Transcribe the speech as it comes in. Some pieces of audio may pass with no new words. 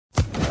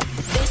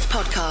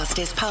Podcast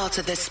is part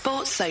of the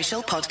Sports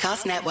Social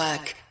Podcast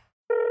Network.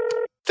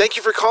 Thank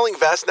you for calling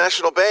Vast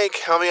National Bank.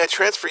 How may I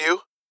transfer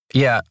you?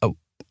 Yeah. Oh,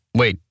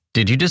 wait,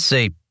 did you just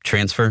say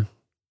transfer?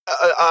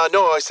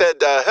 No, I said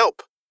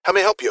help. How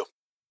may I help you?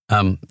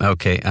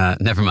 Okay,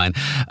 never mind.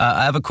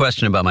 I have a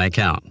question about my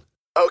account.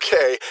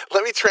 Okay,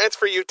 let me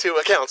transfer you to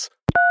accounts.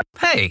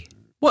 Hey,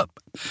 what?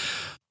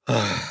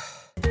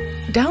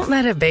 Don't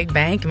let a big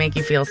bank make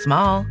you feel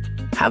small.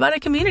 How about a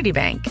community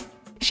bank?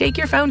 Shake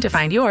your phone to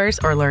find yours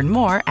or learn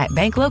more at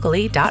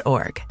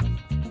banklocally.org.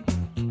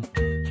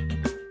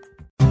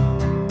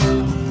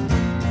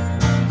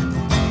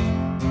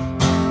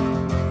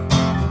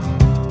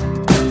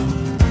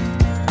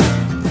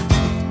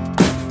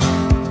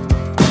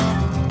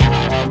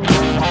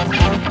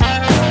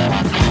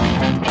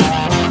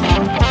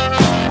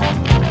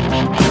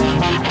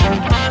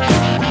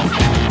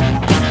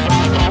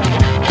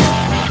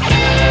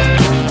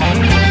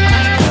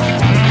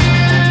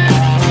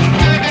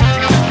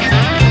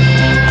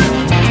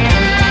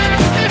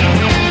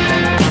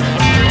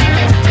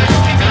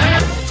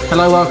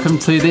 Hello, welcome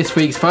to this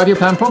week's 5-Year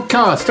Plan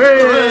Podcast.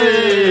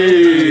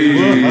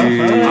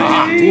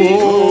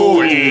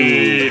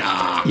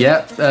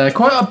 Yeah,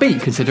 quite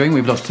upbeat considering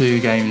we've lost 2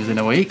 games in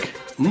a week.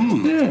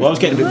 Yeah. Well, I was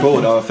getting a bit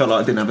bored. I felt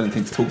like I didn't have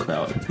anything to talk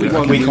about. Week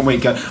on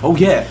week, go, oh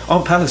yeah,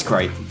 aren't Palace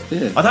great?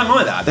 Yeah. I don't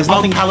like that. There's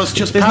nothing. Palace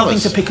just there's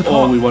Palace. nothing to pick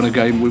apart. Oh, we won a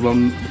game. We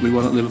won at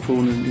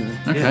Liverpool. And,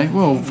 Okay,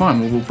 well, fine.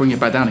 We'll bring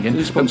it back down again.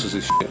 Who sponsors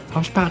this shit? I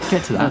was about to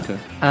get to that. Okay.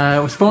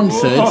 We're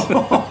sponsored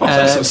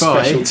That's a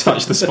by... special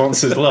touch the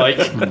sponsors like.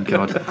 Oh,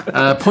 God.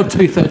 Pod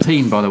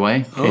 213, by the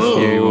way, if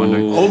you're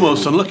wondering.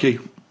 Almost unlucky.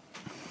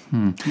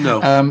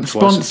 No.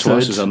 Sponsored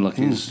twice as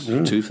unlucky as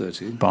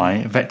 213.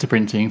 by Vector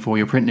Printing for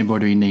your print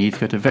embroidery needs.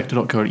 Go to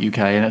vector.co.uk,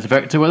 and that's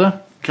Vector with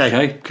a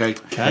K.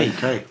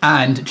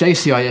 And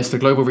JCIS, the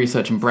global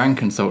research and brand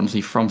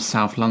consultancy from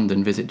South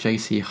London. Visit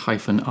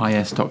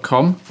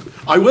jc-is.com.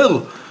 I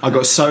will. I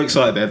got so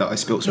excited there that I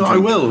spilt some. No, I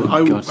will.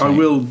 I God's sake.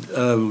 will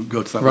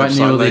go to that Right website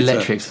near all the later.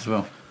 electrics as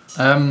well.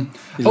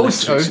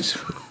 Also,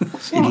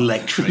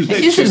 Electric. It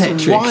is Just a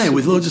electrics. wire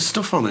with loads of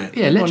stuff on it.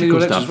 yeah,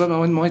 electrical stuff.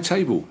 on my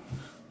table.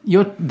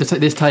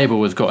 This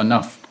table has got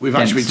enough. We've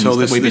actually dents been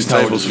told and stuff. this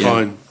table's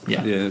fine.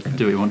 Yeah, Yeah.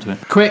 do what you want to it.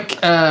 Quick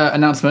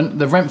announcement: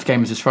 the Renf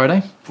game is this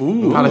Friday.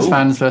 Palace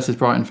fans versus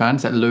Brighton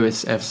fans at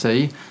Lewis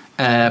FC.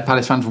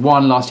 Palace fans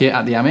won last year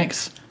at the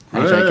Amex.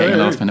 AJ getting a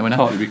last-minute winner.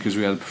 Partly because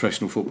we had a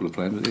professional footballer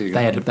playing. But there you go.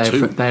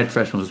 They had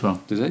professionals as well.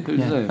 Did they? Who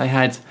Yeah, did they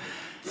had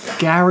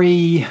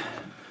Gary.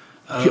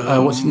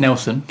 What's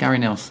Nelson? Gary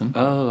Nelson.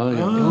 Oh,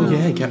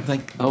 yeah.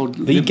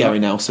 The Gary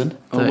Nelson.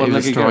 He was a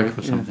one-legged striker Gary,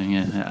 or something.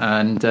 Yeah,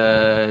 and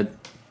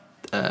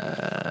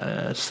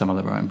some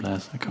other Brighton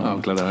players. I can't.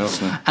 I'm glad I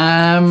asked now.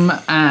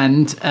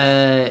 And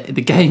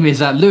the game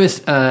is at Lewis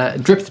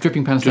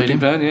Dripping Pan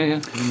Stadium. Yeah.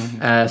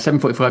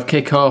 7:45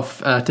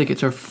 kickoff.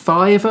 Tickets are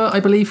 £5, I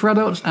believe, for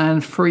adults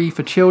and free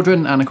for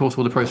children. And of course,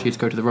 all the proceeds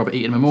go to the Robert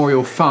Eaton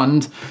Memorial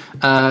Fund.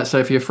 So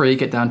if you're free,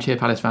 get down, cheer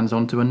Palace fans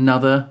on to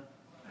another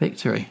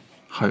victory.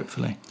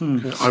 Hopefully,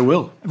 I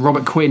will.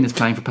 Robert Quinn is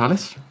playing for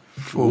Palace,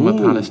 former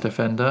Palace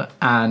defender,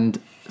 and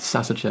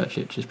Sasa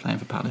Churchic is playing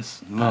for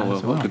Palace.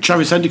 As well.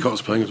 Travis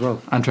Endicott's playing as well.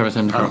 And Travis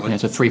Endicott. Yeah,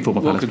 so 3 former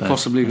What Palace could players.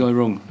 possibly go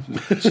wrong?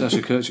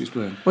 Sasha Kirchhoff's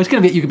playing. Well, it's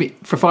going to be. You could be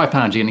for £5.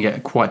 You're going to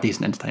get quite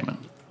decent entertainment.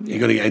 You're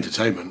going to get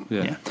entertainment.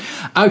 Yeah.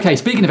 Okay,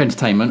 speaking of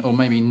entertainment, or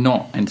maybe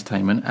not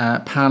entertainment,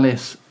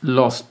 Palace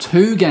lost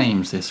 2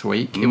 games this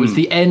week. It was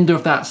the end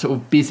of that sort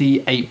of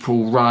busy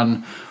April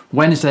run.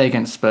 Wednesday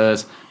against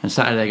Spurs and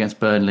Saturday against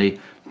Burnley.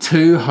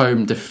 2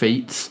 home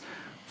defeats.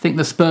 I think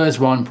the Spurs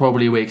one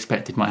probably we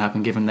expected might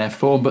happen given their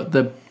form, but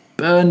the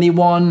Burnley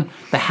one,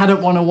 they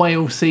hadn't won away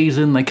all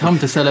season. They come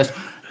to Selhurst.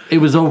 It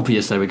was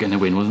obvious they were going to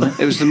win, wasn't it?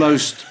 It was the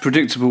most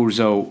predictable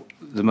result,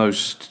 the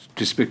most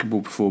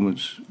despicable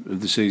performance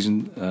of the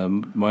season.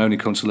 My only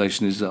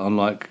consolation is that,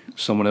 unlike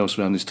someone else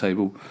around this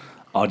table,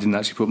 I didn't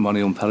actually put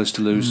money on Palace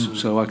to lose,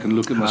 so I can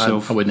look at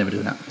myself. I would never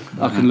do that.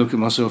 I can look at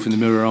myself in the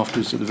mirror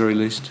afterwards, at the very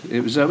least.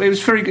 It was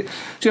very good.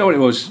 Do you know what it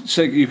was?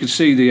 So you could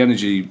see the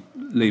energy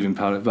leaving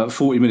Palace. About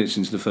 40 minutes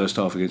into the first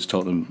half against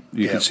Tottenham,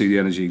 you could see the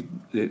energy.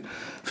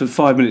 For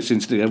 5 minutes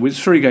into the game, with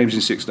 3 games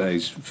in 6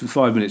 days, for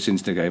 5 minutes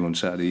into the game on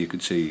Saturday, you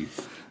could see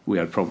we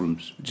had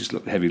problems. It just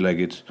looked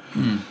heavy-legged.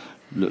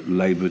 Looked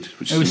laboured.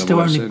 It was still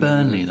only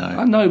Burnley, though.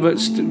 I know, but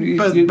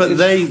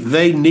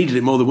they needed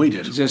it more than we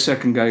did. It's their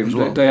second game.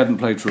 Well. They hadn't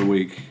played for a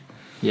week.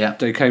 Yeah,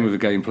 they came with a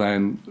game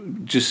plan.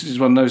 Just as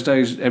one of those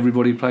days,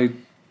 everybody played.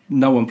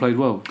 No one played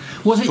well.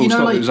 Was it? It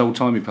was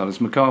old-timey Palace.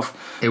 McCarthy.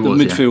 It was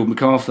the midfield. Yeah.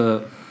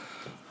 McArthur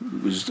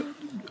was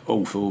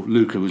awful.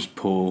 Luca was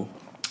poor.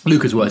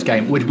 Luca's worst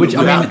game, which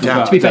I mean,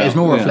 to be fair, is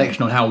more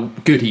reflection on how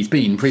good he's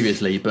been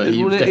previously. But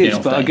he was definitely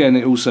off. But again,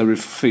 it also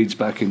feeds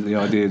back into the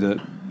idea that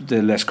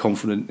they're less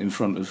confident in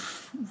front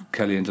of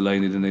Kelly and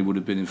Delaney than they would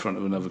have been in front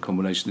of another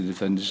combination of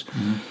defenders.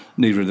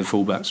 Neither of the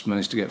fullbacks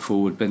managed to get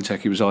forward.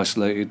 Benteke was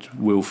isolated.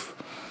 Wilf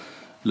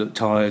looked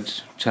tired.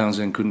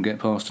 Townsend couldn't get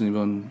past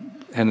anyone.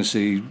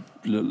 Hennessy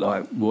look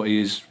like what he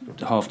is,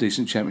 half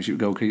decent Championship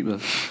goalkeeper.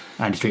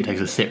 Andy Street takes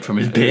a sip from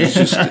his beer.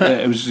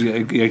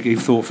 He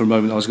thought for a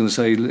moment I was going to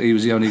say he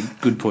was the only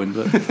good point,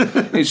 but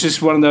it's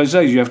just one of those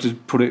days you have to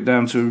put it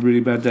down to a really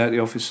bad day at the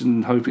office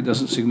and hope it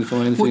doesn't signify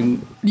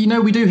anything.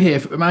 Well, we do hear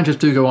managers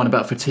do go on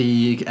about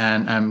fatigue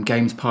and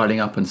games piling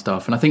up and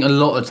stuff, and I think a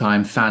lot of the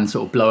time fans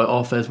sort of blow it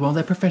off as, well,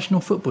 they're professional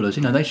footballers,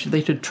 they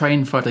should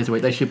train 5 days a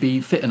week, they should be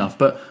fit enough.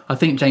 But I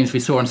think, James, we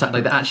saw on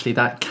Saturday that actually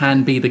that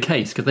can be the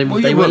case, because they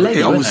were late.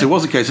 It obviously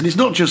was the case, and it's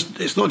not just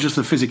the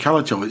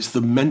physicality of it; it's the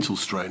mental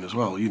strain as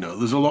well.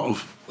 There's a lot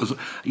of,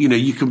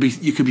 you can be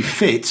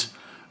fit,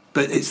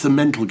 but it's the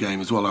mental game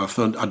as well.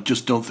 I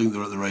just don't think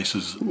they're at the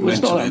races mentally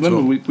at all.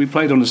 Remember, we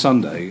played on a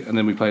Sunday and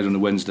then we played on a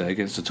Wednesday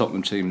against the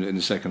Tottenham team that in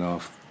the second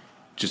half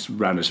just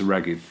ran us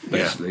ragged,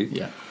 basically.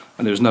 Yeah.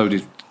 And there was no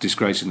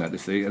disgrace in that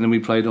defeat. And then we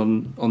played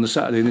on the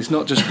Saturday, and it's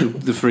not just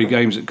the 3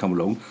 games that come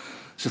along.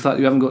 It's the fact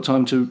that you haven't got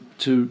time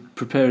to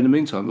prepare in the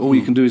meantime. All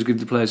you can do is give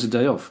the players a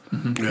day off.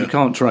 Mm-hmm. Yeah. You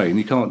can't train,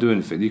 you can't do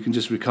anything. You can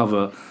just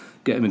recover,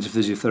 get them into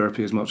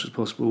physiotherapy as much as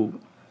possible,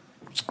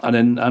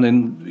 and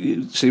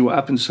then see what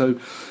happens. So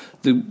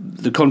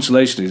the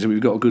consolation is that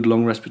we've got a good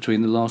long rest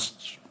between the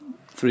last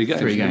 3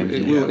 games.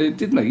 It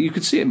did make, you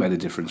could see it made a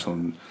difference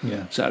on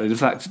Saturday.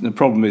 The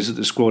problem is that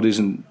the squad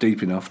isn't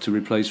deep enough to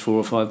replace 4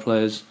 or 5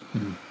 players.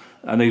 Mm.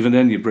 And even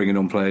then, you're bringing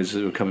on players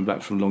who are coming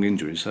back from long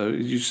injuries. So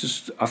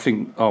I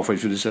think halfway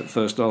through the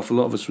first half, a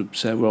lot of us would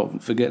say, "Well,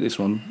 forget this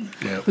one."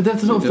 Yeah. But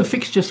there's the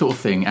fixture sort of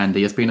thing,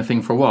 Andy, has been a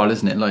thing for a while,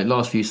 isn't it? Like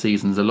last few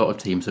seasons, a lot of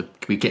teams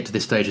we get to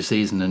this stage of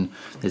season, and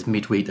there's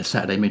midweek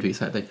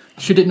Saturday.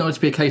 Should it not just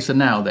be a case of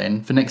now,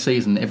 then, for next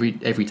season, every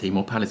team,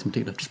 or Palace in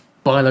particular, just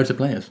buy loads of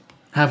players?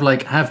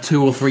 Have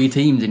 2 or 3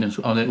 teams in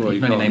on it. Well,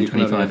 you can only name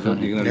 25, can't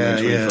you?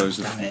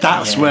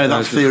 That's where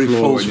that theory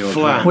falls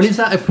flat. Well, is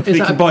that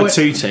you can buy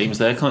 2 teams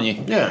there, can't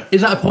you? Yeah.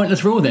 Is that a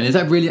pointless rule then? Is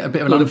that really a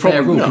bit of an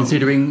unfair rule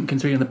considering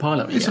the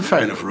pile-up? It's a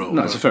fair enough rule.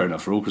 No, it's a fair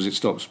enough rule because it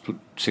stops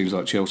teams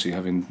like Chelsea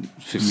having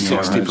 50,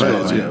 60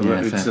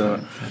 players.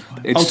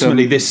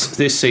 Ultimately,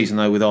 this season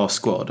though, with our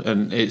squad,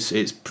 and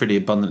it's pretty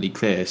abundantly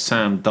clear,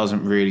 Sam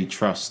doesn't really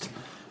trust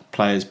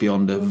players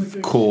beyond a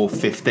core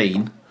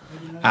 15,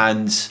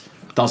 and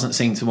doesn't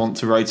seem to want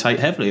to rotate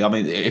heavily. I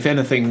mean, if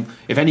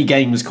any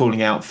game was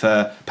calling out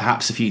for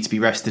perhaps a few to be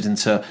rested and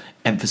to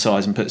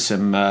emphasise and put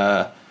some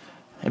but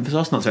to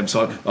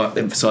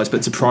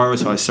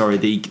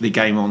prioritise. The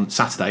game on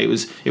Saturday.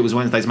 It was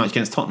Wednesday's match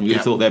against Tottenham. You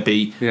thought there'd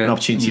be an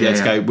opportunity there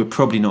to go, we're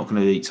probably not going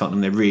to beat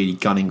Tottenham. They're really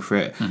gunning for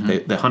it.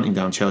 Mm-hmm. They're hunting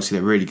down Chelsea.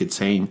 They're a really good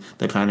team.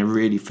 They play in a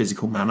really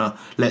physical manner.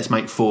 Let's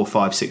make 4,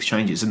 5, 6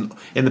 changes. And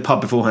in the pub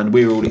beforehand,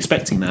 we were all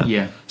expecting that.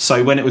 Yeah.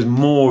 So when it was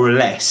more or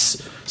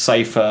less,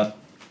 say for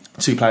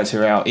 2 players who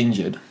are out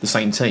injured, the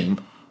same team,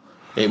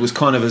 it was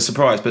kind of a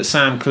surprise. But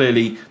Sam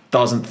clearly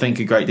doesn't think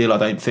a great deal, I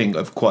don't think,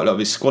 of quite a lot of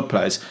his squad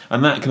players,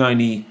 and that can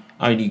only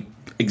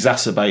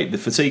exacerbate the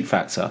fatigue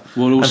factor.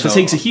 Well, also, and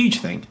fatigue's a huge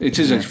thing. It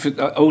is.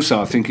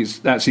 Also, I think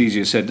that's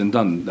easier said than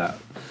done, that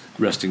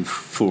resting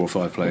 4 or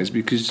 5 players,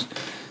 because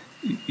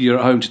you're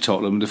at home to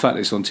Tottenham. The fact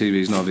that it's on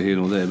TV is neither here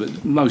nor there,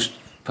 but most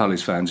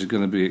Palace fans are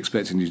going to be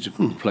expecting you to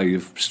play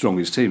your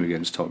strongest team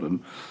against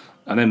Tottenham,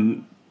 and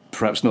then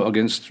perhaps not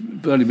against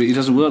Burnley, but it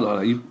doesn't work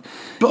like that.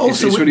 But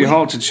also, it's really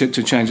hard to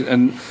change it.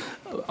 And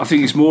I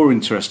think it's more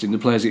interesting the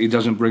players that he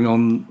doesn't bring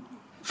on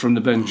from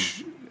the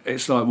bench.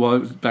 It's like why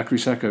Bakary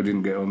Sakho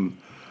didn't get on,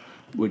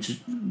 which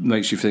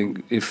makes you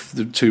think if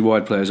the 2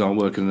 wide players aren't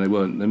working and they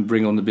weren't, then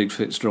bring on the big,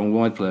 fit, strong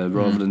wide player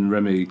rather than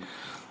Remy.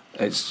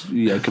 It's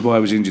Kabay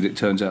was injured, it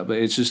turns out, but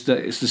it's just that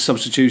it's the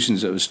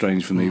substitutions that were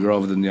strange for me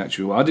rather than the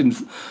actual. I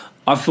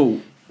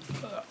thought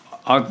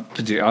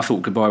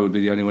Kabay would be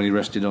the only one he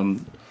rested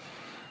on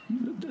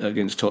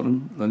against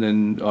Tottenham, and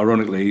then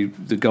ironically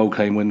the goal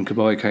came when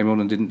Kabay came on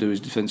and didn't do his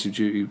defensive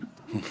duty.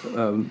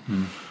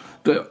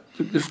 But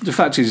the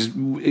fact is,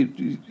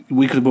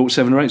 we could have bought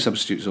 7 or 8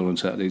 substitutes on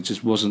Saturday. It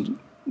just wasn't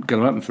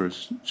going to happen for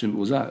us.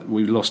 Simple as that.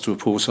 We lost to a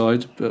poor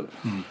side, but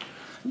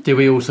did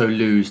we also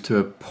lose to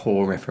a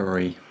poor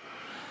referee?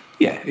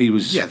 Yeah, he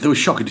was. Yeah, there were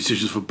shocking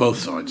decisions for both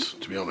sides,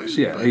 to be honest.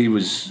 Yeah, but he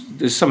was.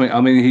 There's something. I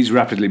mean, he's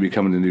rapidly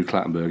becoming the new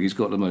Clattenburg. He's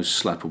got the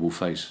most slappable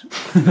face,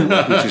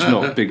 which is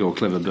not big or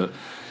clever, but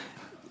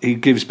he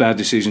gives bad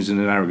decisions in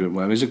an arrogant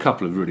way. I mean, there's a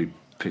couple of really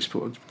piss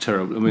poor,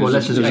 terrible. I mean, well,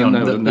 let's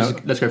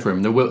go through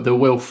him. The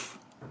Wilf,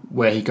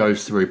 where he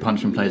goes through,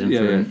 punching players in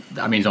through.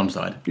 I mean, he's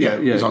onside. Yeah,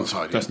 he's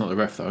onside. That's not the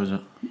ref, though, is it?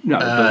 No,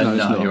 no, it's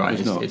not. You're right.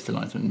 It's the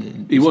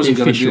linesman. He wasn't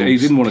going to. He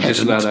didn't want to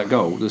disallow that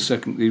goal.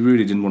 He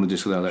really didn't want to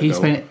disallow that goal. He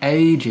spent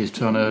ages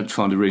trying to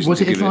find a reason. Was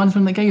it his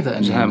linesman that gave that? It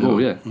was a handball.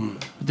 Yeah.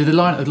 Did the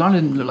linesman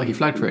didn't look like he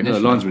flagged for it? No, the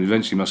linesman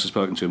eventually must have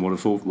spoken to him. What a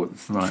full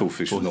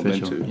fish was not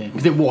meant to.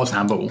 Because it was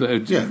handball.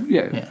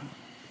 Yeah.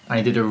 And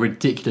he did a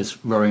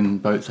ridiculous rowing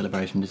boat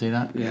celebration. Did you see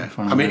that? Yeah.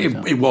 I mean,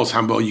 it was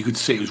handball. You could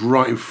see it was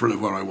right in front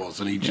of where I was,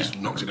 and he just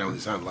knocked it down with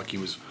his hand like he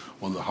was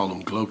one of the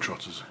Harlem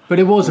Globetrotters. But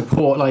it was a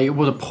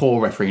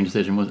poor refereeing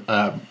decision.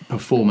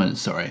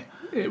 Performance? Sorry.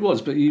 It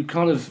was, but you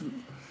kind of,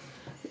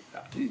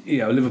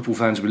 Liverpool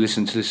fans would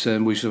listen to this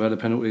saying we should have had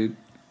a penalty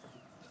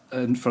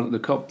in front of the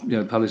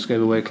Kop. Palace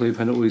gave away a clear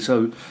penalty,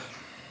 so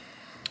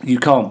you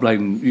can't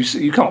blame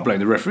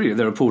the referee.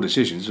 There are poor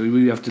decisions. So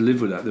we have to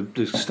live with that.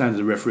 The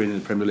standard of refereeing in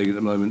the Premier League at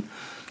the moment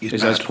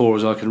is as poor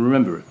as I can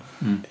remember it.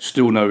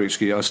 Still no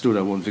excuse. I still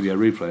don't want video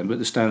replaying, but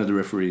the standard of the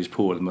referee is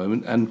poor at the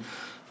moment.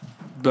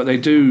 But they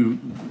do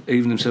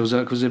even themselves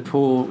out because they're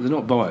poor. They're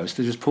not biased.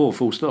 They're just poor.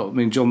 Full stop. I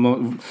mean,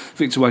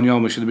 Victor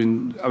Wanyama should have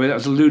been. I mean, that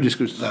was a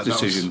ludicrous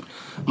decision.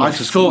 I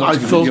thought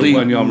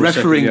the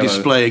refereeing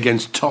display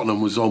against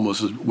Tottenham was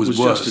almost was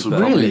worse.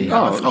 Really?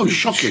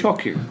 Shocking!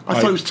 I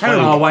thought it was Oh,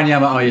 terrible.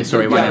 Wanyama. Oh, yeah.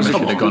 Sorry, Wanyama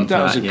should have gone for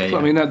that.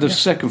 I mean, the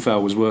second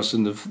foul was worse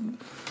than the.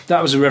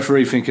 That was a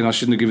referee thinking I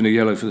shouldn't have given a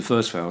yellow for the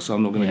first foul, so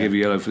I'm not going to give a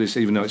yellow for this,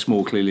 even though it's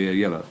more clearly a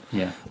yellow.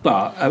 Yeah.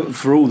 But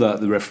for all that,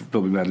 the ref,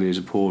 Bobby Madley, is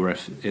a poor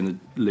ref in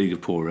a league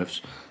of poor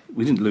refs.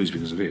 We didn't lose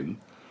because of him.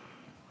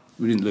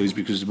 We didn't lose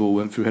because the ball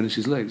went through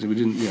Hennessy's legs. We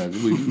didn't.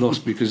 We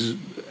lost because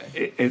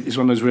it's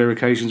one of those rare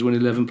occasions when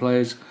 11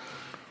 players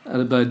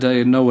had a bad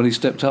day and no one he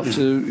stepped up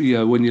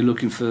to. When you're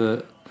looking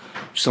for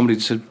somebody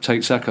to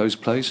take Sakho's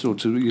place or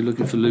you're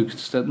looking for Luke to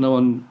step. No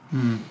one.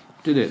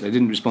 Did it? They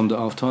didn't respond at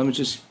half time. It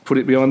just put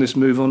it behind us,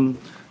 move on.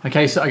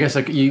 Okay, so I guess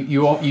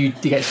you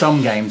get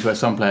some games where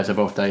some players have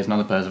off days and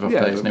other players have off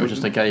days, and it was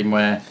just a game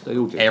where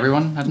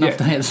everyone had an off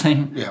day at the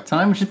same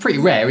time, which is pretty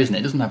rare, isn't it?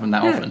 It doesn't happen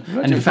that often.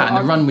 And in fact, in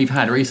the run we've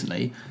had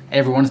recently,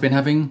 everyone's been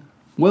having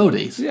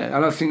worldies. Yeah,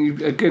 and I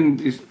think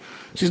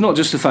it's not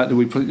just the fact that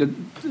we play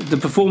the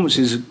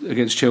performances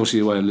against Chelsea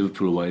away and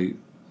Liverpool away.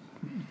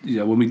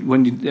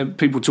 When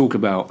people talk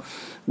about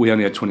we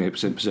only had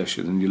 28%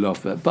 possession, and you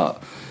laugh at that,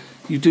 but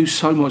you do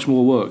so much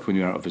more work when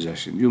you're out of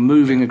possession. You're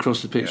moving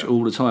across the pitch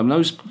all the time.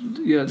 It's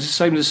the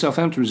same as the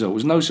Southampton result. It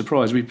was no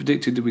surprise. We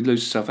predicted that we'd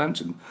lose to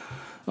Southampton.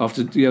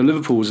 After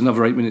Liverpool was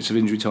another 8 minutes of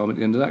injury time at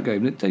the end of that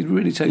game. They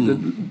really take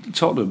the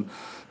Tottenham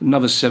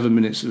another 7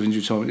 minutes of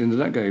injury time at the end of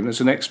that game.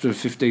 That's an extra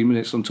 15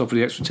 minutes on top of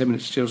the extra 10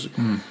 minutes to Chelsea.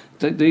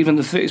 Even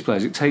the fittest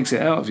players, it takes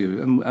it out of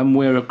you. And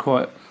we're a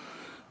quite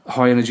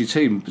high energy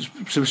team,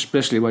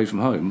 especially away from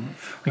home.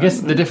 I guess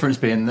the difference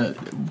being that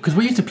because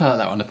we used to play like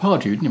that under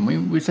Pardew, didn't we?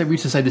 We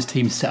used to say this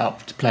team's set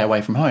up to play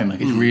away from home,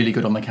 like it's really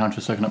good on the counter,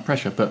 soaking up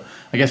pressure. But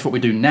I guess what we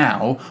do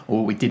now, or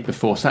what we did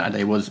before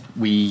Saturday, was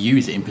we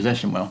use it in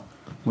possession well.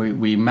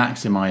 We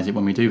maximise it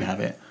when we do have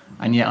it,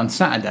 and yet on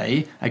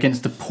Saturday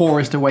against the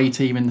poorest away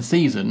team in the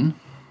season,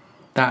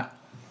 that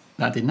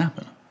didn't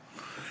happen.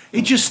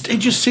 It just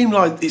seemed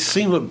like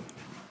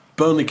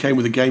Burnley came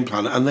with a game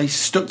plan and they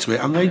stuck to it,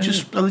 and they were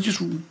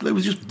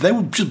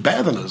just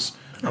better than us.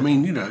 I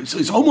mean,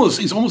 it's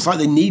almost like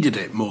they needed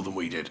it more than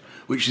we did,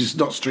 which is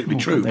not strictly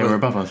true. They were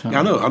above us.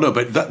 I know,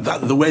 but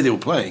that the way they were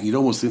playing, you'd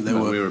almost think we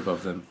were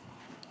above them.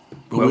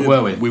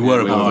 Were we? We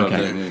were above them.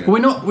 Okay.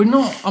 Well, we're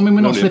not. I mean,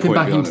 we're not slipping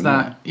back into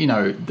that.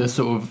 The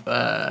sort of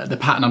the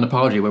pattern under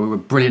Pardew where we were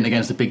brilliant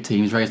against the big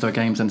teams, raised our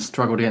games, and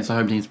struggled against the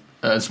home teams,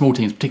 small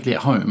teams, particularly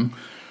at home.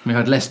 We've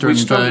had Leicester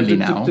and Burnley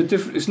now.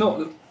 It's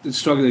not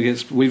struggling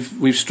against.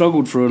 We've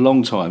struggled for a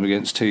long time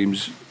against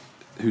teams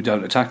who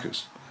don't attack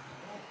us.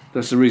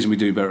 That's the reason we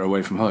do better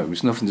away from home.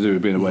 It's nothing to do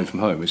with being away from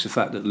home. It's the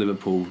fact that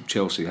Liverpool,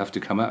 Chelsea have to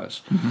come at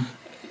us.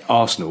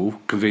 Arsenal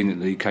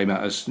conveniently came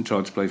at us and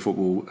tried to play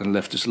football and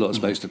left us a lot of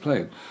space to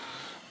play in.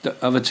 The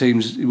other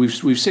teams,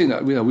 we've seen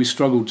that.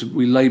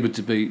 We laboured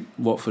to beat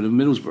Watford and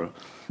Middlesbrough.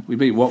 We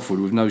beat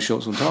Watford with no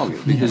shots on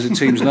target because the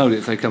teams know that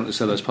if they come to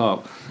Selhurst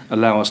Park,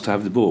 allow us to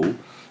have the ball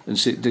and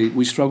sit deep,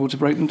 we struggle to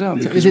break them down.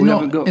 Is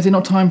it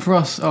not time for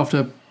us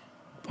after,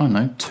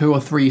 2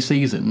 or 3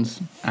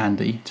 seasons,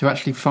 Andy, to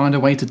actually find a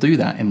way to do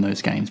that in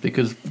those games?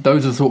 Because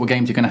those are the sort of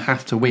games you're going to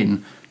have to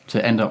win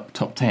to end up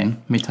top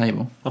 10,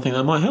 mid-table. I think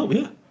that might help,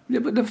 yeah. Yeah,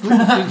 but the thing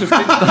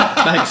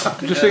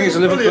is,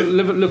 look at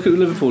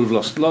Liverpool have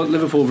lost. All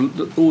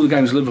the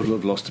games Liverpool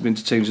have lost have been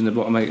to teams in the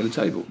bottom 8 of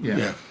the table.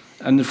 Yeah.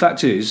 And the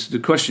fact is, the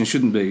question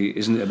shouldn't be,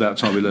 isn't it about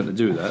time we learn to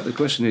do that? The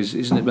question is,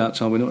 isn't it about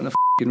time we're not in a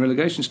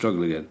relegation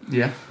struggle again?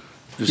 Yeah.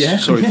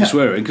 Sorry for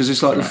swearing, because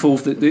it's like the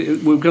fourth. We're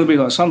going to be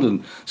like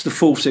Sunderland. It's the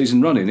 4th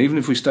season running. Even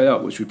if we stay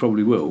up, which we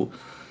probably will,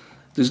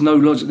 there's no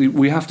logic.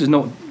 We have to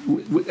not.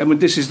 I mean,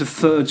 this is the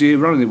 3rd year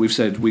running that we've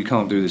said we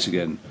can't do this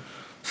again.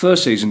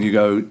 First season, you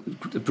go,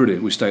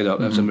 brilliant, we stayed up.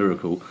 That was a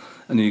miracle.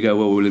 And then you go,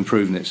 well, we'll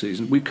improve next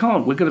season. We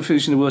can't. We're going to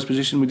finish in the worst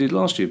position we did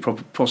last year,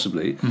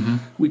 possibly.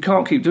 We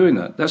can't keep doing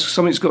that. That's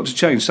something that's got to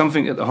change.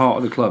 Something at the heart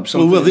of the club.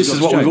 This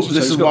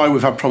is why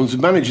we've had problems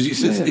with managers.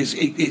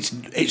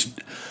 It's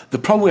the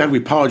problem we had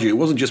with Pardew. It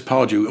wasn't just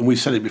Pardew, and we've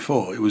said it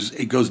before.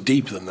 It goes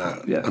deeper than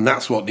that, and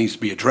that's what needs to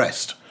be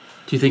addressed.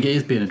 Do you think it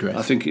is being addressed?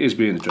 I think it is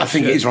being addressed. I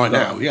think it is right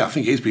now. Yeah, I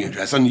think it is being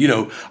addressed. And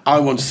I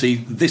want to see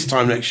this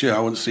time next year. I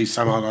want to see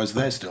Sam Allardyce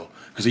there still.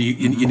 Because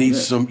you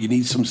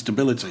need some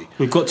stability.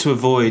 We've got to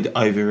avoid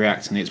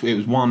overreacting. It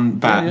was one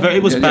bad.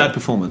 It was a bad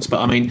performance, but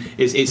I mean,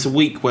 it's a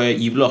week where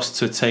you've lost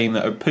to a team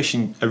that are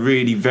pushing a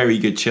really very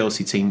good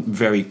Chelsea team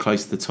very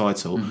close to the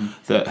title.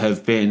 That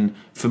have been,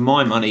 for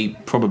my money,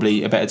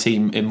 probably a better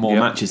team in more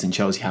matches than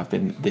Chelsea have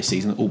been this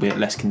season, albeit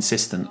less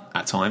consistent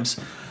at times.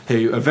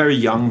 Who are very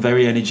young,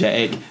 very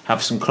energetic,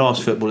 have some class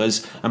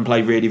footballers, and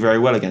play really very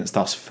well against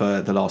us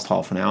for the last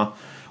half an hour.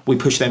 We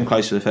pushed them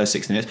close for the first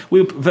 60 minutes.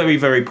 We were very,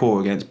 very poor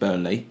against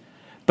Burnley.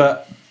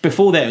 But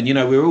before then, we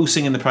were all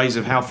singing the praise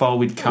of how far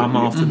we'd come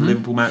after the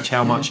Liverpool match,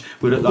 how much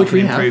we looked like an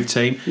improved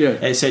team,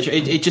 etc.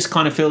 It just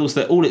kind of feels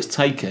that all it's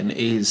taken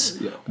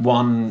is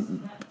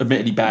one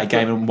admittedly bad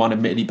game and one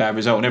admittedly bad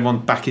result, and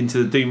everyone's back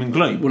into the doom and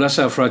gloom. Well, that's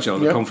how fragile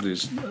the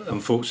confidence,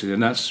 unfortunately,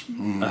 and that's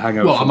a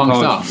hangover. Well,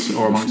 amongst us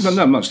or amongst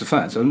amongst the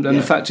fans, and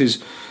the fact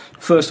is,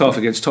 first half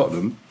against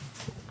Tottenham,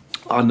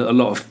 and a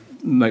lot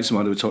of mates of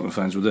mine who were Tottenham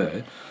fans were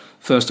there.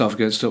 First half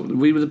against Tottenham,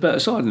 we were the better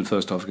side in the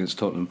first half against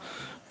Tottenham.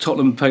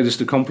 Tottenham paid us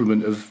the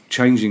compliment of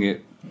changing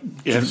it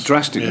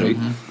drastically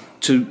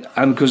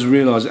and because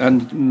realised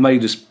and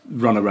made us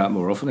run around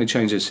more often. They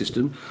changed their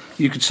system.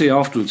 You could see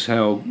afterwards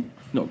how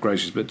not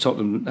gracious, but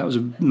Tottenham, that was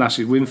a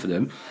massive win for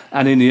them,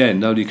 and in the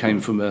end only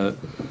came from a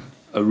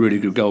really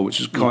good goal, which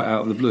was quite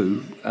out of the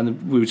blue,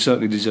 and we would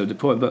certainly deserve the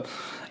point.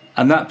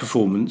 And that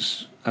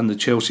performance and the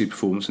Chelsea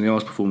performance and the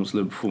Arsenal performance, the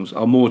Liverpool performance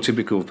are more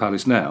typical of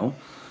Palace now.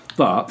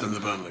 But than the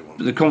Burnley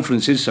one. The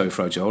confidence is so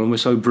fragile, and we're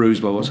so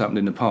bruised by what's happened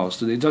in the past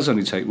that it does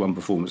only take one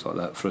performance like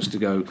that for us to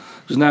go.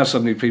 Because now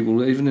suddenly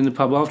people, even in the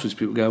pub afterwards,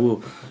 people go,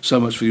 "Well, so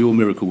much for your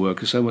miracle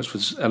work, so much for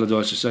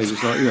Allardyce to save."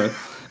 It's like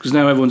because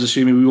now everyone's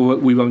assuming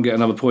we won't get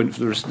another point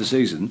for the rest of the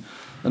season,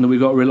 and then we've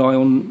got to rely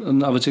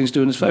on other teams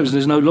doing us favours. And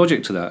there's no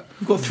logic to that.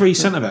 We've got 3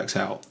 centre-backs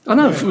out. I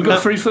know, we've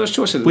got 3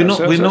 first-choice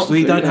centre-backs.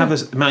 We don't have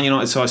a Man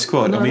United-sized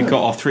squad, and we've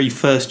got our 3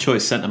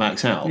 first-choice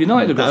centre-backs out.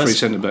 United have got 3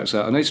 centre-backs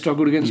out, and they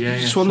struggled against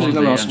Swansea in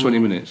the last 20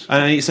 minutes.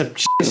 And it's a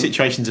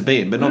situation to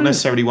be in, but not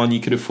necessarily one you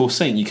could have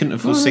foreseen. You couldn't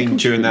have foreseen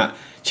during that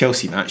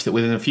Chelsea match that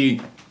within a few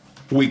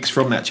weeks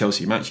from that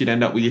Chelsea match you'd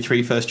end up with your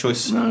 3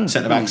 first-choice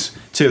centre-backs,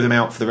 2 of them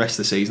out for the rest of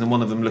the season, and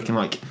one of them looking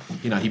like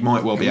he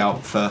might well be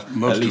out for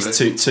at least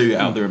two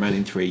out of the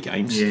remaining 3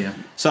 games.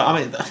 So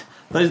I mean,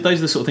 those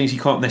are the sort of things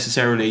you can't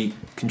necessarily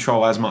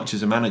control as much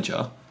as a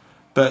manager,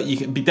 but you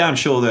can be damn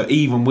sure that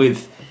even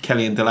with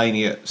Kelly and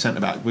Delaney at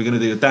centre-back, we're going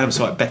to do a damn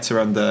sight better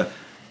under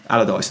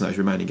Allardyce in those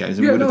remaining games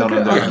than we would have done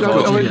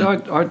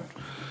under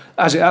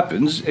as it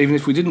happens, even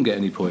if we didn't get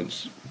any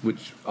points,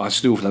 which I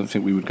still don't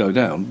think we would go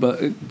down, but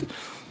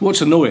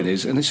what's annoying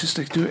is, and it's just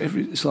they do it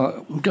it's like,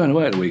 I'm going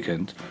away at the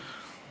weekend.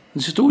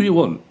 It's just all you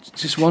want.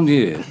 It's just 1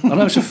 year. I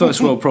know it's a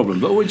first world problem,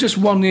 but just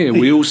 1 year,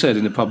 we all said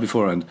in the pub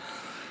beforehand,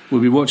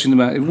 we'll be watching the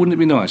match. Wouldn't it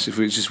be nice if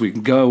we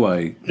can go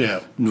away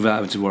without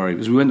having to worry?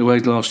 Because we went away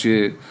last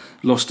year,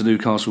 lost to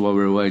Newcastle while we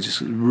were away,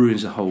 just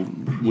ruins the whole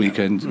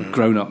weekend.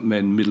 Grown-up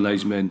men,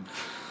 middle-aged men,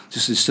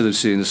 just instead of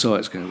seeing the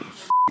sights go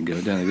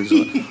down.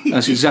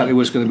 That's exactly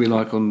what it's going to be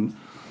like on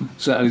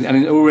Saturday.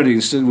 And already,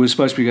 we're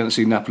supposed to be going to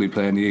see Napoli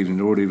play in the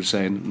evening. Already we're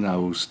saying,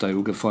 no, we'll stay.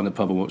 We'll go find a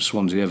pub and watch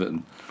Swansea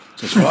Everton.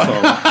 So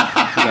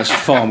that's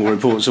far more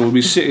important. So we'll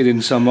be sitting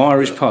in some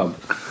Irish pub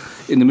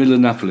in the middle of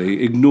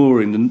Napoli,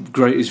 ignoring the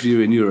greatest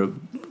view in Europe,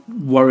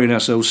 worrying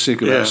ourselves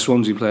sick about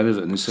Swanssia playing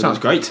Everton. Sounds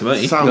great to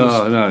me.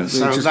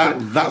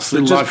 That's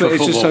the life of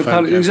football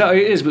fan.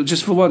 Exactly, it is. But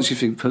just for once, you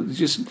think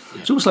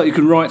it's almost like you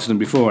can write to them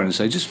beforehand and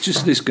say,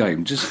 just this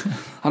game.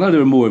 I know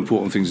there are more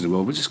important things in the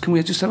world, but can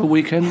we just have a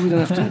weekend? We don't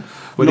have to.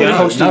 We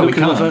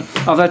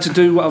can't. I've had to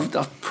do what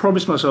I've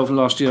promised myself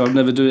last year. I'll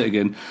never do it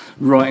again.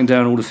 Writing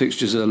down all the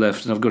fixtures that are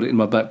left, and I've got it in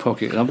my back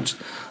pocket. And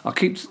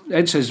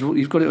Ed says, well,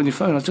 you've got it on your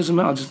phone. It doesn't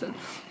matter.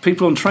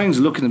 People on trains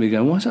are looking at me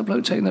going, why is that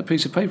bloke taking that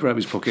piece of paper out of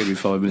his pocket every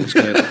 5 minutes?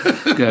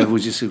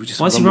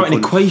 Why is he writing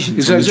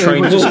equations on the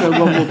train? Just go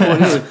one more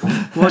point here.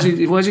 Why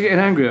is he getting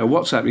angry at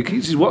WhatsApp?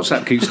 His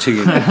WhatsApp keeps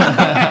tinging.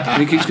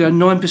 And he keeps going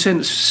 9%,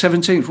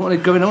 17th. What are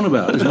they going on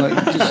about? It's like,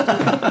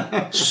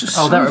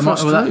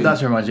 that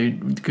reminds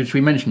you. Could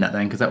we mention that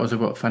then? Because that was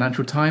a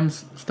Financial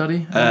Times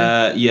study?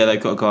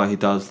 They've got a guy who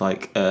does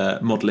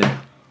modelling.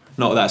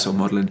 Not that sort of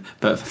modelling,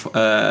 but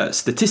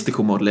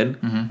statistical modelling.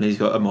 Mm-hmm. And he's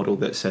got a model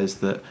that says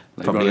that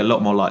probably a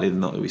lot more likely than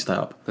not that we stay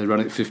up. They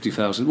run it at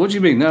 50,000. What do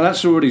you mean? Now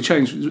that's already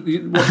changed.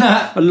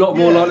 A lot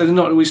more likely than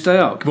not that we stay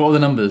up. What are the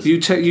numbers? You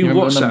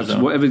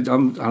WhatsApp, whatever.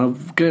 I'm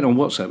getting on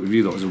WhatsApp with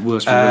you lot is the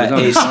worst thing I've ever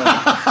done. It's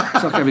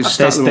like having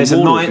there's a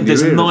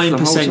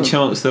 9%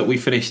 chance that we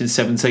finish in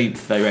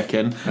 17th, they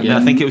reckon. And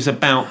I think it was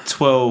about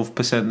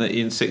 12% that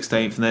in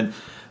 16th, and then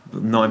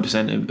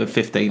 9% of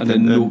 15th, and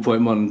then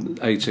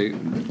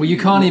 0.180. Well, you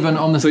can't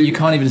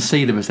even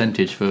see the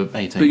percentage for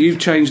 18th. But you've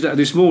changed that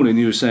this morning.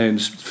 You were saying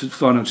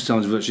Financial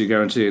Times virtually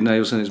guarantee, and now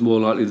you're saying it's more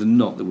likely than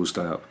not that we'll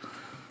stay up.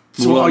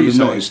 So what are you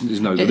saying?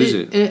 Is no good, is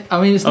it? It's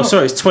not.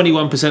 It's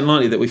 21%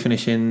 likely that we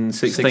finish in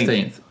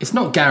 16th. It's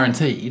not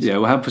guaranteed. Yeah.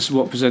 Well,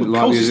 what percent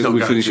likely is it that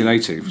we finish in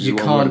 18th? You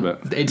can't.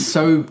 It's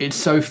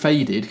so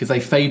faded because they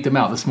fade them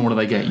out. The smaller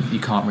they get, you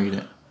can't read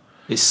it.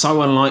 It's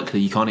so unlikely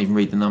you can't even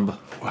read the number.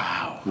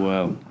 Wow.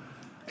 Well,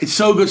 it's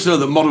so good to know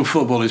that modern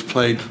football is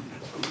played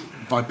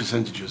by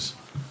percentages.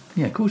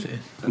 Yeah, of course it is.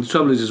 And the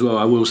trouble is as well,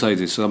 I will say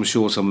this, I'm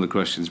sure some of the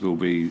questions will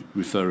be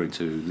referring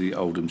to the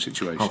Oldham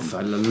situation. Oh,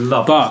 I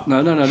love it. But,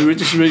 no,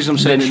 this is the reason I'm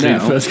saying it now.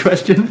 First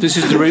question. This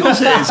is the reason.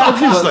 It is,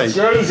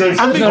 obviously.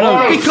 And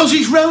because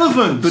it's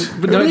relevant.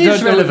 But it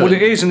is relevant. Well,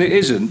 it is and it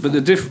isn't. But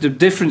the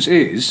difference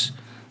is,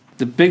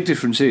 the big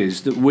difference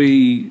is that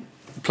we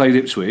played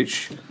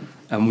Ipswich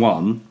and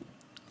won,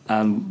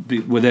 and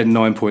we're then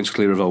 9 points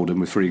clear of Oldham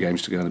with 3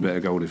 games to go and a better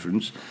goal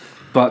difference.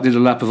 But did a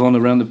lap of honour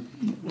around the...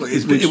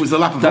 It was the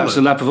lap of honour. That was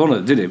the lap of honour,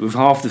 did it? With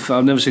half the...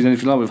 I've never seen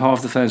anything like it, with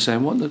half the fans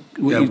saying,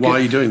 why are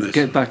you doing this?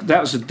 Get back.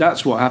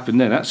 That's what happened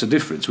then. That's the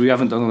difference. We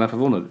haven't done a lap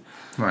of honour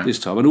this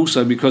time. And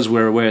also because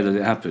we're aware that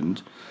it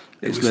happened,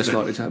 it's less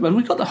likely to happen. And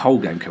we've got the whole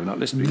game coming up.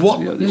 Let's be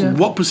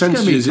what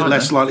percentage is it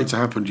less likely to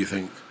happen, do you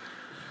think?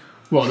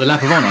 What, the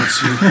lap of honour?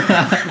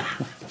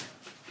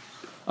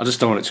 I just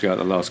don't want it to go out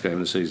the last game of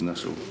the season,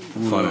 that's all.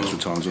 5 extra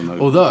times on those.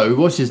 Although,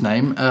 what's his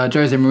name?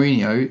 Jose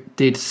Mourinho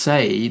did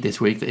say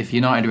this week that if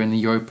United are in the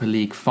Europa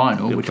League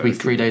final, which will be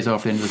 3 days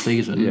after the end of the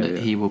season, that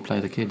he will play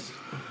the kids.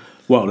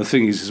 Well, the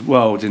thing is,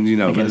 then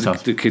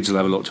the kids will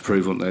have a lot to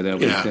prove, won't they?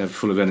 They're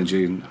full of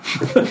energy. And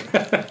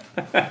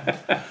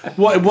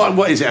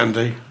What is it,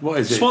 Andy? What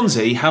is it?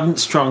 Swansea haven't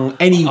strung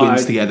any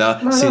wins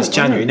together since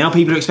January. Now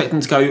people are expecting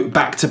them to go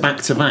back to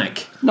back to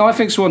back. No, I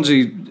think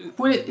Swansea...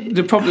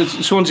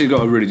 Swansea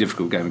got a really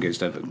difficult game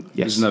against Everton.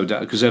 Yes. There's no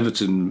doubt, because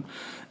Everton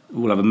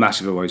will have a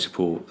massive away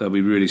support. They'll be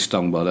really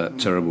stung by that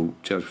terrible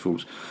Chelsea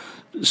performance.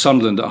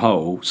 Sunderland at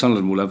Hull,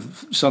 Sunderland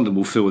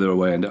will fill their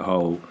away end at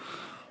Hull.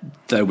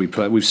 They'll be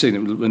playing. We've seen it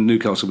when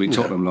Newcastle beat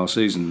Tottenham last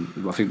season.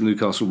 I think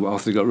Newcastle,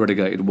 after they got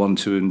relegated,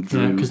 1-2 and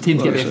drew. Because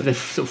teams get they're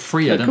sort of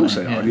freer, don't of course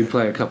they? they are. You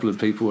play a couple of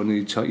people and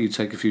you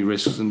take a few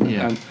risks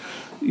and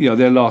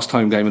their last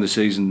home game of the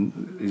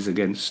season is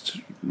against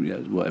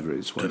whatever it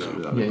is. But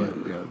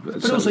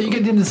also, you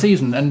get into the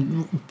season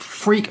and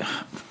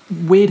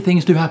weird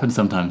things do happen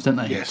sometimes, don't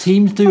they? Yes.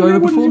 Teams do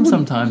overperform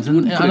sometimes.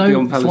 And I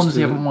know Palace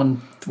Swansea haven't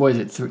won,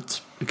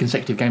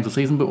 consecutive games all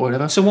season, but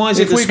whatever. So why is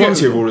it that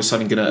Swansea are all of a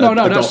sudden going to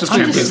adopt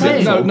Champions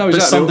League? No,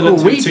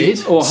 exactly.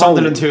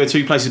 Sunderland, who are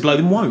 2 places below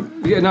them,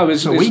 won't. Yeah, no,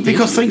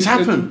 because things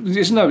happen.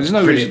 There's no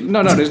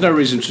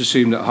reason to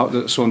assume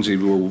that Swansea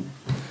will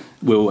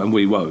and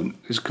we won't.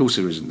 Of course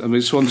there isn't. I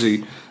mean,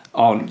 Swansea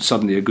aren't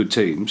suddenly a good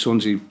team.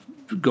 Swansea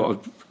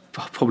got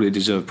probably a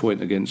deserved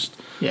point against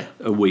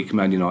a weak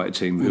Man United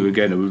team, who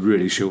again are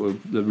really short,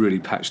 really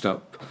patched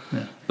up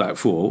back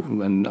four,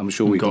 and I'm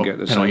sure we can get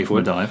the same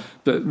point.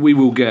 But we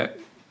will get.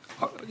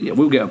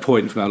 We'll get a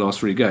point from our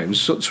last 3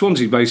 games.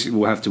 Swansea basically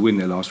will have to win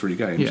their last 3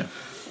 games,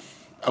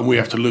 and we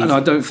have to lose. And I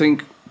don't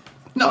think.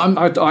 No,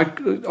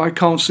 I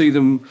can't see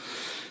them.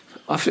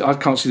 I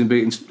can't see them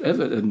beating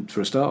Everton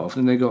for a start off,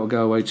 and then they got to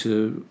go away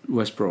to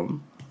West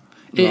Brom.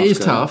 It is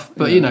tough,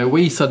 but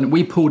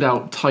we pulled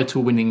out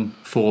title-winning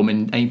form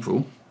in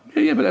April.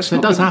 Yeah, but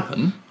it does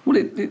happen. Well,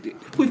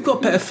 we've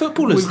got better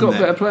footballers. We've got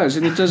better players,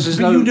 and it does.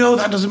 But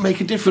that doesn't make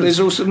a difference. But there's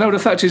also the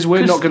fact is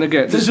we're not going to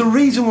get. There's a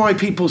reason why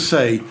people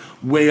say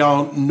we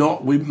are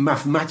not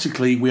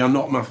mathematically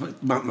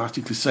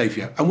safe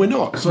yet, and we're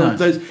not. So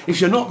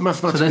if you're not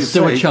mathematically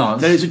safe,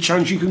 there's a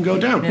chance you can go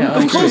down.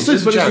 Yeah, of course,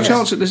 there's a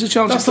chance. There's a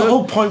chance. That's the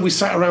whole point. We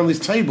sat around this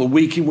table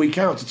week in, week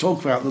out to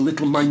talk about the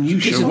little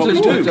minutiae of what we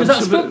do.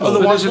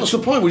 Otherwise, what's the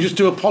point? We just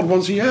do a pod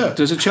once a year.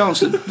 There's a chance.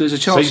 There's a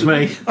chance.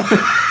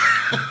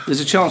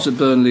 There's a chance that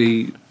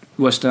Burnley,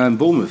 West Ham,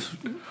 Bournemouth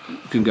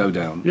can go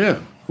down. Yeah.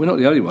 We're not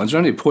the only ones. We're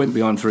only a point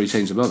behind 3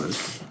 teams above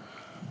us.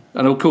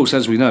 And of course,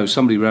 as we know,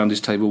 somebody around this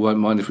table won't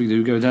mind if we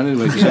do go down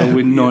anyway, because they'll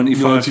win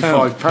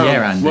 £95.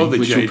 Yeah, Andy.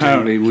 Which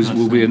apparently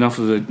will be enough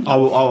of a...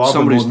 I'll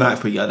win more than that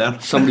if we go down.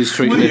 Somebody's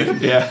treating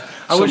it... Yeah.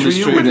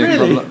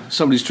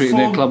 Somebody's treating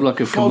their club like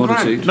a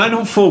commodity. No,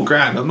 not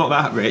 $4,000. I'm not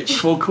that rich.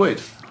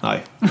 £4.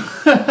 No.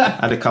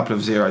 Add a couple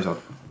of zeros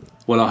on.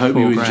 Well, I hope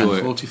you enjoy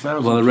it.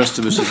 40,000. While the rest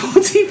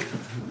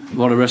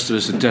of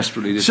us are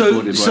desperately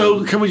disappointed.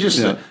 So can we just?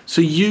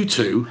 So you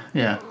two,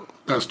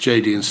 that's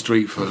JD and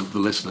Street for the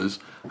listeners,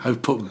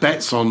 have put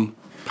bets on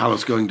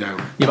Palace going down.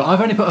 Yeah, but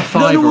I've only put a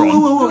fiver on.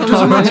 No, it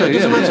doesn't matter. It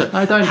doesn't matter.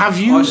 I don't. Have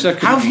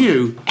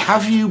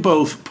you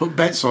both put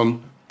bets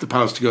on the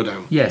Palace to go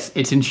down? Yes,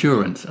 it's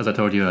insurance, as I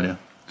told you earlier.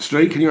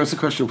 Street, can you answer the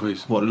question,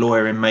 please? What,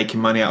 lawyering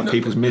making money out of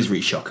people's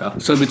misery, shocker?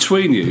 So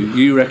between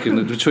you reckon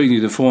that between you,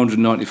 the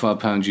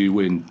 £495 you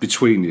win,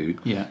 between you,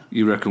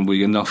 you reckon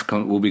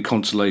will be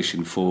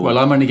consolation for... Well,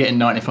 I'm only getting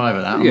 95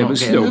 of that. But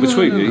still,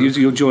 between you,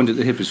 you're joined at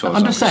the hip as far as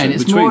I'm just saying,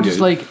 it's more just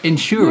like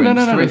insurance.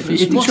 No. It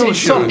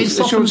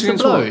softens the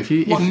blow.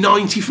 What,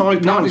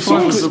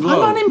 £95 is the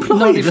blow? I'm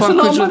unemployed. That's a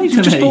lot of money to me.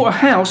 You just bought a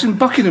house in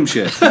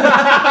Buckinghamshire.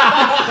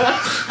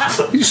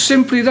 It's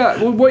simply that.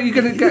 Well, what are you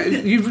going to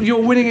get?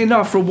 You're winning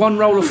enough for 1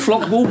 roll of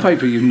flock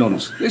wallpaper, you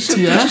nonce. It's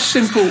a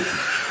simple.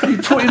 You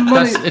put in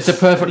money. It's a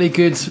perfectly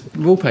good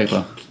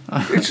wallpaper.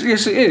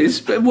 Yes, it is.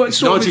 But what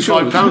sort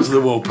 £95 of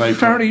the wallpaper.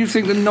 Apparently, you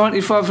think the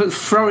 95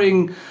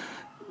 throwing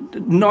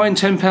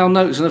 £9-10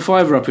 notes and a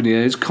fiver up in the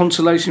air is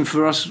consolation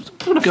for us. I'm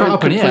going to throw it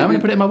up in the air. I'm going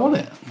to put it in my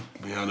wallet.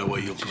 Yeah, I know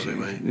where you'll put it,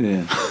 mate.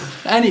 Yeah.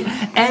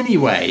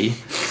 Anyway.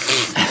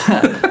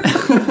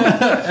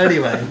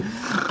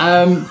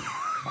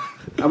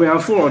 I mean,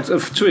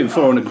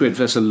 £400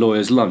 that's a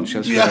lawyer's lunch.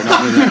 That's fair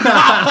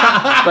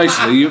enough.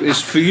 Basically,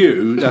 it's for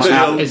you.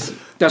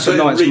 That's So a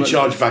night's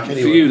recharge back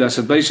anyway. For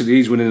you, basically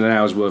he's winning an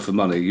hour's worth of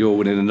money. You're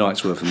winning a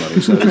night's worth of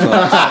money. So it's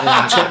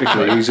like,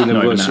 technically, he's in the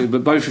worst.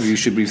 But both of you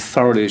should be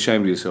thoroughly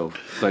ashamed of yourself.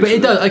 Basically. But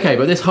it does. Okay,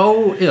 but this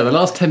whole, the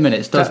last 10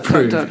 minutes does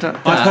prove.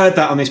 I've heard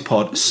that on this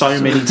pod so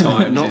many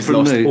times. Not it's from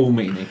lost me. all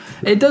meaning.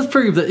 It does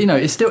prove that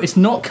it's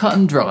not cut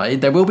and dry.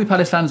 There will be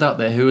Palace fans out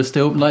there who are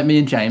still, like me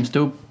and James,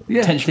 still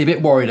potentially a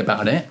bit worried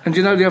about it. And do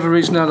you know the other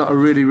reason now that I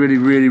really, really,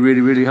 really,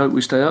 really, really hope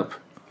we stay up?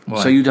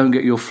 Why? So you don't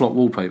get your flop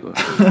wallpaper.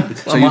 So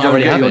I you might don't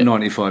already get have your it.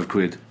 95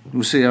 quid.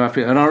 We'll see how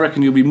happy. And I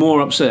reckon you'll be more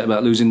upset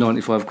about losing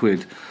 95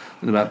 quid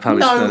than about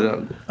Palace.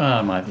 No.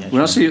 Oh, might be.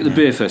 When I see you at the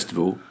beer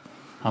festival,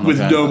 With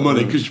no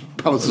money because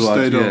Palace has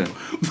stayed up.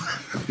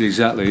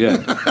 Exactly, yeah.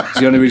 It's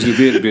the only reason to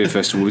be at the beer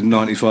festival with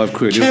 95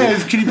 quid.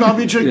 Kev, can you buy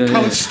me a drink? Yeah, yeah.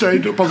 Palace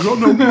stayed up. I've got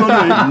no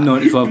money.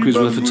 95 quid's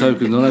worth of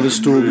tokens. I'll have a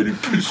strawberry,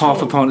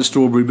 half a pint of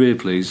strawberry beer,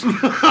 please.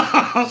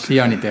 It's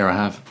the only beer I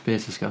have.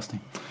 Beer's disgusting.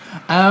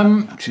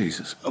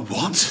 Jesus.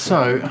 What?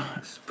 So,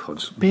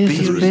 Pods.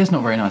 beer's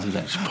not very nice, is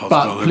it?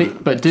 not, is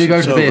it? But do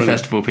go to the beer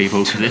festival,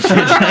 people, because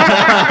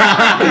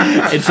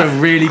it's a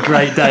really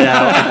great day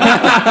out.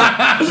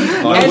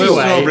 I will.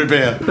 Strawberry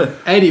beer.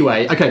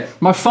 Anyway, okay,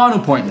 my final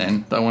point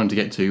then that I wanted to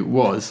get to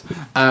was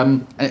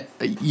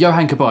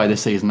Johan Cabaye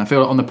this season. I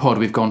feel like on the pod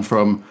we've gone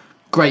from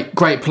great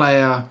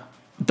player,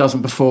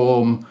 doesn't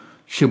perform,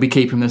 should we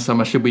keep him this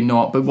summer, should we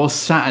not? But was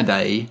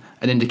Saturday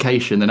an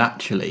indication that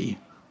actually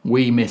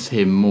we miss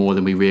him more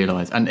than we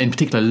realise? And in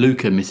particular,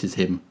 Luca misses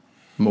him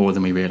more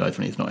than we realise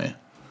when he's not here.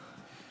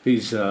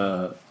 He's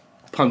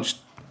Punch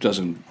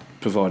doesn't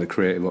provide a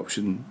creative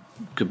option.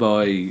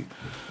 Cabaye,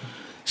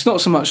 it's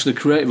not so much the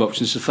creative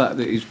option, it's the fact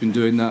that he's been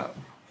doing that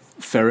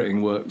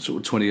ferreting work sort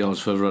of 20 yards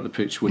further up the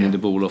pitch, winning the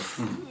ball off,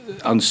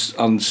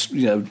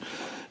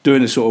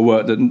 doing the sort of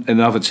work that in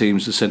other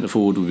teams the centre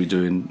forward would be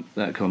doing,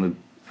 that kind of...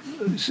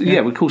 Yeah,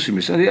 of course he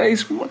misses.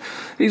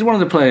 He's one of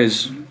the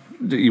players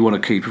that you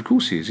want to keep. Of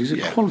course he is. He's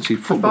a quality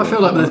footballer. But I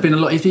feel like there's been a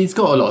lot. He's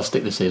got a lot of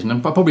stick this season,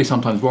 and probably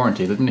sometimes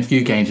warranted. There's been a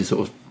few games he's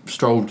sort of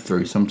strolled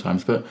through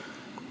sometimes, but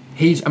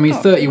he's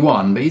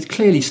 31, but he's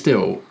clearly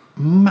still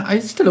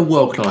a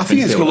world class. I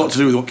think it's got a lot to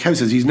do with what Kev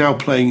says. He's now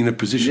playing in a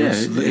position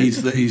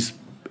that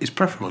he's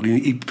preferable.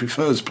 He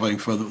prefers playing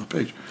further up the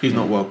pitch. He's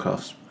not world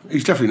class.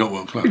 He's definitely not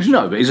world class.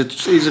 No, but he's a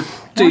decent,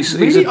 Really? he's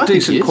I a think he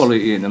decent is.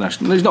 quality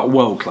international. He's not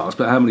world class,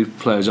 but how many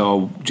players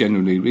are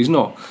genuinely? He's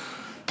not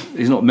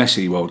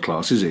Messi world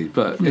class, is he?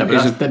 But, No,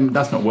 but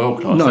that's not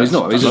world class. No, he's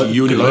not. He's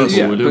universal.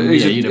 Yeah, but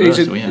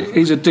universal.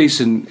 he's a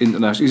decent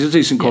international. He's a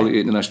decent quality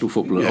international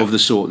footballer of the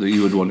sort that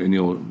you would want in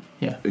your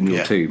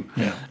team.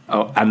 Yeah.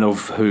 And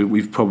of who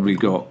we've probably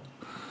got: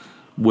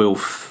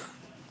 Wilf,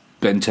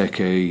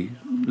 Benteke,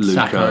 Luca,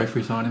 Sacco, if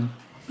we sign him.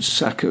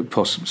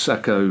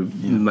 Sacco,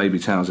 maybe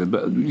Townsend.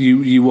 But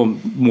you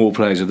want more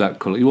players of that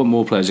quality. You want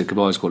more players of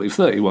Cabaye's quality.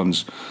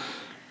 31's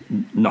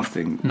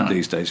nothing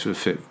these days for a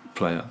fit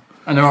player.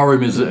 And there are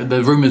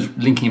rumours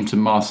linking him to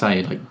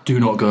Marseille. Like, do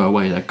not go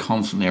away. They're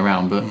constantly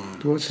around. But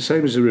Well, it's the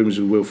same as the rumours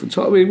with Wilf and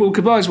Todd. I mean,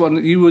 Cabaye's one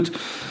that you would.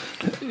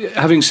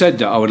 Having said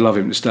that, I would love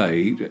him to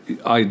stay.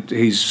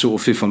 He's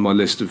sort of fifth on my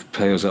list of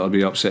players that I'd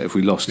be upset if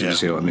we lost. If you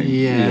see what I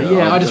mean?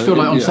 I just feel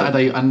like on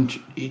Saturday, and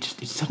you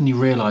suddenly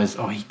realise, he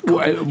does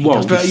so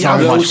yeah,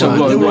 much also,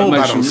 work. they were all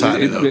bad on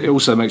Saturday, it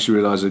also makes you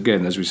realise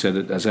again, as we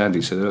said, as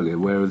Andy said earlier,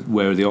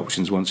 where are the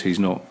options once he's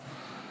not?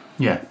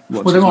 Yeah, Once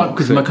well, they he's might, not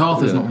because fit.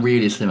 MacArthur's Yeah. not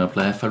really a similar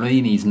player.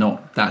 Fellini's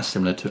not that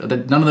similar to.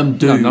 None of them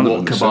do None of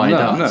what them Cabaye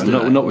does. do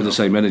they? not with the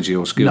same energy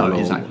or skill. No,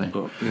 exactly.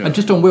 And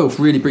just on Wilf,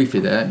 really briefly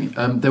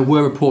there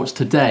were reports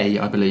today,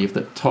 I believe,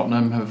 that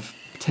Tottenham have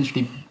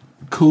potentially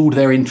cooled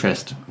their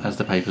interest, as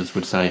the papers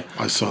would say.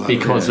 I saw that.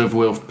 Because of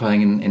Wilf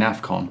playing in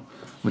AFCON,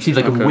 which seems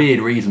like a weird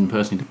reason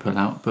personally to pull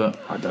out, but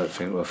I don't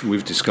think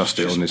we've discussed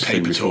it on this thing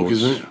paper before. talk,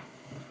 isn't it?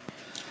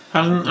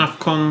 Hasn't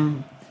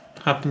AFCON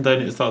happened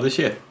only at the start of this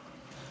year?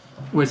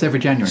 well, it's every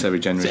January. It's every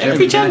January.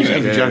 Every January?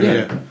 Every January,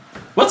 yeah.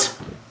 What?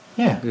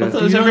 Yeah. I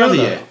thought it was every other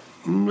year.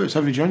 It's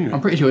every January. I'm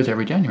pretty sure it's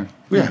every January.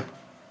 Yeah.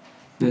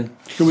 Yeah.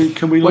 Can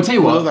we Well, I'll tell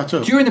you look what, that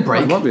up? during the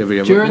break, It might be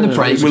every other- during the yeah.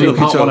 break, We'll between look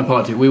part it one up. and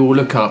part two, we will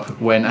look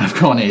up when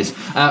AFCON is.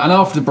 And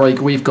after the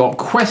break, we've got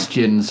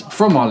questions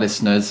from our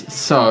listeners,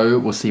 so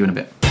we'll see you in a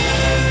bit.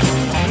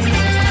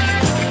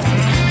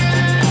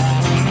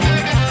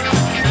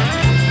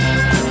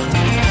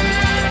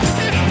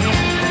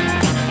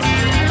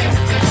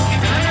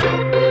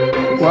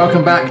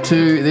 Welcome back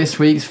to this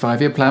week's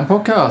 5-Year Plan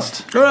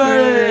podcast.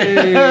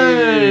 Hooray!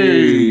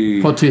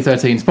 Pod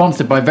 213,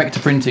 sponsored by Vector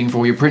Printing. For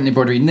all your print and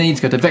embroidery needs,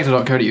 go to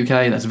vector.co.uk.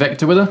 That's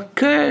Vector with a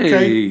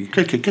Okay.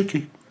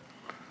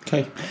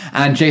 Okay.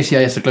 And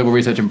JCIS, a global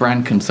research and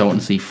brand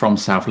consultancy from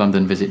South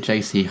London. Visit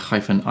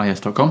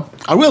jc-is.com.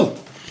 I will.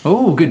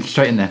 Oh, good,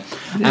 straight in there.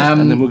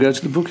 And then we'll go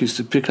to the bookies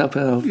to pick up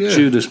our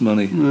Judas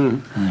money.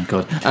 Oh,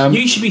 God.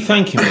 You should be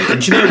thanking me. And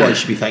do you know why you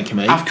should be thanking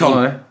me?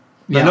 AFCON.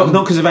 Yeah, not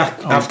because of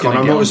AFCON. gonna I'm get not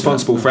onto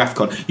responsible for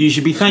AFCON. You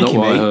should be Not thanking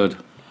what I me. heard.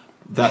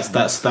 That's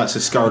a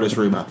scurrilous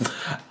rumour.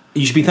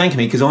 You should be thanking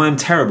me because I am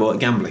terrible at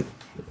gambling.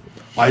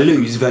 I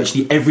lose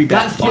virtually every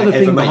bet That's the I other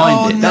ever thing make.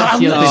 behind it. That's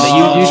the other thing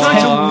that you try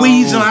to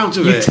weasel out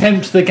of it. You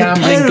tempt the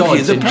gambling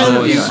gods. The pair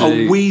of you into- are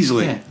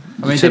weaseling. Yeah.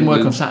 I mean, it didn't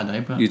work on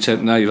Saturday, but...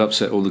 Now you've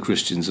upset all the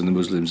Christians and the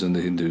Muslims and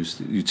the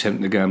Hindus. You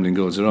tempt the gambling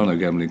gods. There are no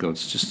gambling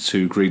gods, just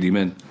two greedy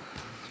men.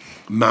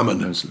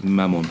 Mammon.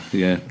 Mammon,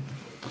 yeah.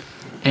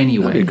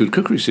 Anyway. That'd be a good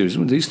cookery series,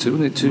 wouldn't it? These two,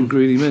 wouldn't it? Two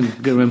greedy men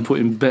go around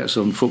putting bets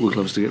on football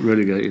clubs to get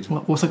relegated.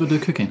 What's that got to do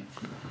with cooking?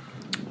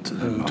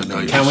 Don't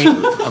know.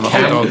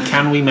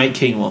 Can we make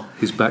quinoa?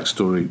 His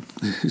backstory.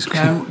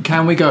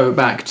 Can we go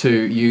back to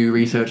you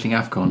researching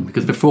AFCON?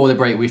 Because before the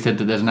break we said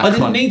that there's an AFCON. I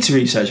didn't need to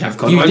research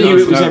AFCON. You I did. knew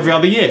it was every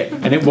other year,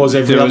 and it was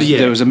every other year.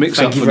 There was a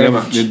mix-up. Thank you very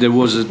much. There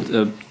was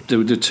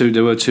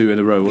there were two in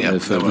a row, weren't there?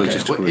 For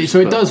logistical reasons,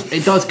 So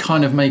it does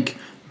kind of make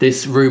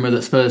this rumour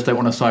that Spurs don't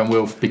want to sign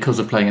Wilf because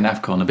of playing in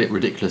AFCON a bit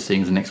ridiculous,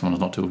 seeing as the next one is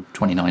not till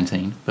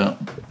 2019. But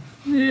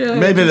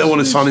Maybe they want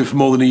to sign him for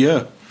more than a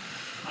year.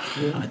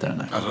 I don't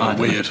know.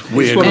 Weird.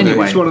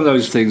 It's one of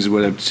those things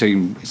where a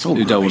team all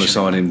who don't want to rubbish,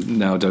 sign him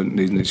now don't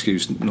need an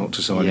excuse not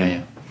to sign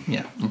him.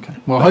 Yeah. Okay.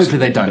 Well, hopefully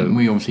they don't.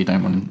 We obviously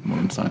don't want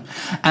them to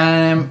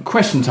sign.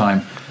 Question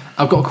time.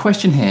 I've got a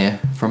question here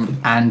from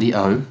Andy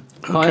O.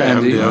 Hi,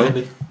 Andy.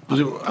 Was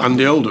it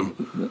Andy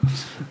Oldham?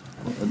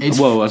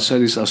 Well, I'd say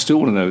this. I still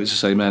want to know it's the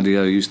same Andy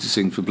O used to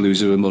sing for Blue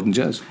Zoo and Modern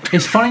Jazz.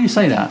 It's funny you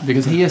say that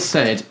because he has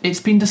said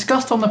it's been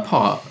discussed on the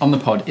pod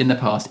in the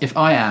past if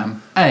I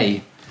am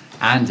A,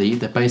 Andy,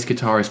 the bass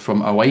guitarist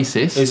from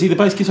Oasis. Is he the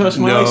bass guitarist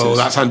from Oasis? No,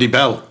 that's Andy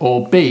Bell.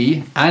 Or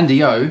B,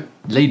 Andy O,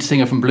 lead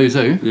singer from Blue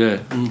Zoo. Yeah.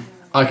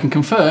 I can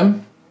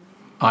confirm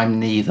I'm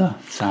neither,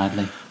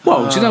 sadly.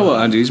 Well, do you know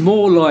what, Andy? He's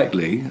more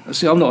likely.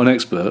 See, I'm not an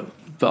expert,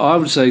 but I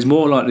would say he's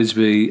more likely to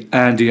be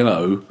Andy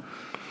O.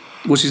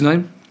 What's his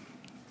name?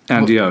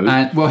 Andy O.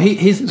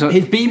 His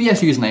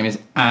BBS username is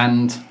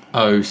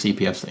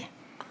AndOCPFC.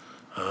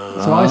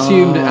 So I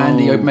assumed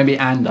Andy O, maybe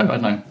Ando, I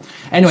don't know.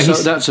 Anyway, so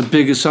that's a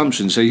big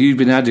assumption. So you've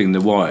been adding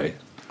the Y.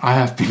 I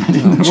have been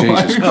adding the Y.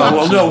 Jesus. Oh,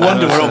 well, no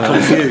wonder we're all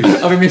confused.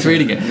 I've been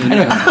misreading it.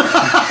 Anyway,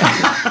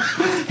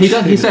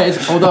 he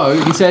says,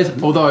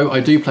 although I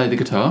do play the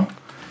guitar,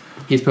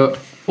 he's put,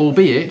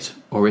 albeit,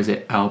 or is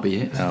it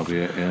albeit?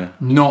 Albeit, yeah.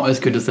 Not as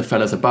good as the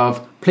fellas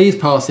above. Please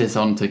pass this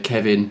on to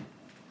Kevin,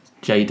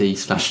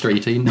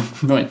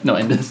 JD/Streety, not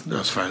Enders.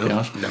 That's fair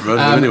enough. Gosh. Never heard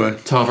of him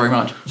anyway. Tar very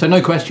much. So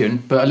no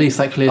question, but at least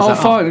that clears that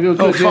fine. up.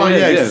 Good, Oh, fine,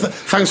 yeah. yeah.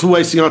 Thanks for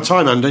wasting our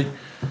time, Andy.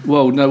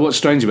 Well, no, what's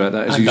strange about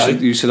that is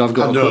you said I've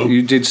got.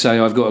 You did say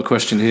I've got a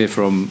question here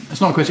from.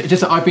 It's not a question. It's just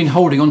that I've been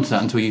holding on to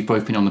that until you've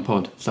both been on the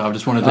pod. So I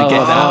just wanted to get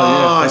that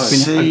I out.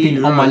 see. I've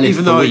been on my list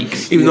even for though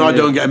weeks. Even though I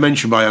don't get a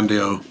mention by Andy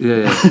O.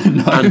 Yeah.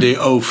 Andy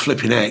O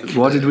flipping heck.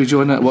 Why did we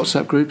join that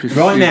WhatsApp group?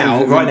 Right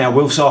now,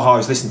 Will Saha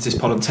is listening to this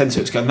pod on 10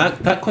 to going,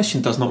 that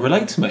question does not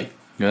relate to me.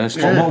 Yeah, that's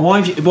true. Why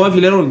have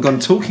you let on and gone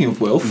talking of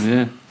Wilf?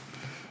 Yeah.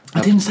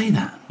 I didn't say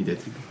that. You did.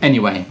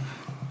 Anyway,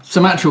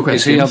 some actual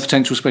questions. Is he our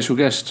potential special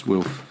guest,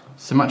 Wilf?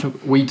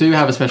 We do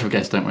have a special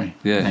guest, don't we?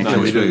 Yeah. Next No,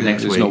 we week. do.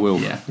 Next It's week. not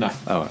Wilf. Yeah. No.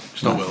 Oh, right.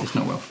 It's not Will. It's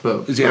not Will.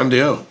 But Is he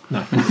Andy O? No.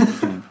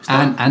 and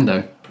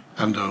Ando.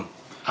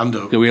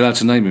 Ando. Are we allowed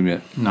to name him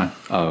yet? No.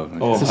 Oh, okay.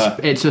 Or her.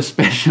 It's a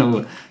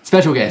special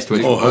guest,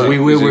 which Or her. we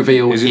will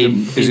reveal is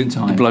in it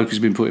time. the bloke who's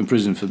been put in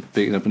prison for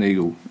beating up an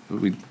eagle?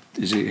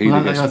 Is it he? Well,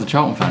 the that guest? guy's a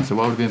Charlton fan, so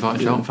why would we invite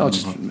a Charlton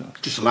fan?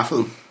 Just to laugh at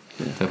them.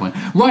 Fair point.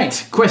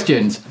 Right,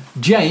 questions.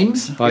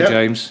 James Hi, Yep.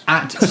 James.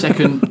 at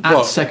second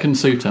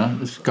suiter.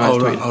 This guy's Oh,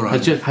 right, tweeted, all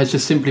right. has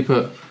just simply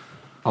put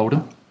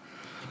Oldham.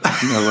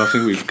 No, I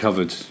think we've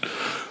covered.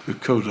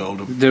 We've covered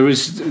Oldham. There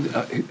is.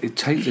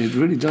 It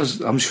really does.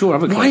 I'm sure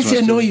other. Why clubs does it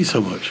must annoy do. you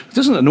so much? It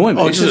doesn't annoy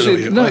me. Oh, it It's doesn't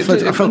just- annoy you. No,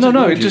 I felt it no.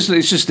 annoyed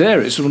It's just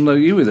there. It's no,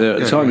 you were there at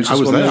the time. It's I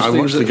just was one of there. those I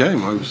things watched the that-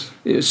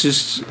 game. It's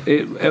just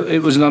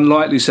it was an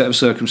unlikely set of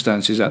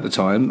circumstances at the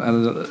time,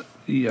 and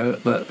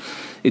but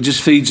it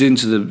just feeds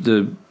into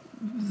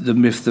the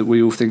myth that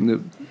we all think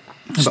that.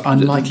 But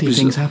unlikely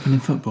things happen in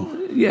football.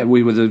 Yeah,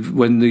 we were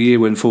when the year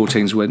when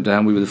 14s went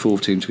down, we were the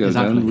fourth team to go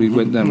Exactly. down. We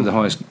went down with the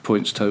highest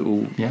points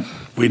total. Yeah.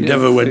 We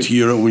never went to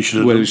Europe. We should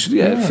have. Well,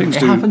 done. things It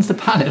do. happens to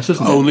Palace,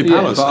 doesn't it? Only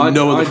Palace, but and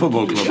no other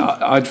football club.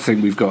 I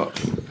think we've got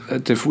a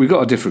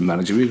different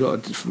manager. We've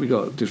got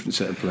a different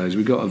set of players.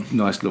 We've got a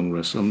nice long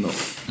rest. I'm not.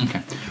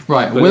 Okay.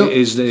 Right. But Will,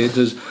 it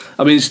does.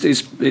 I mean,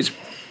 it's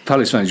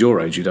Palace fans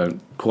your age. You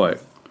don't quite.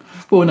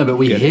 well, no, but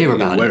we Yeah, hear you're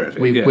about aware it.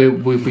 of it, yeah.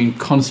 We've been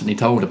constantly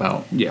told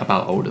about Yeah.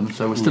 Oldham,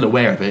 so we're still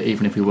aware of it,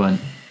 even if we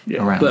weren't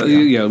around. But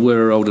yeah,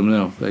 we're Oldham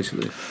now,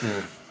 basically.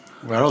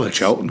 Where are they?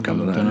 Charlton come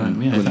to that. Don't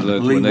know, yeah.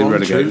 When League they One,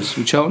 relegated two. us.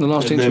 Were Charlton the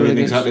last team to They're in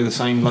relegate us? exactly the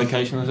same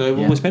location as they've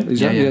always been.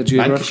 Exactly, Yeah. yeah,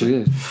 geographically,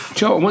 yeah.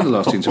 Charlton were the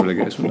last team to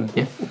relegate us, weren't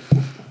they? Yeah.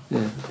 Yeah.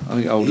 I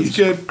think Oldham's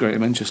good. Greater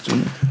Manchester,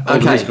 isn't it?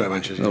 Oldham Okay. is Great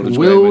Manchester. Oldham's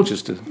Greater Will,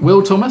 Manchester.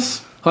 Will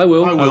Thomas Hi,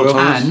 Will. Hi, Will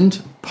Thomas.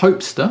 and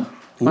Popester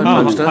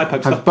Hi,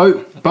 Popester.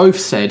 have both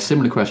said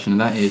similar question, and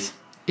that is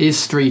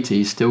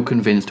Streety still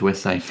convinced we're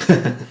safe?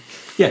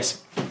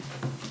 Yes.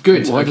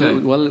 Good. Why Okay. a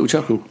little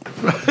chuckle?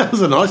 That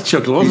was a nice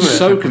chuckle, wasn't He's it?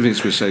 so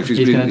convinced we're safe. He's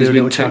He's gonna been do a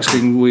little chuckle.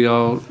 texting. We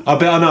are. I've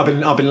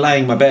been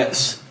laying my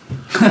bets.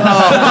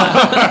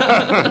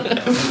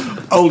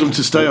 Oldham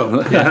to stay up.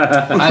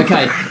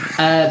 Okay,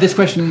 this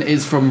question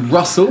is from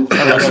Russell.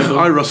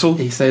 Hi, Russell.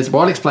 He says,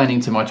 while explaining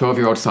to my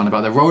 12-year-old son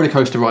about the roller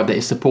coaster ride that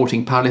is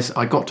supporting Palace,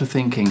 I got to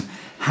thinking,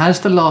 has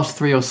the last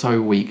 3 or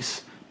so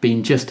weeks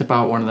been just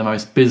about one of the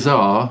most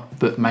bizarre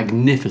but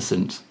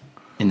magnificent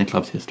in the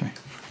club's history?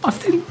 I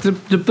think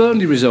the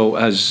Burnley result,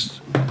 as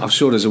I'm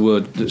sure there's a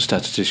word that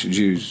statisticians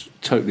use,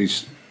 totally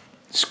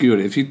skewered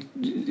it. If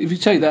you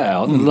take that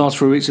out, the last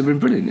 3 weeks have been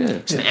brilliant. Yeah,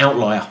 It's an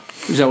outlier.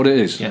 is that what it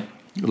is? Yeah.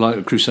 Like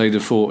a Crusader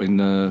fought in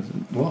the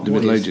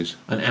Middle Ages.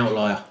 An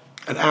outlier.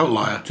 An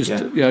outlier. Just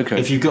Yeah. okay.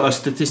 If you've got a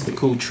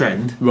statistical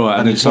trend, Right,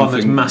 and and it's then one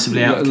that's something-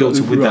 massively out of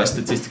kilter with right. that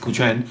statistical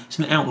trend, it's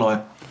an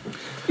outlier.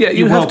 Yeah, you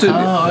You're have to.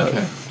 welcome.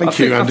 okay. Thank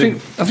you, Andy.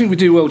 I think we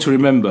do well to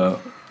remember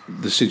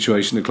the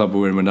situation the club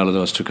were in when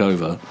Allardyce took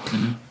over,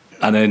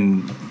 and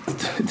then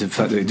the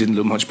fact that it didn't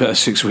look much better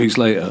 6 weeks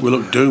later. We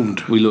look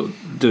doomed. We looked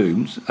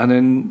doomed, and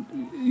then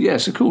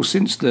yes, of course,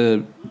 since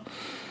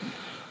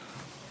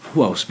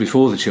it's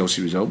before the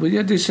Chelsea result, but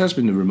yeah, this has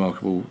been a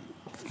remarkable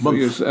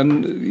month.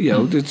 And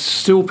there's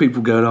still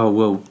people going, "Oh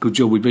well, good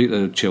job we beat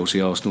the Chelsea,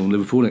 Arsenal, and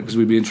Liverpool because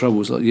we'd be in trouble."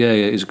 It's like, yeah,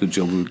 it is a good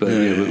job but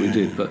we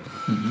did, but.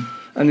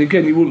 And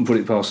again, you wouldn't put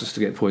it past us to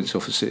get points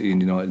off of City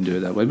and United and do it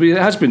that way. But it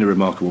has been a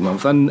remarkable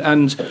month. And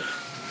at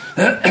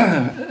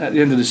the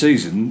end of the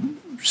season,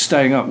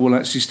 staying up will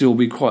actually still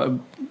be quite a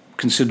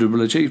considerable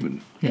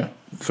achievement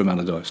from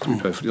Allardyce, to be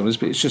perfectly honest.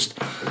 But it's just,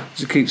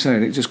 as I keep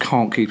saying, it just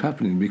can't keep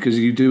happening because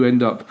you do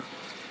end up,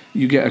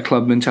 you get a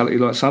club mentality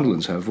like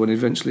Sunderland's have when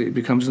eventually it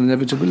becomes an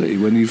inevitability.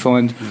 When you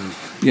find,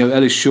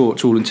 Ellis Short,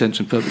 to all intents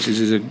and purposes,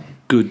 is a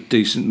good,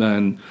 decent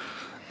man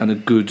and a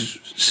good,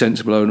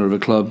 sensible owner of a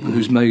club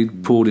who's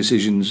made poor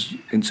decisions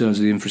in terms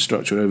of the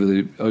infrastructure over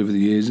the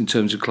years, in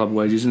terms of club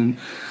wages, and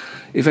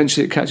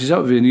eventually it catches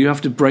up with you, and you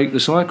have to break the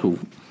cycle.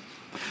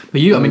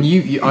 But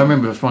I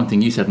remember one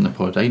thing you said on the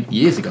pod 8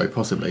 years ago,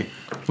 possibly,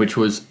 which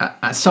was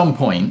at some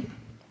point,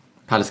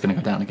 Palace is going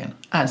to go down again.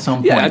 At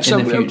some point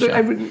in the future.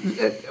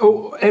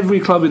 Every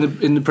club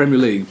in the Premier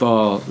League,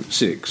 bar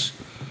 6,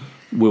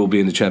 will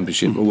be in the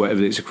Championship or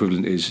whatever its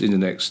equivalent is in the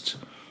next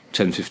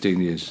 10, 15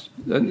 years.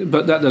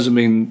 But that doesn't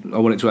mean I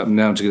want it to happen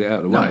now to get it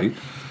out of the way.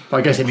 But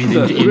I guess it means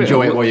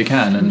enjoy it while you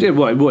can. And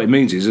what it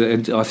means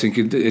is, I think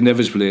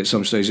inevitably at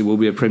some stage there will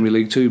be a Premier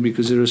League 2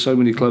 because there are so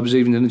many clubs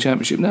even in the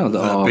Championship now that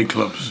are big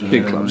clubs.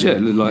 Big clubs, the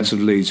likes of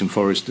Leeds and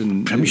Forest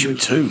and Premiership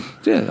 2.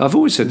 Yeah, I've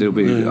always said there'll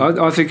be.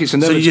 I think it's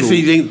inevitable. So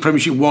you think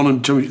Premiership 1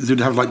 and 2 they'd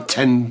have like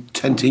 10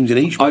 teams in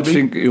each? Maybe? I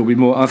think it'll be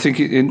more. I think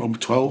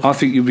 12. I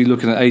think you'll be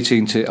looking at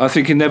 18. I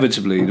think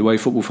inevitably the way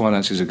football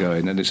finances are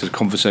going, and it's a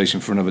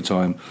conversation for another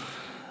time.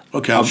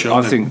 Okay, I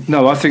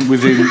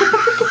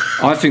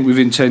think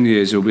within 10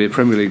 years there'll be a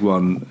Premier League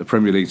 1, a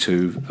Premier League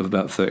 2 of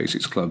about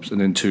 36 clubs,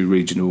 and then 2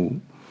 regional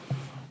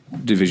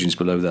divisions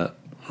below that.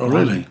 Oh,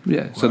 really?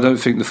 Yeah. So I don't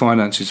think the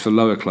finances for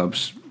lower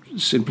clubs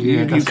simply.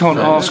 Yeah, you can't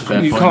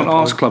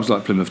ask clubs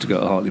like Plymouth to go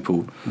to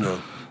Hartlepool.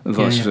 No. And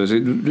vice versa.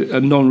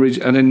 A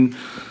non-region, and then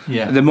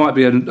there might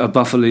be a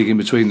buffer league in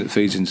between that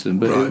feeds into them,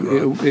 but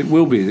it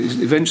will be.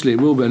 Eventually,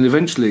 it will be, and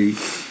eventually.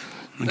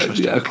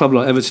 A club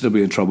like Everton will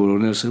be in trouble,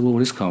 and they'll say, "Well,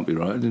 this can't be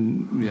right."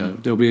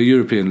 And there'll be a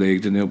European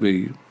league, and there'll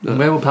be.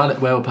 Where will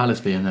Palace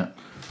be in that?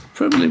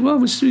 Probably. Well,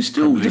 we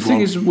still. The thing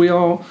is, we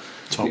are.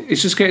 Top.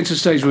 It's just getting to the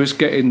stage where it's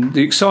getting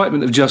the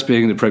excitement of just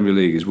being in the Premier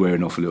League is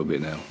wearing off a little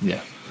bit now. Yeah.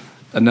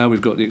 And now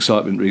we've got the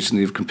excitement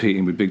recently of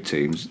competing with big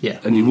teams. Yeah.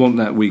 And you want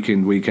that week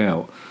in, week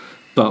out,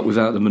 but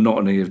without the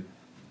monotony of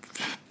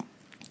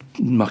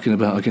mucking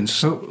about against.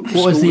 So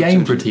what is the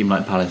aim for a team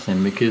like Palace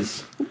then?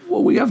 Because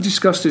we have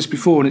discussed this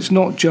before, and it's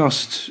not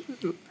just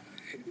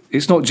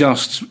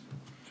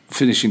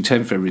finishing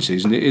 10th every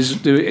season. It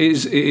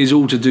is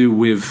all to do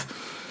with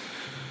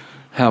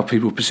how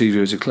people perceive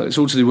you as a club. It's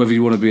all to do whether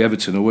you want to be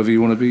Everton or whether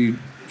you want to be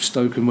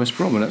Stoke and West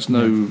Brom, and that's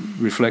no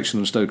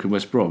reflection on Stoke and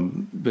West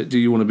Brom. But do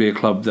you want to be a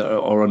club that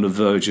are on the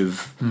verge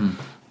of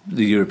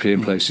the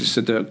European places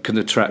that can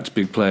attract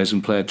big players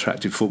and play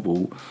attractive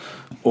football,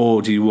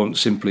 or do you want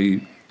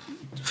simply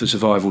for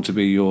survival to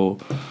be your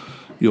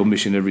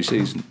mission every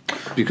season?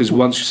 Because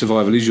once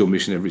survival is your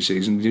mission every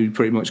season, you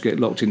pretty much get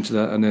locked into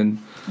that, and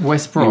then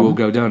West Brom you will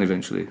go down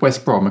eventually.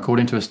 West Brom,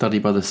 according to a study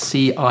by the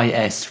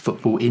CIS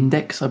Football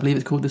Index, I believe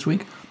it's called this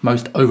week,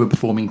 most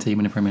overperforming team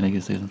in the Premier League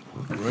this season.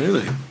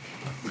 Really?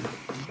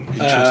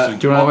 Interesting.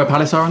 Do you know where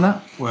Palace are on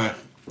that? Where?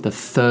 The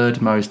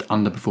third most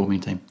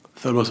underperforming team.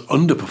 Third most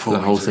underperforming for the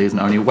whole season.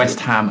 Only West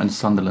Ham and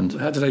Sunderland.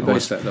 How do they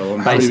base that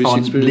though? Based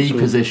on league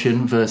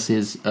position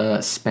versus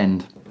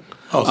spend.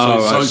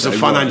 So it's a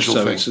financial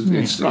thing.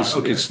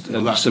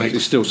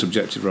 It's still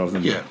subjective rather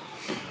than...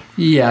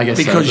 Yeah, I guess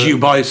because so, you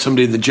buy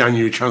somebody in the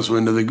January transfer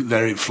window,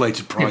 their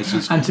inflated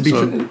prices. And to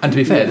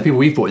be fair, the people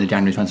we've bought in the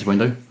January transfer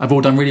window have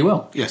all done really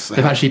well. Yes,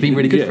 they've actually been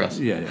really good for us.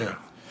 Yeah.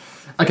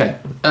 Okay,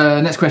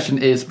 next question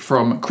is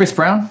from Chris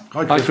Brown.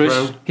 Hi, Chris.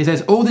 Brown. He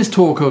says, all this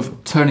talk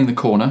of turning the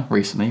corner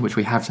recently, which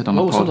we have said on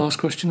the pod. What was the last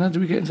question? How did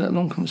we get into that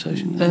long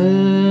conversation?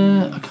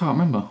 I can't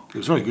remember. It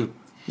was very good.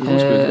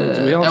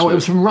 It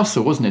was from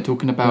Russell, wasn't it?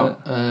 Talking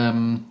about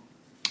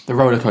The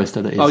roller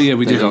coaster that is. Oh yeah,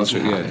 we did answer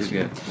it.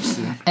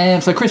 Yeah.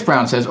 So Chris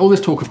Brown says, all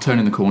this talk of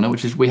turning the corner,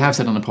 which is we have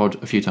said on the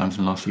pod a few times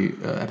in the last few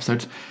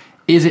episodes,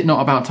 is it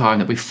not about time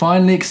that we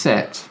finally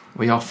accept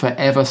we are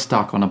forever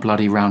stuck on a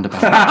bloody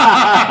roundabout?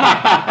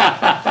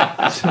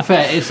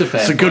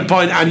 It's a good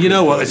point, and you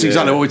know what? It's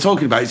exactly what we're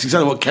talking about. It's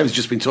exactly what Kev's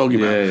just been talking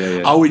about.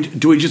 Yeah.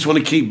 Do we just want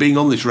to keep being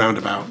on this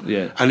roundabout?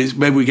 Yeah. And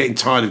maybe we're getting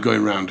tired of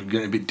going round and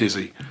getting a bit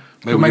dizzy.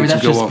 Maybe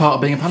that's just part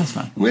of being a Palace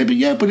fan. Maybe,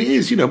 yeah, but it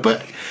is,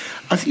 But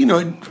I think,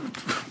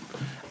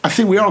 I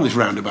think we are on this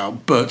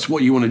roundabout. But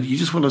what you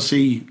just want to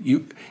see,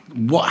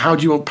 how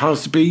do you want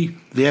Palace to be?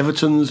 The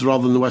Evertons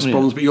rather than the West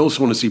Broms, but you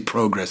also want to see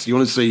progress. You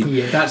want to see,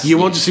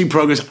 want to see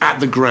progress at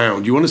the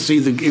ground. You want to see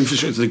the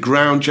infrastructure, the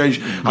ground change.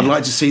 I'd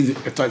like to see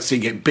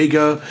it get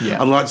bigger.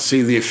 Yeah. I'd like to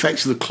see the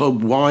effects of the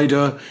club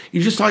wider.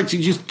 You just like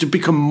to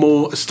become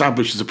more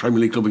established as a Premier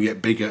League club and get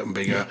bigger and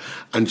bigger,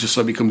 and just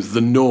so it becomes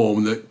the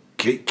norm that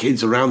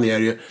kids around the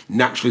area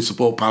naturally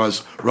support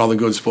Palace rather than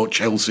go and support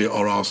Chelsea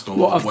or Arsenal.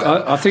 Well,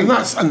 I think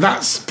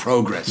that's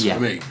progress for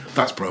me.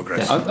 That's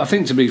progress. I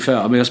think, to be fair,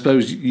 I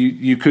suppose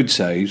you could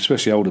say,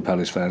 especially older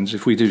Palace fans,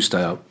 if we do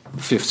stay up,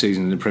 5th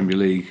season in the Premier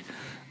League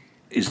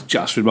is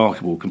just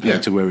remarkable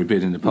compared to where we've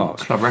been in the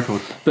past. Club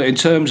record. But in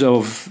terms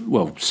of,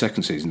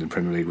 2nd season in the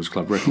Premier League was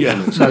club record. Yeah.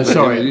 No,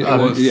 sorry,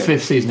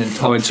 5th season in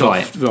top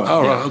flight.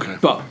 Right, okay.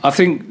 But I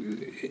think,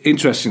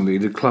 interestingly,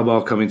 the club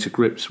are coming to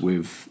grips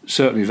with,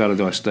 certainly if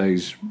Allardyce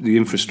stays, the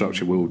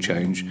infrastructure will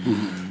change,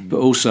 but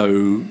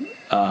also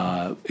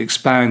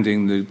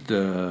expanding the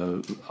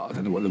I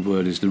don't know what the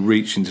word is, the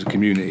reach into the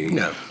community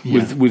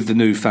with the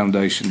new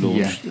foundation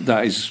launch.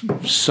 That is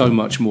so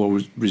much more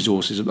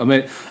resources. I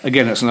mean,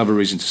 again, that's another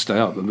reason to stay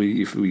up.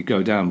 If we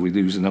go down, we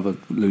lose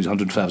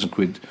 100,000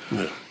 quid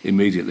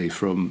immediately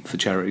for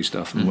charity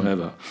stuff and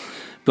whatever.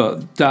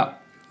 But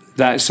that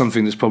is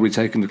something that's probably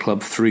taken the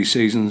club 3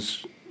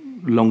 seasons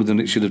longer than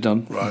it should have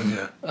done. Right,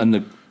 yeah. And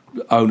the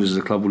owners of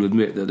the club will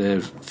admit that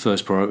their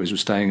first priorities were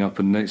staying up,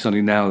 and it's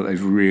only now that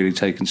they've really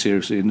taken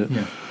seriously.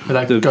 But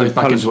that goes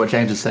back into what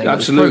James is saying.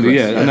 Absolutely,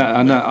 And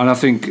I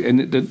think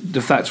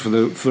the fact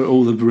for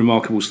all the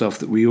remarkable stuff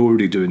that we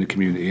already do in the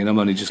community, and I'm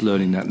only just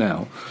learning that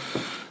now,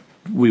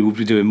 we will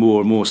be doing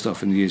more and more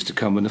stuff in the years to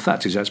come. And the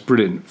fact is that's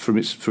brilliant for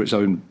its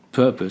own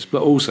purpose,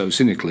 but also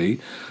cynically,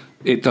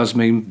 it does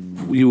mean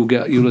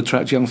you'll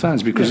attract young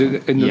fans, because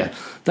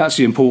that's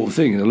the important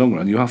thing in the long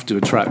run. You have to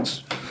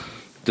attract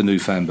the new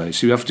fan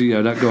base. You have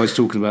to, that guy's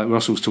talking about,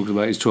 Russell's talking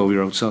about his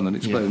 12-year-old son and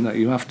explaining that.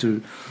 You have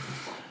to,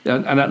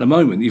 and at the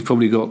moment you've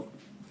probably got,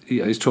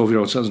 his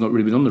 12-year-old son's not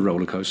really been on the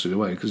roller coaster in a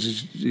way, because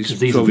his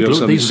 12-year-old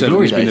son has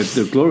been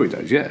the glory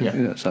days.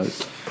 So.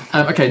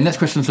 Okay, next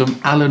question from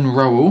Alan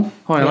Rowell.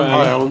 Hi,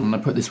 Alan. And I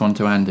put this one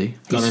to Andy.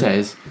 He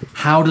says,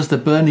 how does the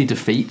Burnley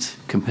defeat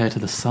compare to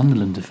the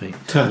Sunderland defeat?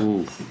 I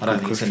don't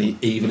think it's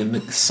even in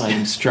the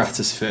same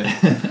stratosphere.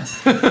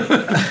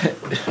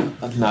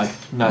 No,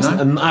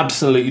 and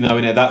absolutely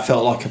no. That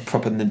felt like a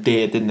proper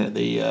nadir, didn't it?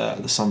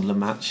 The Sunderland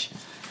match,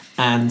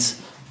 and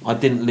I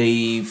didn't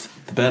leave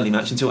the Burnley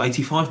match until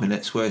 85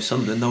 minutes, whereas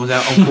Sunderland I was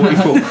out on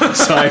 44.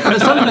 So the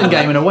Sunderland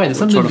game, in a way, the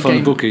Sunderland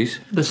game, bookies.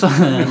 The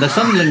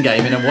Sunderland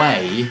game, in a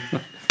way,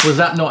 was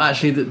that not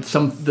actually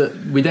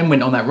that we then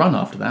went on that run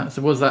after that?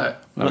 So was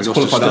that? Let's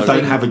qualify that they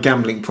don't have a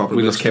gambling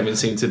problem, as Kevin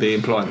seemed to be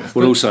implying.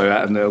 Well, also,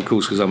 and of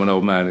course, because I'm an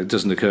old man, it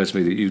doesn't occur to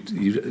me that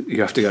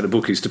you have to go to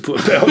bookies to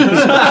put a bet on.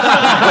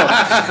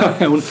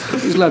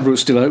 Is Ladbrokes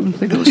still open?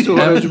 They got still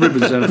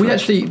ribbons out. We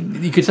actually,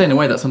 you could say in a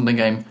way that Sunderland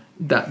game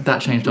that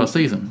changed our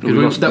season. We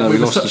lost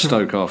to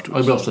Stoke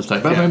afterwards. We lost to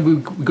Stoke, but I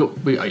mean, we got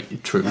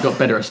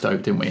better at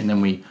Stoke, didn't we? And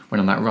then we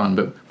went on that run,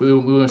 but we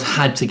almost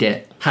had to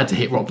hit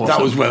rock bottom.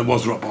 That was where it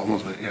was rock bottom,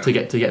 wasn't it? Yeah. To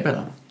get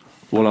better.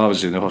 Well, I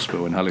was in the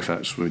hospital in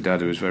Halifax with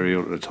Dad, who was very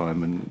ill at the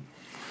time, and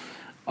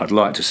I'd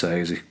like to say,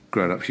 as a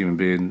grown-up human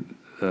being,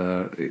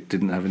 it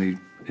didn't have any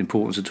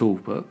importance at all,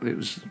 but it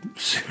was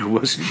the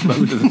worst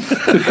moment of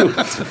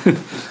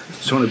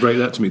trying to break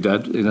that to me,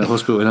 Dad, in a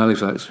hospital in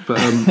Halifax. But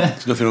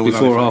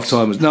before half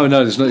time, no,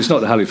 it's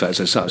not the Halifax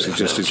as such. It's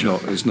just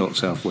it's not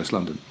South West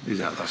London.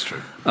 Yeah, that's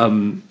true.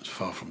 It's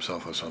far from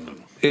South West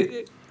London.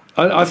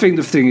 I think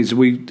the thing is,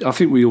 I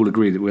think we all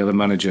agree that we have a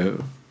manager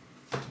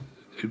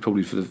who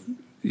probably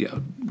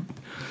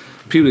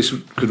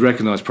Pulis could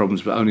recognise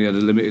problems, but only had a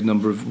limited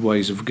number of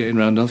ways of getting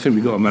around. I think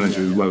we've got a manager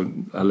who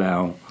won't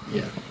allow.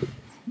 Yeah.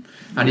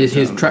 And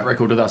his track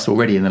record with us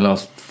already in the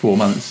last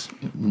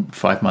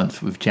 5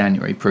 months with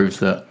January, proves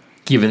that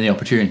given the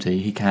opportunity,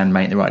 he can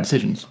make the right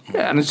decisions.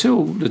 Yeah, and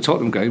until the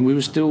Tottenham game, we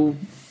were still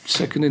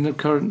second in the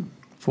current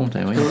form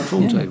table.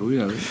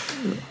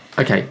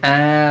 Okay,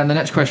 and the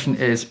next question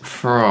is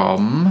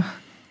from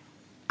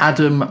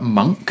Adam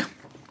Monk.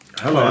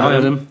 Hello,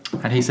 Adam.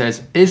 And he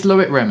says, is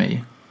Loic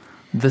Remy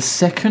the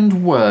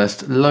second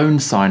worst loan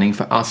signing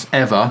for us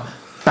ever?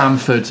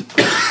 Bamford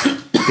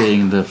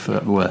being the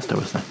worst, I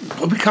would say.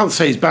 Well, we can't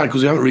say he's bad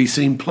because we haven't really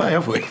seen him play,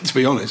 have we? To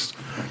be honest,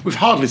 we've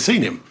hardly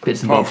seen him.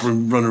 Apart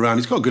from run around,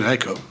 he's got a good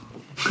haircut.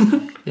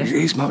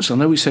 He's much. I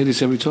know we say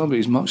this every time, but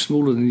he's much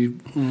smaller than you.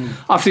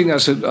 I think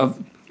that's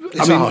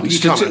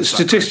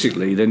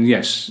statistically, then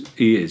yes,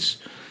 he is.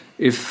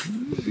 if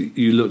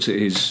you looked at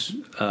his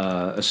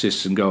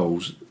assists and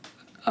goals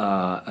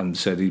and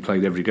said he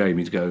played every game,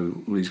 you'd go,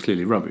 well, he's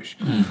clearly rubbish.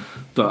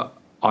 But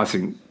I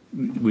think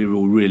we were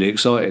all really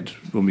excited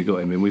when we got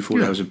him in. We thought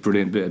that was a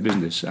brilliant bit of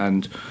business,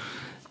 and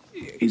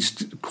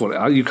it's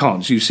quite.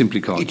 You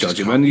simply can't judge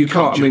him, and you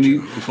can't.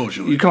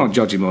 Unfortunately, you can't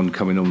judge him on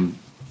coming on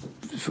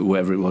for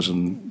whatever it was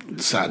on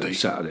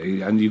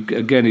Saturday, and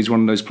again, he's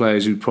one of those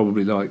players who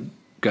probably like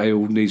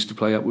Gale needs to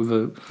play up with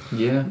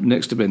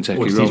next to Benteke.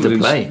 Well, he needs to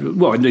play.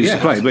 Well, he needs to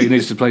play, but he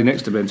needs to play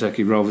next to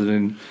Benteke rather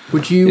than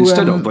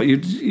instead of. But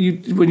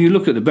when you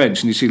look at the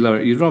bench and you see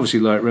you'd rather see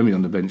Loic Remy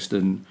on the bench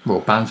than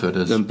Bamford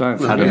has.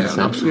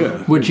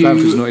 Yeah. Would you?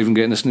 Bamford's not even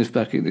getting a sniff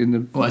back in the.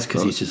 Well, that's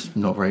because he's just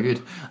not very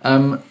good.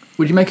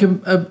 Would you make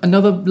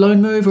another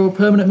loan move or a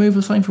permanent move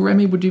or something for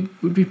Remy? Would you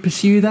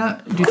pursue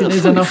that? Do you think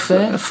there's enough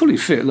there? A fully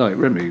fit Loic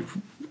Remy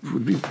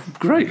would be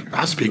great. It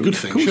has to be a good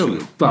thing,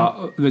 surely.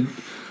 But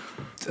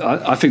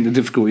I think the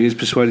difficulty is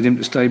persuading him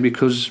to stay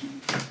because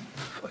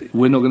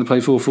we're not going to play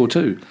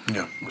 4-4-2.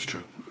 Yeah, that's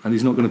true. And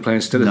he's not going to play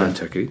instead of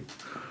Benteke.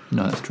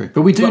 No, that's true.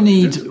 But we do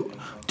need.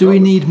 Do we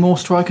need more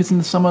strikers in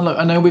the summer? Like,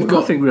 I know we've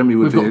got. I think Remy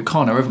would. We've got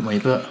Connor, haven't we?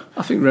 But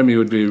I think Remy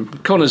would be.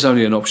 Connor's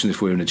only an option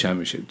if we're in the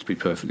Championship. To be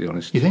perfectly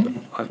honest, you think?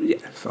 Yeah,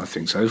 I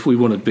think so. If we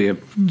want to be a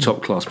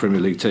top-class Premier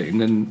League team,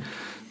 then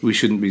we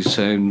shouldn't be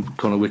saying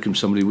Connor Wickham's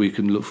somebody we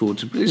can look forward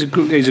to. He's a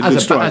good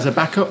striker. As a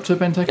backup to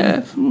Benteke.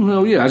 Yeah,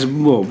 well, yeah, as a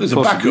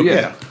backup.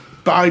 Yeah.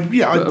 But I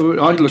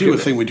do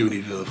think we do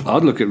need another.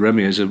 I'd look at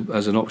Remy as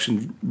an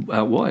option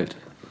out wide.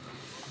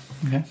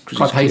 Okay,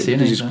 quite pacey,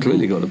 isn't he? He's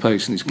clearly got the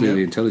pace and he's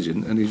clearly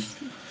intelligent, and he's.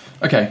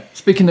 Okay,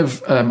 speaking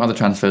of other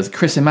transfers,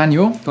 Chris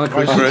Emmanuel. Hi,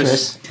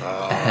 Chris.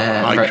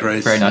 Hi,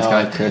 Chris. Very nice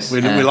guy. Chris.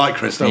 We like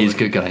Chris, don't we? He's a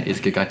good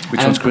guy.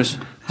 Which one's Chris?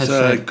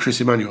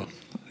 Chris Emmanuel.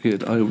 Yeah,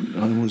 I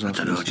always ask.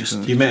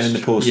 You met him in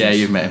the Porsche. Yeah,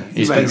 you've met him.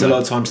 He spends a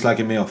lot of time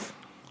slagging me off.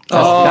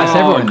 That's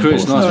everyone.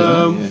 Chris,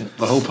 nice.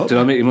 The whole pub. Did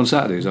I meet him on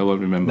Saturdays? I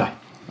won't remember. No.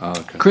 Oh,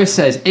 okay. Chris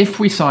says, if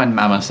we sign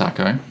Mama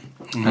Sakho,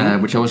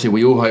 which obviously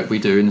we all hope we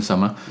do in the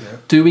summer,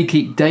 do we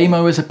keep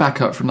Damo as a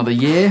backup for another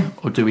year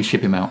or do we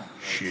ship him out?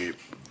 Ship.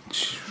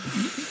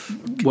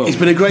 Well, he's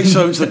been a great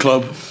servant to the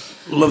club.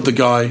 Love the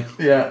guy.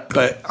 Yeah.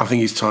 But I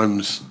think his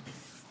time's.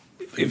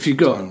 If you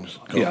got.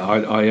 Yeah,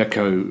 I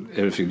echo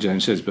everything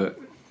James says, but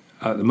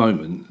at the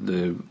moment,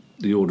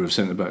 the order of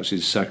centre backs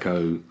is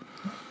Sakho,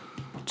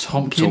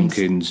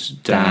 Tompkins,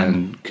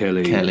 Dan,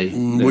 Kelly.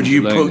 Would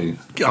you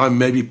put.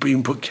 Maybe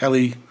even put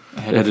Kelly.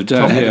 Ahead of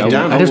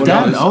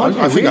Dan.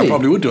 I think I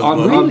probably would do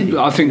it.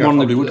 I think one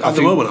of the. At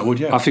the moment, I would,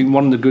 yeah. I think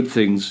one of the good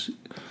things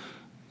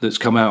that's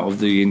come out of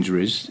the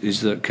injuries is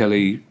that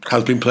Kelly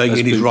has been playing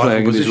in his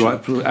right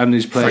position, and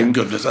is playing. Thank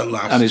goodness at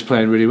last, and is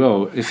playing really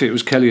well. If it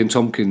was Kelly and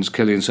Tompkins,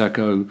 Kelly and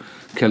Sakho,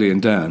 Kelly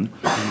and Dan,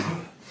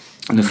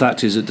 and the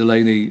fact is that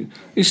Delaney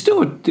is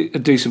still a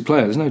decent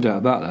player. There's no doubt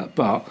about that,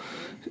 but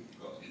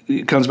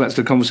it comes back to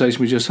the conversation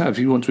we just had. If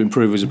you want to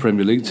improve as a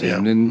Premier League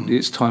team, then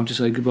it's time to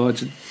say goodbye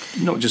to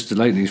not just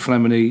Delaney,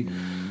 Flamini,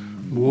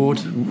 Ward.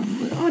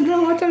 I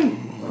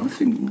don't. I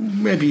think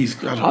maybe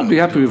he's. I'd be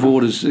happy with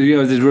Ward as.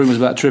 There's rumours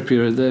about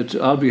Trippier.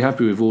 I'd be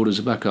happy with Ward as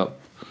a backup.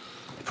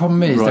 The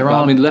problem is there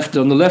are. I mean,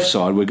 on the left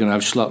side, we're going to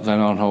have Schlupp, Van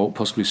Aanholt,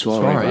 possibly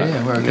Suarez.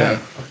 The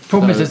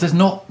problem is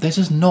there's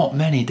just not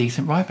many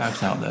decent right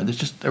backs out there. There's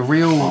just a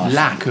real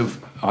lack of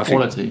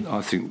quality.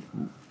 I think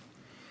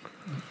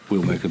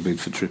we'll make a bid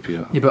for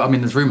Trippier. Yeah, but I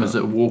mean, there's rumours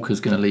that Walker's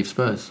going to leave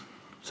Spurs.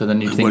 So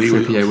then you think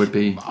Trippier would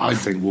be. I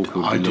think Walker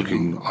would be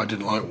looking. I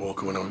didn't like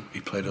Walker when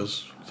he played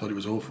us. I thought he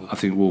was awful. I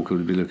think Walker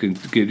would be looking.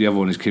 The other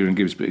one is Kieran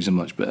Gibbs, but he's a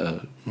much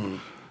better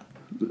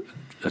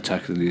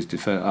attacker than he is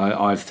defender.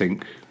 I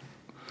think.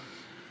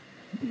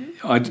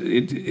 Like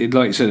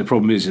you said, the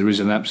problem is there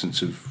is an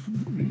absence of.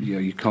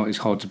 You can't. It's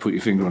hard to put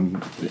your finger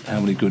on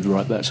how many good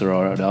right backs there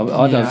are out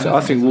there.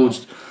 I think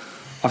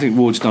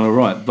Ward's done all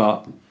right,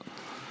 but.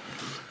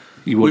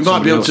 We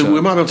might be able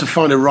to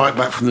find a right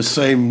back from the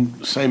same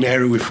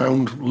area we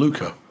found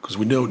Luca, because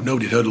we know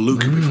nobody heard of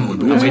Luca before.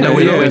 There's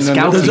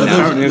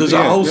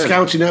a whole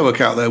scouting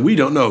network out there. We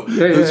don't know.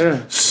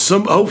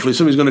 Hopefully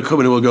somebody's going to come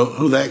in and we'll go,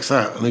 who the heck's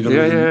that? And they're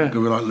going to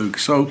be like Luke.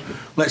 So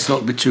let's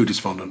not be too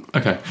despondent.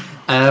 Okay.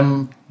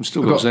 We've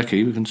still got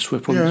Zeki. We can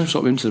swap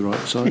him to the right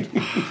side.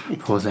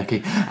 Poor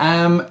Zeki.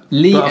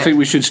 But I think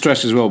we should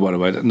stress as well, by the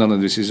way, that none of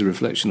this is a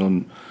reflection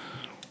on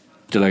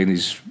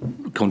Delaney's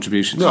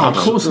contribution. No, of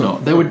course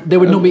not. There would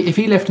not be, if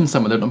he left in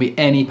summer, there would not be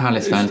any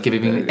Palace fans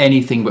giving him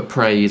anything but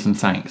praise and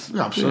thanks.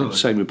 Yeah, absolutely.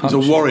 Same with Punch.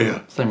 He's a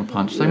warrior. Same with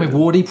Punch. Same with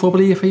Wardy,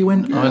 probably, if he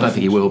went. I don't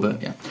think he will,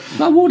 but yeah.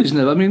 No, Wardy's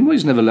never.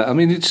 Wardy's never let.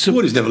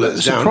 Wardy's never let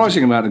us down.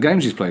 Surprising amount of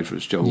games he's played for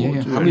us, Joel.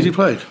 Yeah. How many has he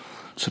played?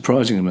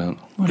 Surprising amount.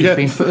 Well, he's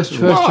been first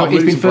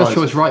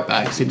choice right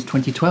back since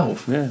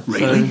 2012. Yeah.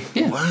 Really? So,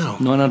 yeah. Wow.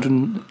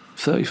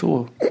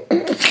 934.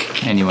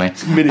 Anyway,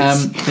 the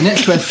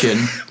next question.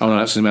 Oh no,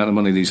 that's the amount of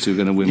money these two are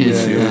going to win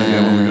this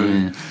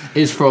year.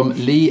 Is from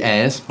Lee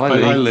Ayres.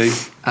 Hi Lee.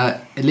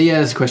 Lee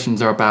Ayres'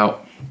 questions are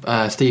about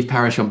Steve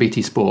Parish on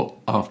BT Sport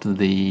after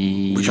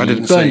the Which I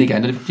didn't Burnley see.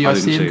 game. Did you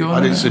guys see him go on?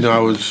 I didn't see.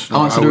 No,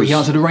 He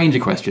answered a range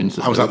of questions.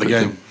 I was at the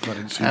game. I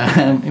didn't see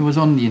it. It was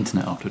on the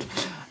internet afterwards.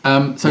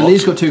 So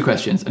Lee's got 2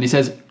 questions, and he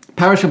says,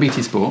 Parish on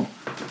BT Sport,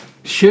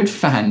 should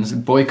fans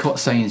boycott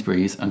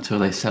Sainsbury's until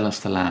they sell us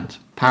the land?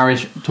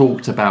 Parish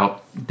talked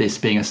about this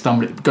being a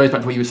stumbling... Goes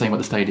back to what you were saying about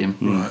the stadium.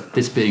 Right.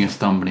 This being a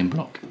stumbling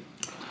block.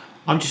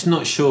 I'm just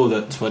not sure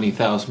that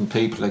 20,000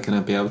 people are going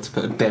to be able to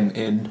put a dent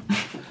in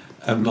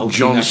a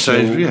John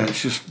Sainsbury, multinational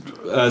it's just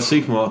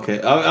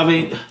supermarket. I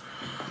mean,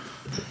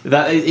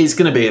 that it's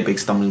going to be a big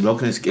stumbling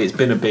block, and it's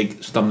been a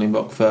big stumbling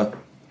block for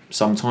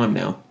some time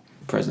now.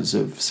 Presence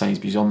of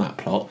Sainsbury's on that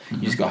plot. You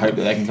just got to hope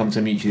that they can come to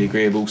a mutually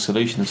agreeable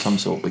solution of some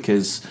sort,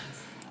 because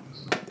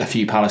a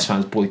few Palace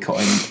fans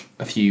boycotting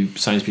a few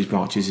Sainsbury's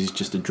branches is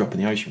just a drop in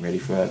the ocean, really,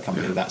 for a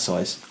company of that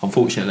size.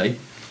 Unfortunately,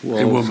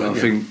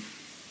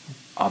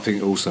 I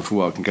think also, from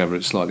what I can gather,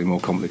 it's slightly more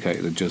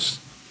complicated than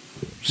just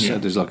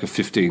said there's like a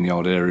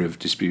 15-yard area of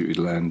disputed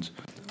land.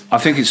 I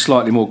think it's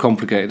slightly more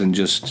complicated than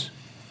just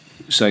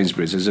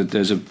Sainsbury's.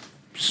 There's a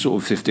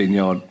sort of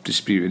 15-yard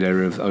disputed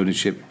area of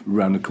ownership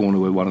around the corner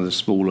where one of the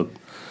smaller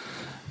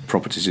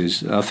properties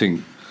is. I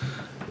think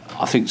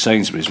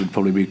Sainsbury's would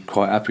probably be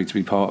quite happy to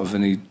be part of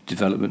any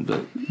development,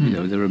 but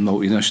they're a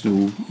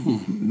multinational,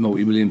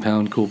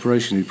 multi-million-pound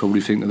corporation who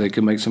probably think that they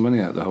can make some money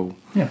out of the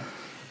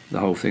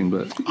whole thing.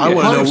 But I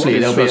want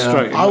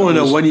to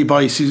know when you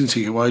buy your season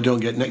ticket why you don't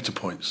get nectar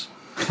points.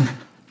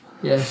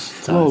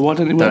 Yes. Why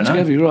don't they work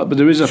together? You're right, but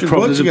there is a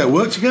problem.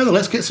 Work together.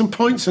 Let's get some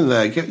points in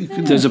there.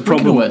 There's a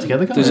problem.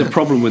 There's a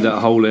problem with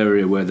that whole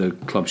area where the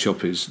club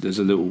shop is. There's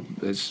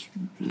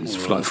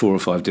like 4 or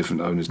 5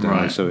 different owners down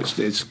there, so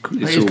it's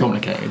all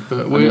complicated.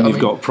 But you've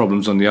got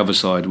problems on the other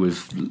side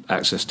with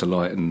access to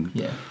light and.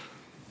 Yeah.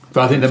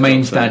 But I think the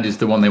main stand is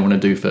the one they want to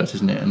do first,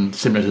 isn't it? And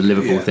similar to the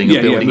Liverpool thing,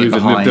 building it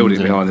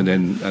behind, and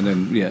then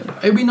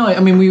it'd be nice. I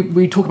mean,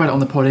 we talk about it on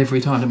the pod every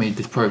time, don't we?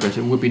 This progress.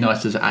 It would be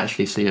nice to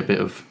actually see a bit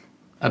of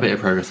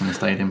progress in the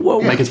stadium.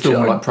 Make us feel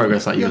more like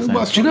progress, like you were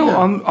saying. Do you know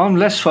what? I'm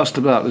less fussed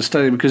about the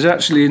stadium, because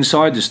actually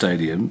inside the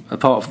stadium,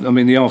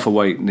 the alpha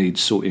weight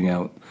needs sorting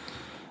out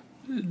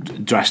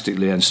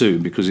drastically and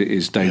soon, because it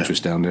is dangerous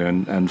down there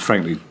and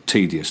frankly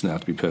tedious now,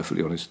 to be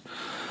perfectly honest.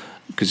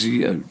 Because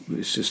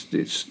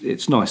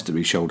it's nice to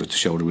be shoulder to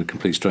shoulder with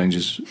complete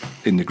strangers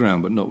in the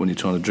ground, but not when you're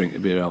trying to drink a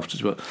beer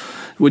afterwards. But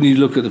when you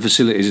look at the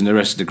facilities in the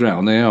rest of the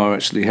ground, they are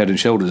actually head and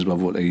shoulders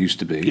above what they used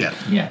to be.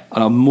 Yeah.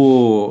 And I'm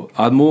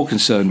more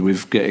concerned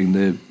with getting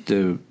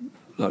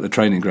the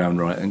training ground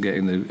right and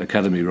getting the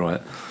academy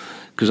right,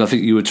 because I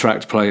think you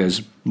attract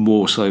players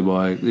more so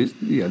by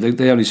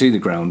they only see the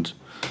ground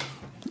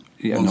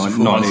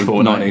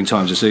 19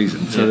 times a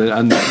season. So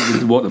and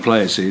what the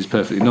players see is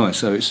perfectly nice.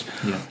 So it's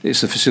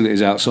the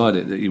facilities outside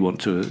it that you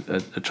want to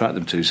attract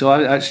them to. So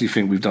I actually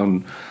think we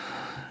got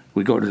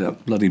rid of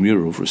that bloody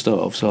mural for a start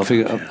off. So I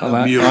think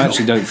I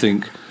actually don't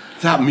think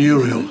that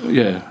mural.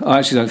 Yeah, I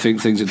actually don't think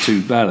things are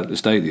too bad at the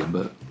stadium,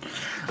 but.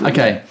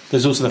 Okay.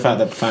 There's also the fact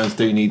that fans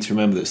do need to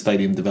remember that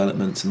stadium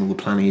developments and all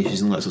the planning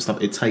issues and all that sort of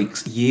stuff, it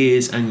takes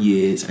years and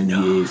years and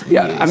years and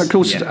years. And of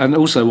course, and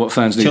also what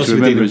fans need Chelsea to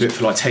remember is... Chelsea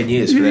for like 10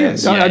 years for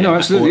theirs. No,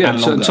 absolutely.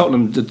 So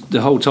Tottenham,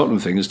 the whole Tottenham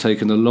thing has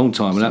taken a long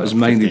time, and that was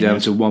mainly down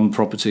to one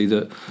property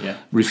that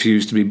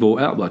refused to be bought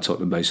out by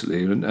Tottenham,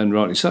 basically, and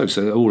rightly so.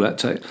 So all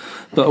that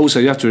but also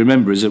you have to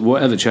remember is that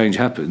whatever change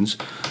happens,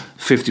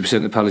 50%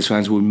 of the Palace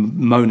fans will be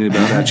moaning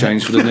about that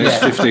change for the next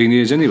 15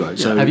 years anyway.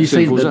 So have you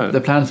seen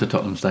the plans for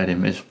Tottenham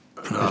Stadium? It's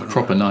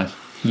proper nice.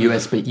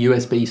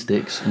 USB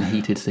sticks and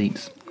heated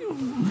seats.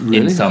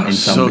 Really? In some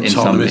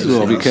bits.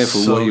 Well, be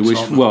careful what you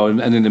wish. Well,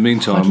 and in the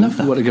meantime,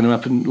 what are going to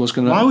happen? What's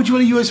going to happen? Why would you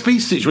want a USB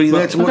stick when you're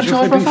there to watch a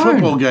flipping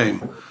football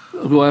game?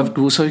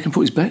 Well, so he can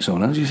put his bets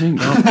on. How do you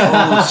think?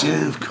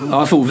 Of course.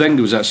 I thought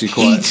Wenger was actually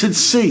quite heated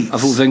seats. I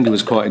thought Wenger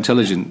was quite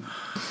intelligent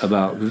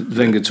about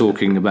Wenger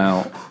talking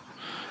about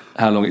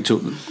how long it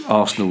took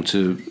Arsenal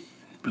to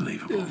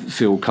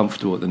feel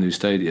comfortable at the new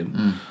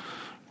stadium.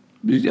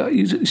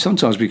 You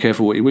sometimes be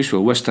careful what you wish for.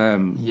 West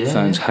Ham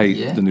fans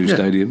hate the new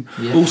stadium.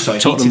 Yeah. Also,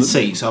 heated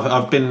seats.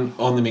 I've been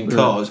on them in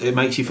cars. It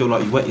makes you feel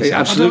like you wet yourself. It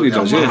absolutely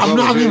does. I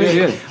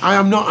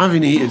am not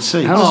having heated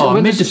seats.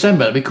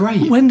 Mid-December, it'd be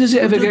great. When does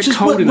it ever get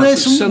cold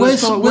enough?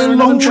 Wear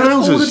long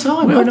trousers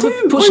all the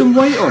time. Put some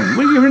weight on.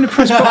 You're in the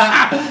press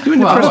box. You're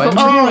in the press box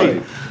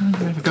anyway.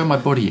 I've got my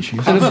body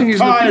issues. And the thing is,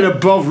 a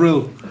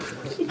Bovril.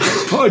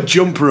 Put a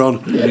jumper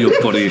on.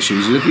 Your body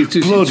issues.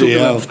 Bloody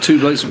hell. Two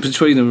blokes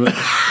between them.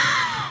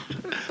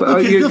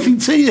 Nothing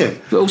to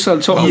you. But also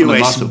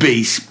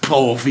USB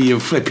port for your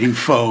flipping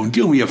phone.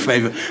 Do me a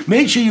favour.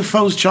 Make sure your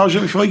phone's charged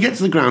up before you get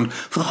to the ground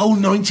for the whole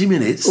 90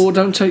 minutes. Or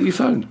don't take your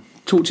phone.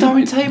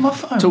 Don't take my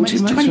phone. Talk to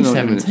your mates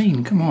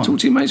 2017. Come on. Talk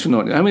to your mates for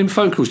 90. How many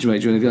phone calls do you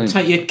make during the game?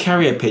 Take your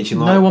carrier pigeon.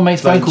 No one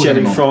makes phone calls Jerry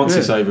anymore.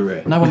 Francis over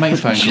here. No one makes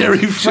phone calls. Jerry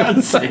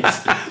Francis.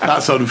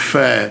 That's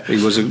unfair.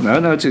 He was it's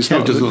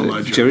not. Doesn't look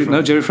like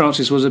Jerry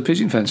Francis was a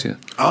pigeon fancier.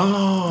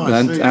 Oh,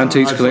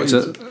 antiques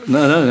collector.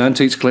 No,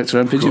 antiques collector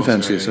and pigeon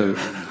fancier. So.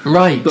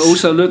 Right. But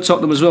also, look,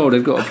 Tottenham as well,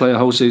 they've got to play a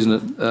whole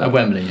season at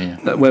Wembley,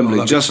 At Wembley,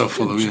 them,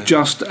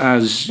 just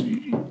as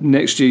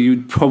next year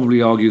you'd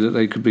probably argue that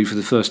they could be for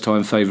the first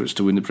time favourites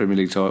to win the Premier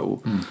League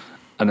title.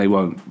 And they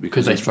won't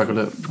because they struggled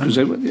at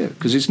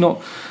because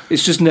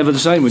it's just never the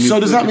same when you.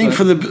 So does that mean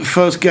for the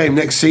first game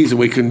next season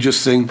we can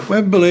just sing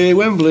Wembley,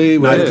 Wembley?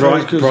 No,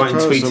 Brian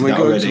tweeted that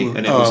already,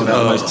 and it was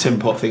about the most Tim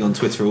Pot thing on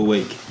Twitter all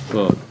week.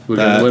 What? We're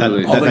going to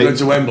Wembley. They're going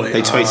to Wembley.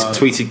 They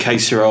tweeted "K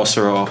Sarah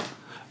Sarah"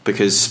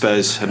 because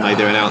Spurs have made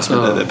their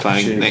announcement that they're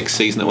playing next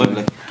season at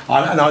Wembley.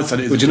 I said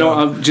it. Do you know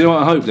what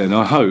I hope then?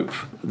 I hope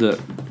that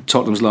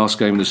Tottenham's last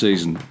game of the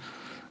season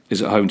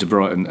is at home to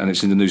Brighton and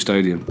it's in the new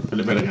stadium. And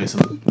it relegates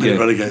them.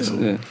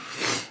 Yeah.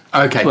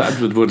 Okay.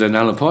 Well, then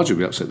Alan Pardew will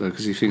be upset though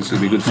because he thinks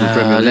it'll be good for the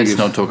Premier League. Let's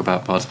not talk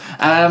about Pards.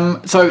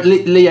 So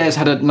Leah's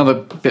had another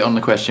bit on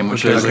the question,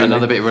 which is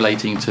another bit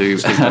relating to.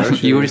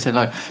 You already said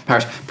no,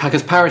 Paris.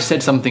 Because Paris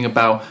said something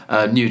about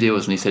new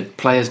deals, and he said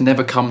players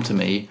never come to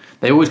me.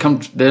 They always come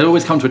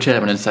to a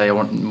chairman and say I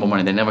want more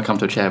money. They never come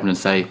to a chairman and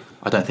say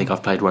I don't think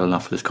I've played well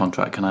enough for this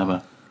contract. Can I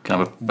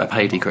have a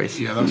pay decrease?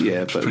 Yeah,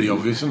 that's pretty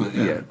obvious, isn't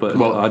it? Yeah, but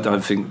I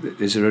don't think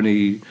is there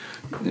anybody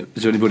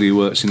who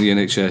works in the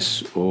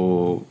NHS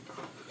or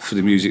for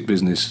the music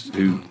business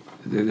who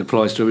it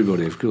applies to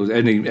everybody. Of course,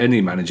 any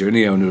manager,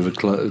 any owner of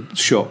a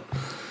shop,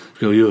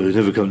 go, they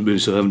never come to me,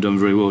 so I haven't done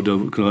very well.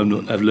 Can I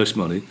not have less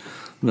money?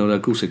 No,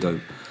 of course they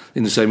don't.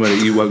 In the same way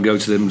that you won't go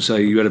to them and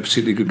say you had a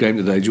particularly good game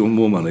today. Do you want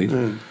more money?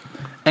 Yeah.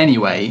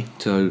 Anyway,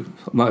 so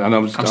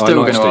I'm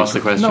still going to ask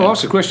the question. No,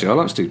 ask the question. I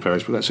like Steve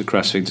Parrish, but that's a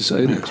crass thing to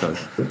say, isn't it? So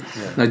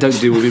they don't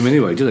deal with him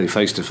anyway, do they?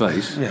 Face to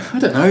face. I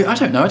don't know. I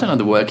don't know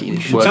the working.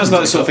 Sounds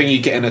like the sort of thing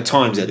you get in a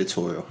Times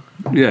editorial.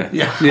 Yeah,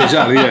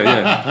 exactly.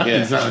 Yeah,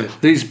 exactly.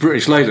 These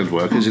British Leyland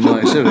workers in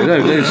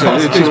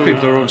 1970, these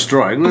people are on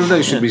strike. Well,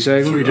 they should be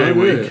saying,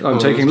 I'm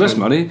taking less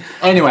money.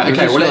 Anyway,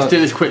 okay, well, let's do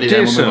this quickly.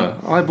 Dear sir,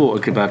 I bought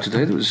a kebab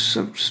today that was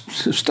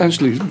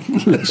substantially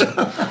less.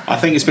 I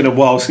think it's been a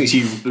while since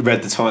you've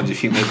read the Times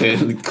if you think they're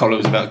doing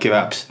columns about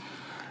kebabs.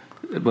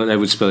 But they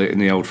would spell it in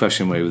the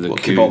old-fashioned way with the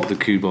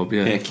kebab.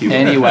 Yeah, kebab.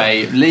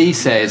 Anyway, Lee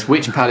says,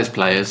 which Palace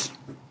players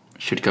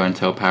should go and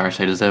tell Paris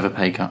they deserve a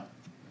pay cut?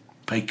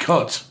 Pay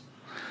cut?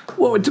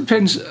 Well, it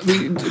depends. I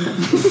mean,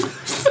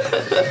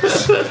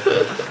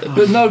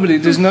 but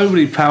there's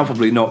nobody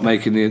palpably not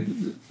making the.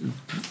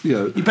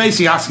 You're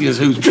basically asking us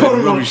who's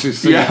playing rubbish this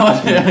season.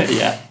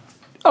 Yeah.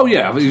 Oh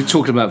yeah, I mean, you're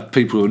talking about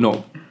people who are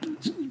not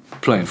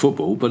playing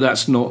football, but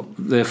that's not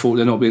their fault.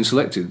 They're not being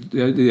selected.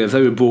 If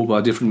they were bought by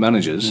different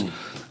managers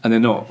and they're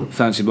not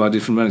fancied by a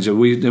different manager,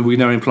 we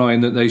now implying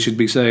that they should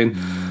be saying,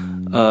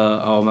 I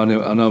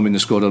know I'm in the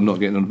squad. I'm not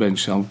getting on the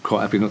bench. I'm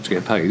quite happy not to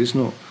get paid. It's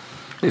not.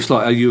 It's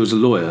like you as a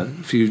lawyer,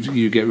 if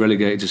you get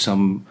relegated to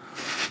some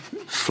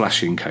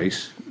flashing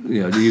case,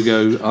 do you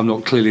go,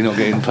 I'm clearly not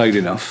getting paid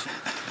enough?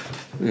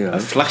 A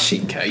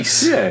flashing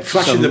case? Yeah.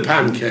 Flashing the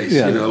pan case,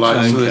 so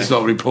it's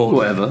not reported.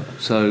 Whatever.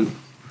 So,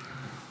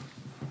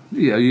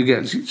 you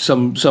get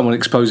someone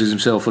exposes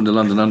himself on the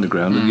London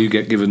Underground and you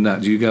get given that.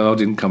 Do you go, I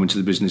didn't come into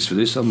the business for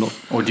this, I'm not...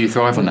 Or do you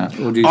thrive on that?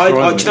 Do you know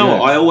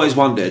what? I always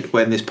wondered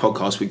when this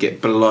podcast would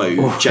get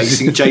below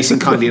Jason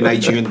Cundy and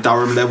Adrian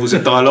Durham levels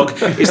of dialogue.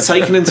 It's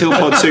taken until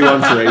pod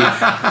 213,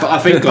 but I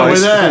think,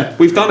 guys,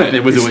 we've done it.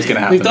 It was always going to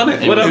happen. We've done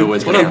it.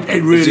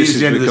 It really is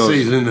the end of the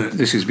season, isn't it?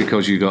 This is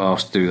because you got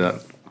asked to do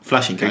that.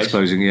 Flashing case.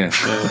 Exposing, yeah.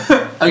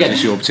 Okay.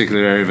 It's your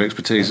particular area of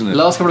expertise, isn't it?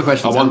 Last couple of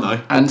questions. I won,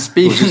 though. And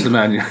speaking... just the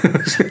man.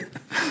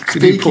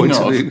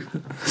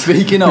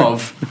 Speaking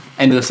of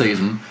end of the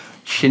season,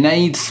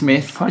 Sinead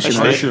Smith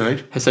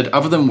Sinead. has said,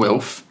 other than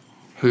Wilf,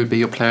 who would be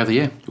your player of the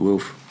year?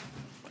 Wilf.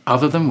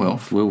 Other than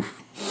Wilf?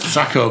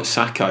 Sacco.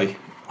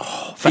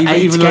 For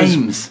eight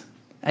games.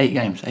 8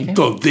 games.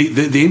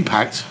 The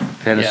impact.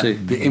 Hennessy.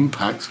 The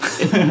impact.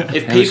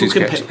 If people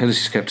can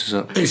Hennessy's kept us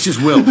up. It's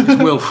just Will.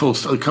 It's Will full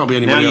stop. It can't be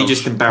anybody else. Now you're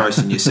just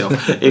embarrassing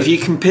yourself. If you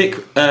can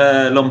pick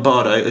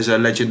Lombardo as a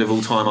legend of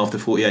all time after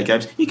 48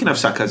 games, you can have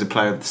Saka as a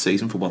player of the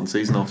season for one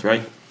season after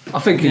 8. I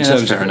think in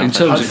terms of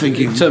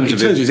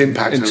his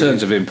impact,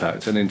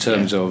 and in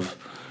terms of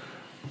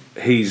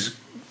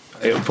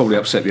it'll probably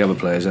upset the other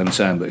players and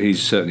Sam, but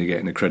he's certainly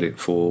getting the credit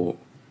for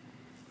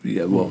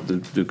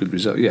the good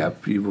result. Yeah,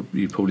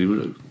 you probably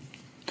would.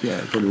 Yeah,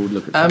 probably would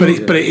look at. But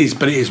it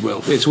is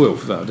Wilf. It's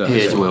Wilf, without doubt. It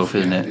is Wilf,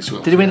 isn't it? It's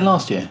Wilf. Did he win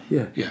last year?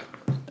 Yeah.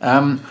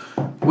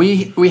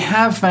 We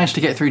have managed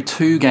to get through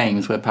 2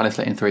 games where Palace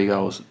let in 3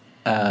 goals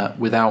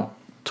without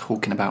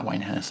talking about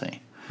Wayne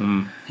Hennessy.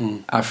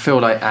 I feel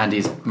like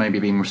Andy's maybe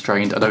being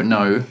restrained. I don't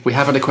know. We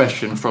have had a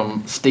question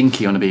from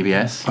Stinky on the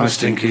BBS. Hi,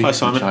 Stinky. Hi,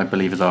 Simon. Which I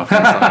believe is our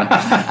friend Simon.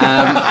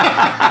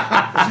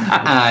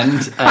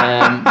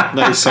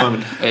 That is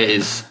Simon. It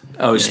is.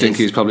 Oh, it's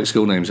Stinky's public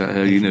school name. Is that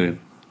how you knew him?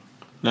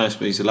 No,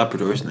 he's a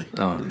Labrador, isn't he?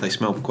 Oh. They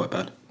smell quite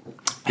bad.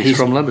 He's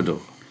from Labrador.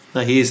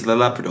 No, he is the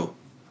Labrador.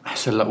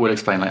 So we'll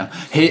explain later.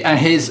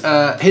 His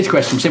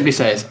question simply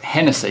says,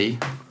 Hennessy,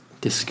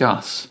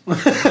 discuss.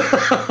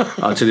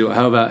 I'll tell you what,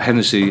 how about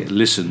Hennessy,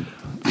 listen,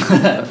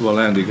 while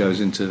Andy goes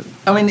into...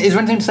 I mean, is there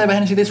anything to say about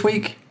Hennessy this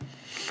week?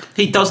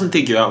 He doesn't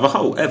dig you out of a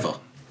hole, ever.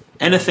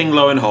 anything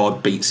low and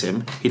hard beats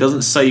him. He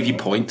doesn't save you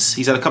points.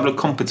 He's had a couple of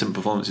competent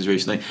performances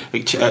recently.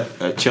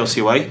 At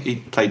Chelsea away, he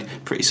played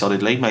pretty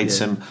solidly, made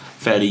some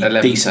fairly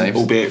decent, saves,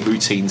 albeit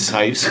routine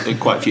saves,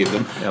 quite a few of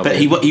them. But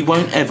he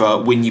won't ever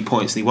win you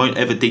points, and he won't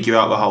ever dig you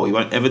out of the hole. He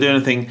won't ever do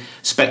anything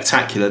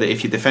spectacular that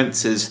if your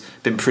defence has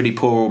been pretty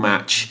poor all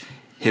match,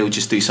 he'll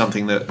just do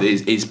something that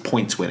is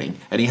points winning.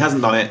 And he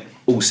hasn't done it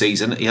all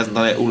season. He hasn't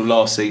done it all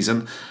last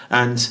season.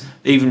 And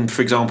even,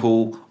 for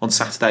example, on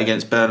Saturday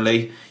against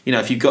Burnley,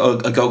 if you've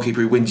got a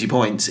goalkeeper who wins you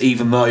points,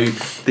 even though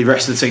the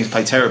rest of the teams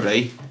play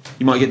terribly,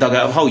 you might get dug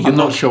out of a hole. I'm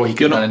not sure he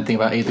could have done anything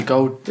about either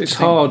goal. It's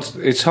hard.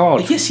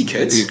 Yes, he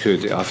could. You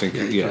could. I think.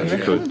 Yeah, he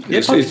could.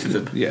 Yeah, both of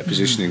them. Yeah,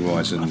 positioning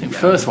wise, and I think the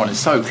first one is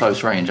so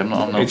close range. I'm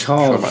not it's sure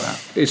hard, about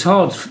that. It's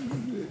hard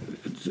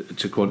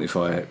to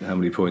quantify how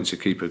many points a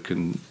keeper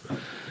can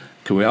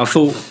win. I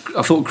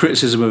thought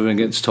criticism of him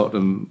against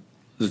Tottenham.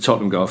 The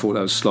Tottenham goal, I thought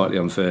that was slightly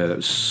unfair. That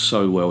was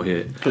so well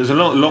hit. It was a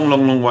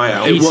long way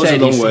out. He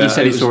said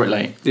he saw it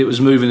late. It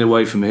was moving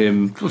away from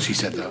him. Of course he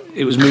said that.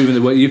 It was moving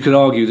away. You could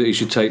argue that he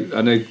should take,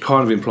 and they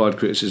kind of implied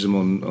criticism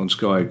on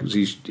Sky because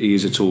he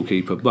is a tall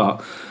keeper,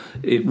 but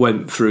it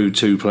went through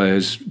two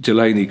players.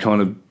 Delaney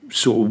kind of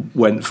sort of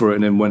went for it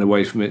and then went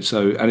away from it.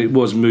 And it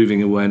was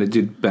moving away and it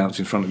did bounce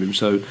in front of him.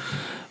 So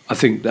I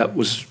think that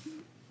was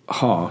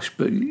harsh.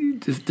 But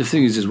the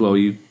thing is as well,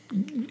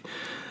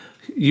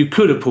 you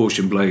could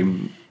apportion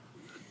blame.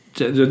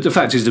 The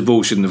fact is the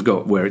ball shouldn't have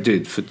got where it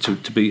did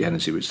to beat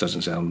Hennessy, which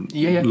doesn't sound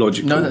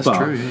logical. No, that's but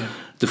true. Yeah.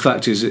 The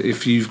fact is that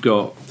if you've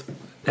got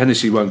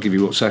Hennessy won't give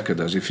you what Saka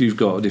does. If you've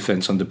got a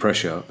defence under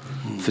pressure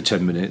for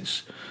 10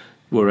 minutes,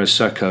 whereas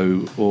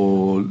Sacco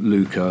or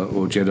Luca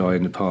or Jedi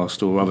in the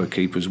past or other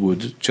keepers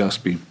would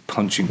just be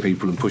punching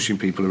people and pushing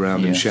people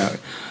around and shouting.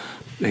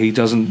 He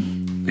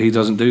doesn't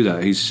do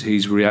that.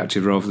 He's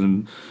reactive rather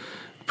than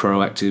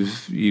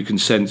proactive. You can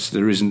sense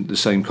there isn't the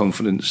same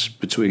confidence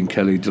between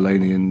Kelly,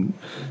 Delaney and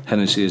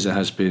Hennessy as there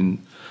has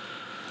been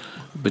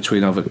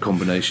between other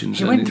combinations.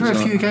 He went through a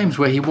few games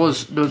where he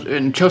was,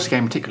 in Chelsea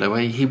game in particular,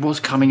 where he was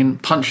coming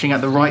and punching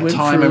at the right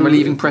time and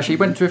relieving pressure. He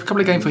went through a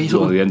couple of games where he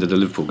sort of... the end of the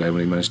Liverpool game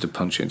when he managed to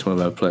punch it into one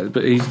of our players.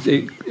 But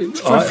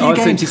for a few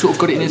games he sort of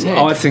got it in his head.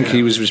 I think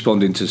he was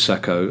responding to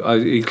Sacco.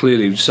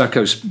 Sacco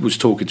was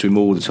talking to him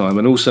all the time.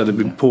 And also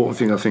the important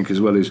thing I think as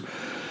well is,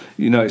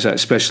 you notice that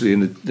especially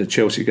in the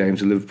Chelsea games,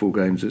 the Liverpool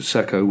games, that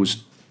Sacco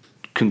was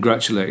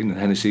congratulating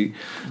Hennessy.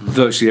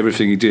 Virtually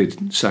everything he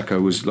did,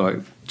 Sacco was like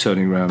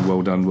turning around,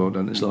 well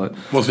done. It's like...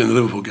 Wasn't in the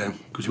Liverpool game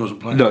because he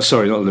wasn't playing. No,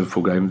 sorry, not the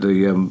Liverpool game,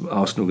 the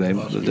Arsenal game,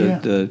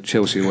 the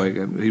Chelsea away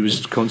game. He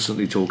was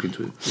constantly talking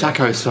to him.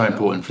 Sacco is so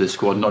important for this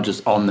squad, not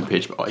just on the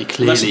pitch, but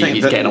he's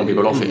getting on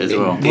people off it as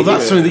well. Well,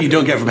 that's something that you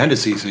don't get from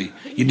Hennessy, see.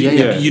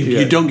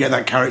 You don't get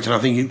that character, and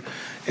I think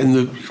in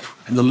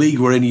the league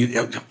we're in, you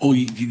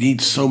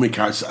need so many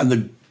characters, and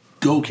the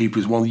goalkeeper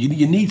is one.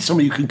 You need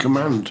somebody who can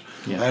command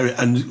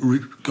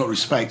and got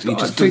respect. He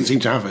just doesn't seem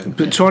to have it.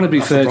 But trying to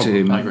be fair to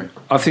him,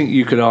 I think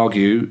you could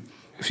argue,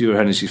 if you're a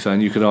Hennessy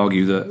fan, you could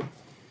argue that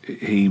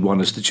he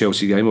won us the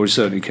Chelsea game, or he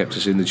certainly kept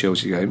us in the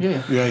Chelsea game.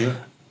 Yeah.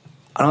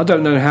 And I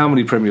don't know how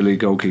many Premier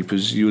League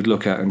goalkeepers you would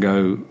look at and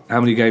go, how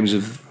many games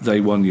have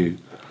they won you?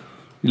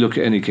 You look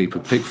at any keeper.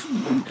 Pick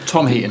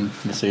Tom Heaton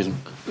this season.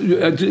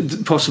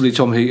 Possibly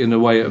Tom Heaton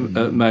away at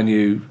Man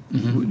U.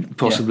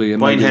 Possibly.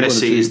 Wayne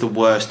Hennessy is the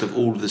worst of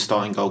all of the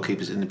starting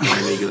goalkeepers in the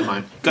Premier League at the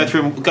moment.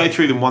 Go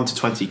through them 1 to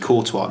 20.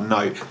 Courtois,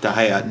 no. De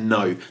Gea,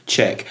 no.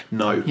 Cech,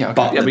 no. Yeah,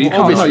 but you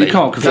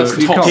can't compare.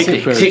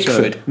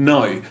 Pickford,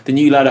 no. The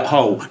new lad at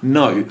Hull,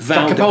 no.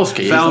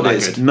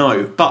 Valdez,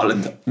 no.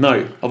 Butland, no.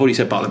 I've already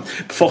said Butland.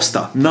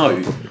 Foster,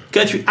 no.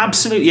 Go through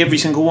absolutely every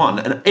single one,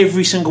 and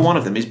every single one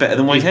of them is better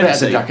than Wayne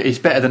Hennessy. He's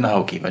better than the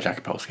whole keeper,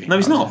 Jakubowski. No,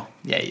 he's not.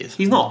 Yeah, he is.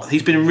 He's not.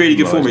 He's been in really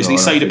good form recently.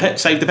 He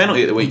saved a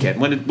penalty at the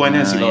weekend. When did Wayne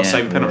Hennessy last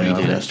save a penalty?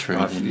 Yeah, that's true.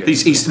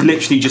 He's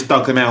literally just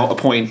dug them out a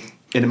point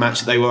in a match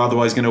that they were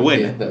otherwise going to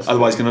win,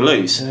 otherwise going to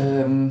lose.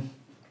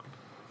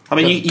 I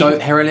mean,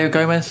 Aurelio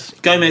Gomez?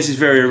 Gomez is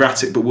very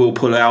erratic, but will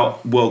pull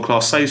out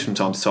world-class saves from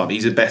time to time.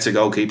 He's a better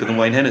goalkeeper than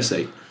Wayne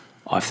Hennessy.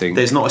 I think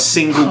there's not a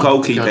single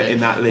goalkeeper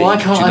in that league.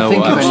 Why can't I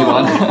think of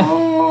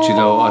anyone? Do you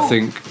know what I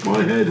think?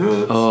 My head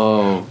hurts.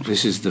 Oh,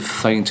 this is the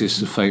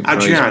faintest of faint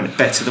praise. Adrian,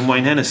 better than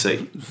Wayne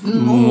Hennessy.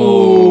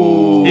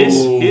 Ooh.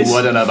 Is?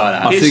 I don't know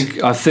about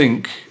that. I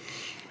think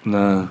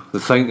no, the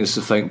faintest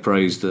of faint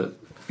praise that.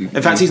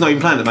 In fact, he's not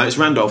even playing at the moment. It's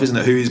Randolph, isn't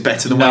it? Who is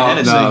better than Wayne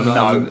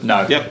Hennessy?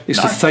 No. Yep.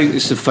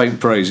 It's the faint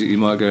praise that you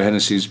might go.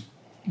 Hennessy's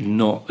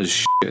not as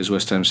shit as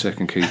West Ham's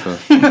second keeper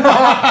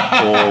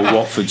or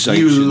Watford's.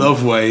 You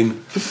love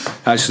Wayne.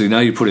 Actually, now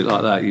you put it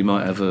like that, you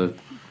might have a.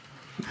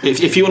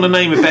 If you want to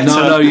name a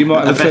better, you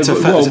might have better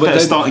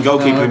starting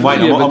goalkeeper than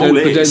Wayne, I'm all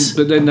ears.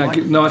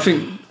 I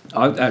think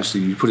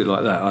actually you put it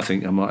like that. I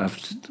think I might have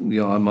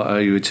to, I might owe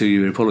you a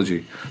 2-year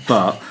apology,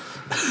 but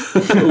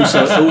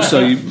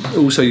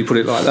also you put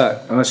it like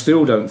that, and I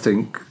still don't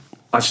think.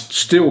 I'm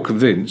still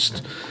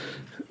convinced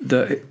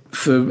that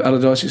for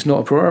Allardyce, it's not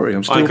a priority.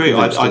 I'm still I agree.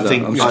 convinced I of that.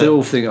 think- I'm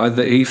still think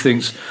that he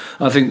thinks.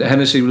 I think that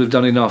Hennessy will have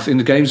done enough in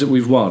the games that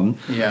we've won.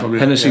 Yeah.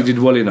 Hennessy did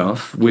well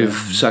enough with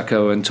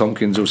Sacco and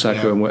Tompkins or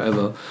Sacco and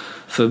whatever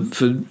for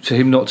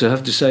him not to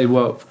have to say,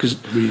 well, because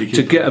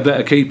to get a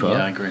better keeper,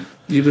 Yeah, I agree.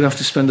 you're going to have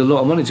to spend a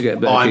lot of money to get a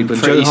better I'm keeper.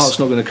 And pretty Joe Hart's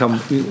not going to come.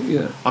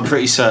 Yeah. I'm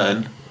pretty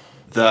certain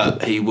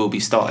that he will be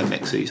starting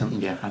next season.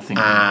 Yeah, I think.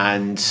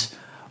 And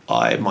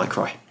I might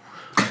cry.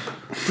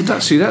 But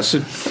that's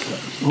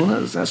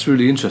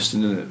really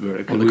interesting, isn't it?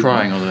 Very Or the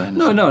crying or the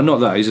No, not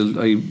that.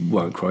 He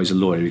won't cry. He's a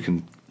lawyer. He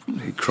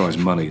cries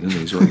money, doesn't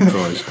he? Is what he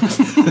cries.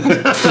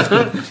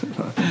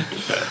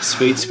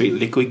 Sweet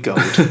liquid gold.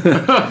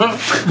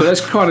 But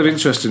that's kind of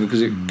interesting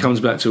because it comes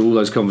back to all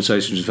those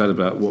conversations we've had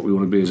about what we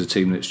want to be as a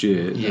team next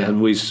year. Yeah.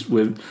 And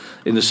we're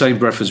in the same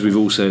breath as we've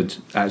all said,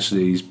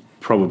 actually, he's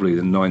probably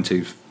the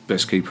 19th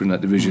best keeper in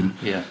that division.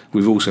 Yeah.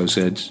 We've also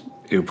said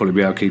he'll probably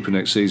be our keeper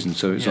next season.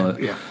 So it's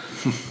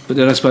But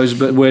then I suppose,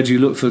 where do you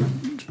look for?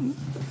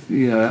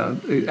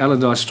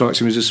 Allardyce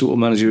strikes him as a sort of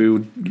manager who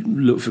would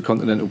look for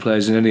continental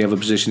players in any other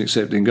position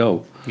except in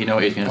goal. You know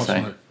what he's going to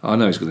say? I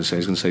know he's going to say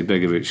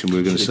Begovic, and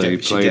we're going to say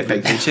get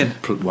Begovic in.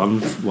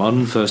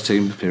 one first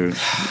team appearance,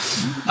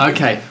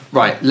 Okay,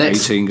 right.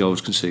 Let's 18 goals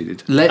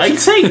conceded.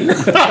 18?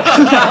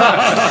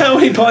 How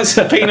many pints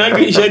of Pinot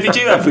Grigio did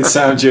you have with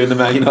Sam during the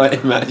Man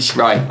United match?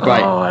 Right.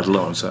 Oh, I had a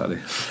lot on Saturday.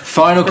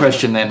 Final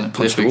question then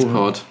for this week's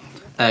pod.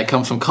 It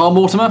comes from Carl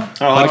Mortimer.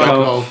 Hi,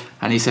 Carl.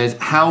 And he says,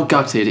 how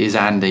gutted is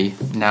Andy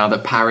now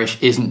that Parish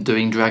isn't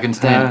doing Dragon's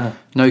Den?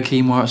 No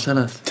quinoa at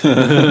Sellers.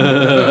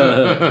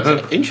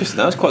 Interesting.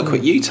 That was quite a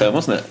quick U-turn,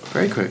 wasn't it?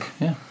 Very quick,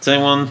 yeah. Does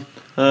anyone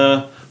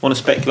want to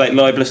speculate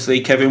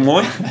libelously Kevin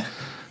White?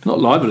 Not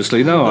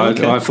libelously, no.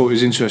 Okay. I thought it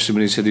was interesting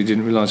when he said he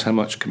didn't realise how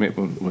much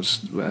commitment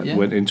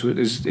went into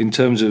it. In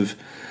terms of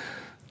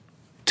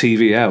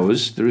TV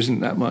hours, there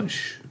isn't that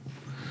much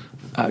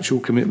actual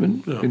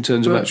commitment in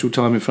terms of actual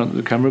time in front of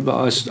the camera, but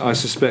I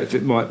suspect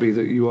it might be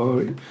that you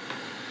are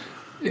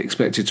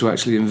expected to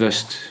actually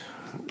invest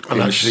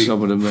and actually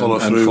some of them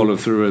follow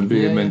through and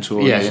be a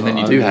mentor. Yeah, and then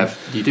you do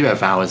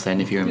have hours then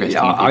if you're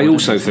investing. Yeah, in people, I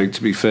also think,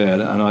 to be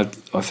fair, and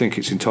I think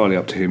it's entirely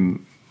up to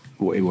him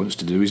what he wants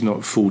to do. He's not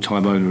a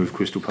full-time owner of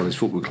Crystal Palace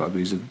Football Club.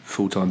 He's a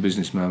full-time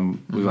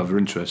businessman with other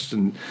interests,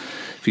 and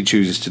if he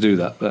chooses to do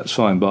that, that's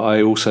fine. But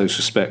I also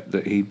suspect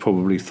that he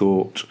probably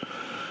thought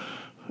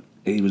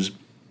he was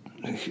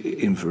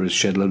in for a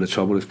shed load of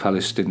trouble if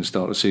Palace didn't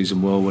start the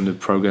season well when the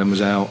programme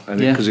was out, and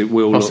because it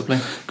will possibly.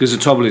 Because the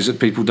trouble is that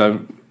people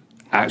don't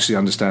actually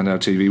understand how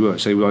TV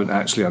works. They won't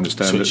actually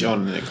understand Switch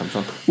on and it comes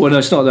on. Well, no,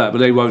 it's not that, but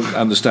they won't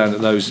understand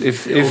that those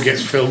if It all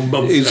gets filmed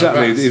months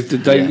exactly in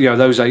advance. if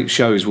those 8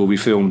 shows will be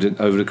filmed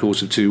over the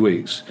course of 2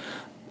 weeks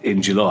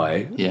in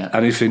July,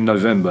 and if in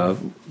November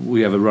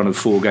we have a run of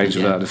 4 games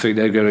without defeat,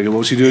 they're going to go,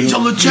 what's he doing? He's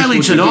on the telly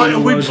tonight.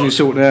 And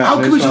how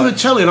come he's on the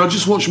telly and I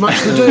just watched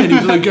Match of the Day and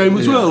he's in the game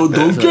as well? I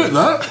don't get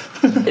that.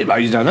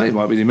 You don't know. It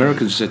might be the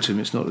Americans said to him,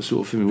 it's not the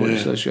sort of thing we want to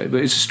associate.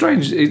 But it's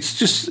strange. It's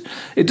just,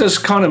 it does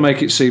kind of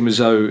make it seem as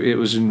though it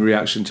was in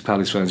reaction to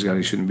Palace fans going,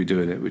 he shouldn't be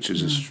doing it, which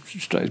is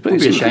strange. But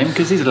It'd be a shame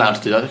because he's allowed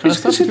to do that kind of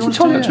stuff. It's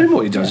entirely up to him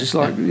what he does. It's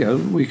like,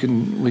 we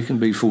can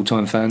be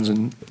full-time fans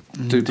and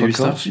do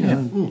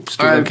podcasts.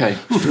 Stuff. Okay.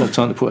 Still have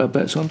time to put our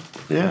bets on.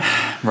 Yeah.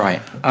 Right.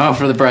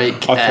 After the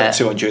break. I put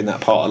 2 on during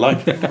that part alone.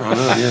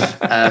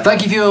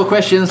 Thank you for your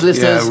questions,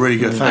 listeners. Yeah, really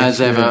good. Thanks.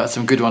 As ever,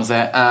 some good ones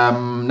there.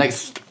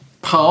 Next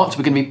part,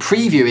 we're going to be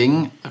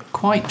previewing a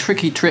quite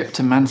tricky trip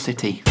to Man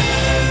City.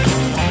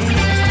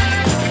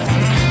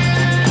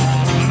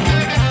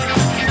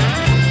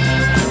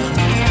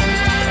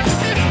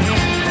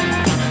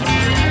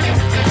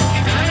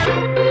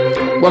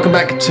 Welcome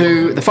back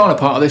to the final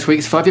part of this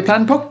week's 5-Year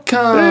Plan podcast.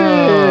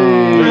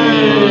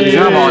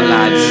 Come on,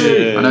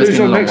 lads. I know it's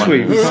been a long next one.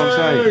 week? We can't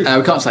say.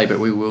 We can't say, but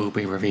we will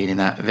be revealing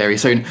that very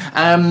soon.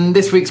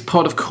 This week's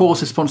pod, of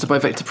course, is sponsored by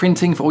Vector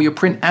Printing. For all your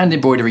print and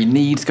embroidery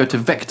needs, go to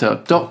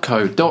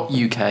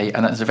vector.co.uk,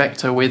 and that's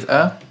Vector with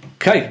a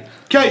K.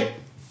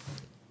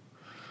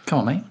 Come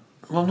on, mate.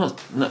 Well, not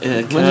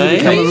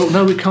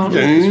No, we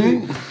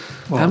can't.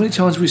 How many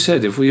times have we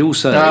said if we all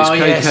say it's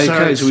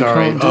KKK, so we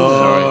can't do it?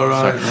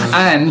 Right.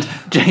 And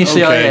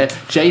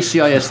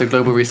JCIS, the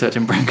Global Research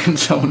and Brand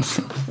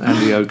Consultancy. And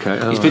the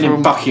OK. He's been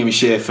in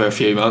Buckinghamshire for a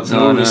few months, and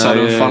all of a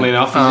sudden, funnily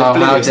enough, he's how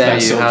oblivious to dare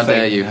that you, sort how of thing.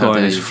 dare you, how Buying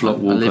dare his you. flop I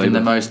live in wallpaper.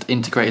 the most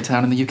integrated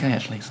town in the UK,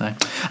 actually. So,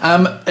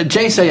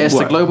 JCIS,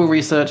 the Global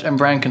Research and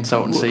Brand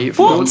Consultancy.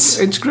 What?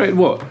 Integrated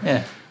what?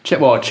 Yeah.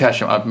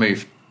 Chesham. I've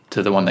moved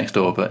to the one next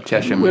door, but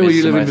Chesham. Where were is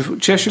you the living most- before?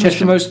 Chesham is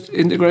the most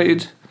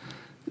integrated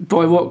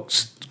by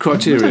what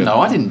criteria? No,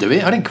 I didn't do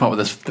it. I didn't come up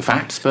with the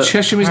facts. But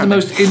Chesham is the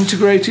most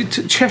integrated.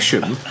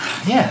 Chesham?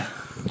 Yeah.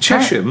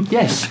 Chesham?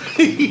 Yes.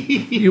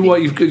 They've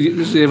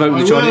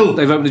opened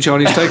the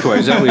Chinese takeaway.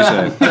 Is that what you're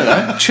saying?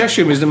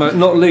 Chesham is the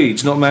not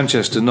Leeds, not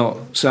Manchester, not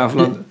South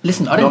London.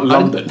 Listen, I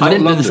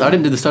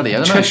didn't do the study. I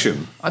don't know.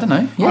 Chesham. I don't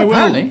know. Yeah,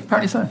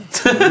 apparently so.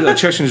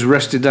 Chesham's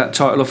wrested that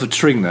title off a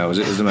Tring now. Is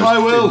it? As the most I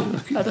will.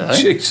 I don't know.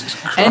 Jesus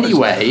Christ.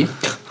 Anyway,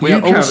 we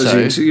are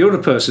also you're the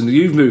person that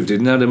you've moved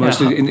in now. The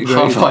most integrated.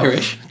 Half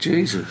Irish.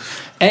 Jesus.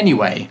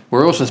 Anyway,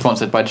 we're also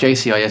sponsored by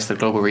JCIS, the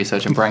global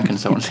research and brand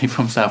consultancy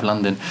from South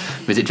London.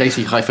 Visit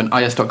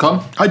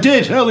jc-is.com. I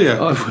did earlier.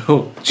 I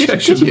will.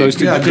 Chesham's the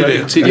most I did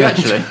integrated. it. Did you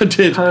actually? I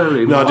did.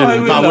 Holy No, I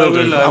didn't.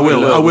 I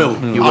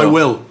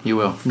will. You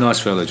will. Nice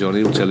fella, Johnny.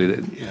 He'll tell you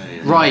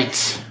that.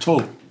 Right.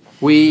 Tall.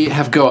 We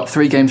have got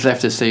 3 games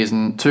left this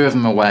season, 2 of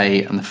them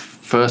away, and the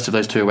first of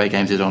those 2 away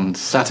games is on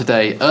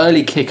Saturday.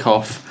 Early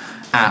kick-off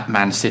at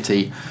Man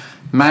City.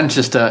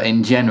 Manchester,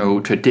 in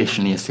general,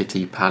 traditionally a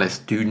City Palace,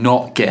 do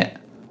not get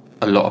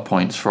a lot of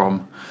points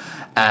from.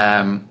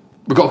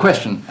 We've got a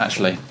question,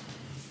 actually.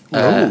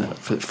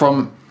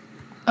 From...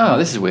 Oh,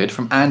 this is weird.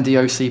 From Andy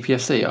O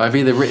CPFC. I've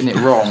either written it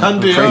wrong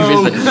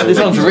previously. This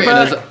one's written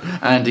as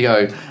Andy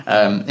O.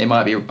 It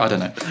might be... I don't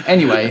know.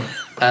 Anyway,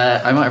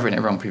 I might have written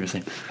it wrong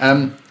previously.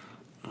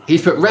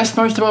 He's put rest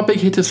most of our big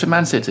hitters for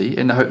Man City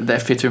in the hope that they're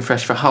fitter and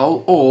fresh for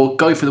Hull, or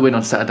go for the win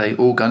on Saturday,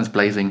 all guns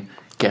blazing,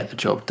 get the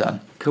job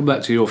done. Come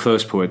back to your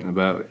first point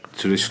about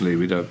traditionally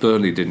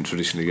Burnley didn't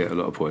traditionally get a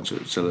lot of points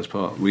at Sellers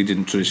Park. We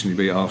didn't traditionally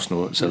beat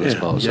Arsenal at Sellers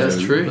Park. Yeah,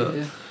 that's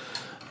true.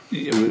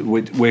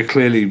 We're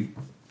clearly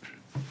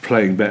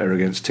playing better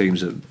against teams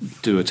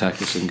that do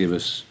attack us and give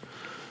us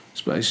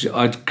space.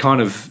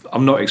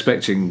 I'm not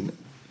expecting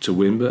to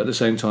win, but at the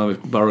same time,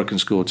 if Borough can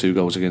score 2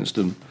 goals against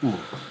them,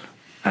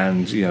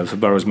 and for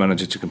Borough's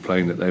manager to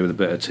complain that they were the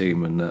better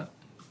team and that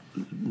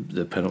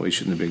the penalty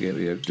shouldn't have been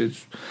given,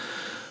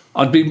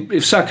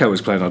 if Sacco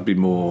was playing, I'd be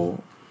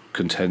more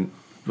content.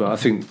 But I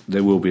think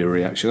there will be a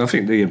reaction. I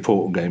think the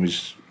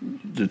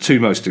 2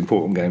 most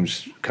important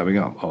games coming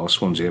up are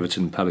Swansea,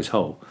 Everton, Palace,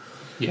 Hull.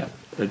 Yeah.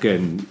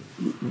 Again,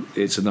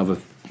 it's another,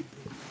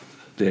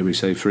 dare we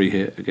say, free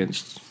hit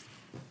against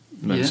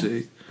Man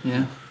City.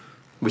 Yeah.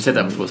 We said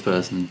that before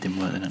Spurs and it didn't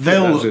work. Didn't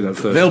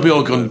it? They'll be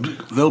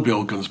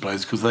all guns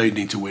blazed because they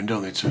need to win,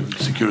 don't they, to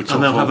secure a top 4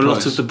 And they'll have a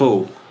lot of the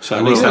ball. So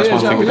at least that's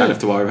one thing we don't have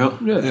to worry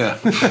about. Yeah.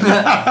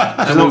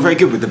 They're not very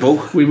good with the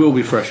ball. We will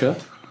be fresher.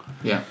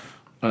 Yeah.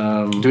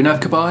 Do we know if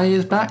Kabay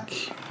is back?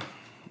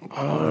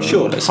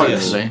 Sure, let's say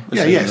yes.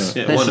 Yes.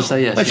 Yeah, Let's just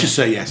say yes. Let's just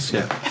say yes.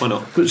 Yeah. Why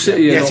not? But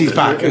City, Yes, he's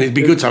back, and it'd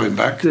be good to have him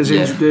back.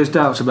 There's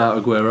doubts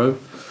about Aguero.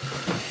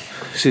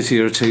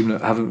 City are a team that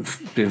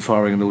haven't been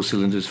firing on all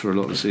cylinders for a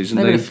lot of the season.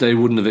 They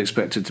wouldn't have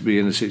expected to be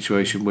in a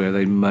situation where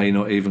they may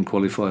not even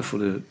qualify for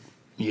the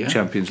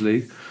Champions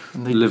League.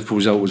 The Liverpool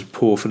result was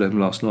poor for them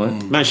last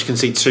night. Managed to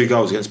concede 2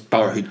 goals against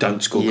Borough, who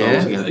don't score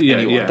goals against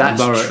anyone. Yeah,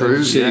 that's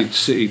true.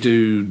 City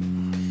do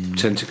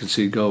tend to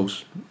concede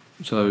goals,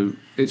 so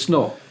it's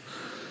not.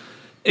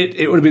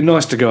 It would have been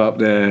nice to go up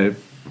there,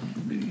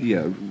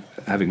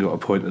 having got a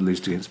point at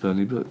least against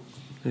Burnley, but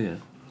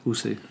we'll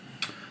see.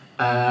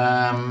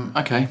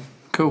 Okay,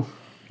 cool.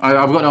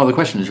 I've got no other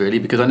questions really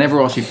because I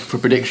never ask you for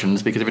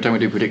predictions because every time we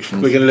do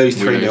predictions, we're going to lose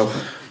 3-0.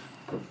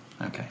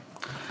 Okay.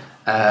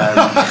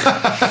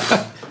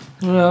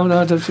 Well, no,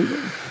 I don't think.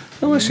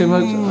 No,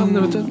 I've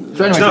never done.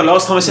 So anyway,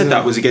 last time I said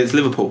that was against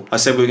Liverpool. I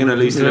said we were going to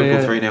lose to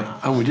Liverpool 3-0.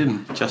 Oh, we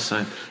didn't. Just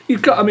saying.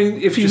 You've got. I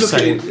mean, if you look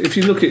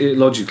at it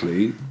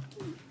logically,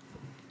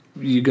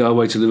 you go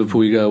away to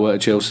Liverpool, you go away to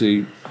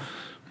Chelsea,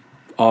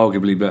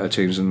 arguably better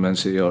teams than Man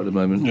City are at the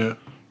moment. Yeah.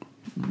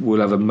 We'll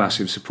have a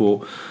massive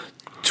support.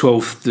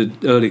 12th, the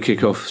early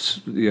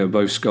kickoffs,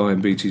 both Sky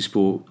and BT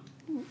Sport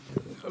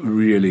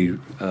really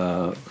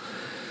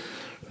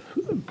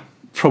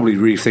probably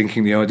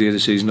rethinking the idea of the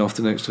season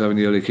after next to having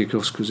the early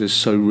kickoffs because there's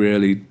so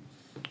rarely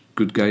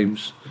good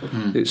games.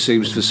 It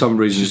seems for some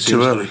reason it's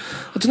too early.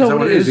 I don't know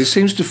what it is. It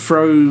seems to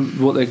throw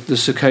the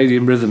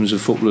circadian rhythms of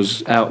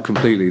footballers out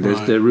completely.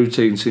 Their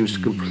routine seems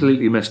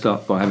completely messed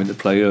up by having to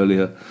play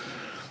earlier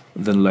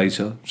than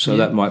later. So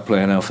that might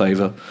play in our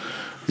favour.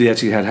 The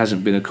Etihad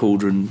hasn't been a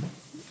cauldron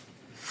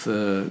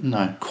for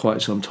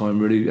quite some time,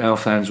 really. Our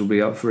fans will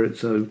be up for it,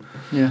 so...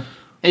 Yeah.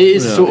 It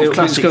is a sort of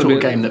classic sort of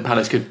game that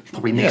Palace could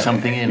probably nick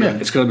something in. Yeah.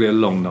 It's going to be a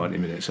long 90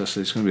 minutes. It's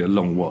going to be a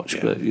long watch,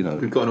 but,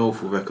 We've got an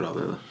awful record up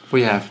there, though.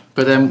 We have.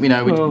 But then,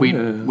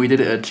 we did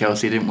it at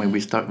Chelsea, didn't we? We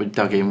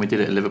dug in, we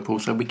did it at Liverpool,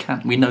 so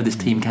we know this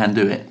team can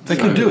do it. They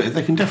can do it.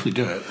 They can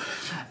definitely do it.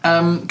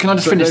 Can I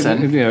just finish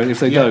then? If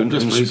they don't...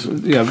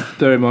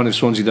 bear in mind if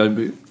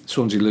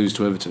Swansea lose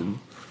to Everton...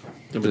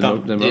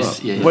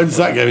 When's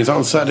that game? Is that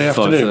on Saturday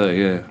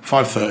afternoon? 5:30,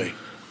 5:30.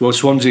 Well,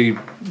 Swansea,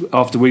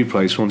 after we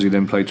play, Swansea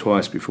then play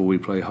twice before we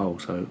play Hull,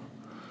 so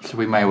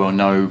we may well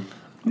know.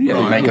 We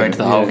may go into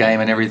the whole game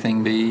and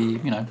everything be,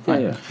 Or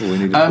we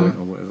need a point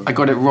or whatever. I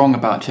got it wrong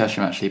about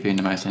Chesham actually being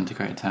the most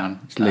integrated town.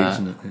 It's Leeds,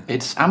 isn't it? Yeah.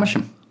 It's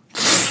Amersham.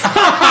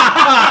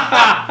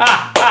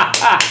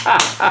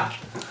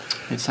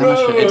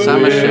 It's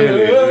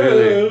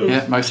Amersham.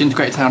 Yeah, most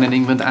integrated town in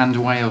England and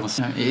Wales.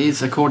 It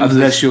is, according to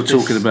unless you're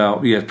talking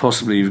about,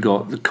 possibly you've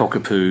got the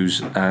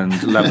cockapoos and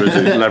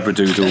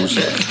labradoodles.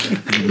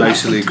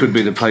 Basically, it could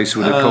be the place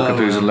where the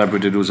cockapoos and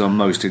labradoodles are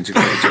most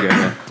integrated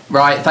together.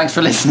 Right, thanks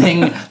for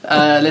listening,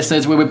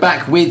 listeners. We'll be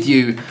back with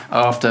you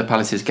after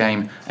Palace's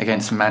game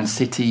against Man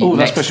City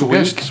next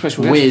week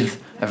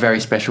with a very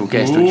special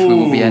guest, which we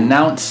will be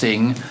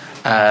announcing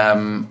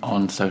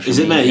on social media. Is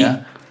it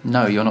me?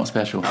 No, you're not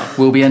special.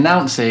 We'll be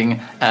announcing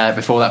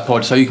before that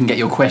pod, so you can get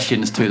your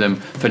questions to them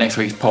for next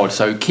week's pod.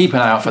 So keep an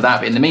eye out for that.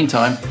 But in the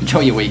meantime, enjoy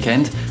your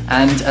weekend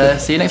and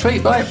see you next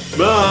week. Bye.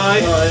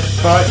 Bye. Bye.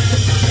 Bye.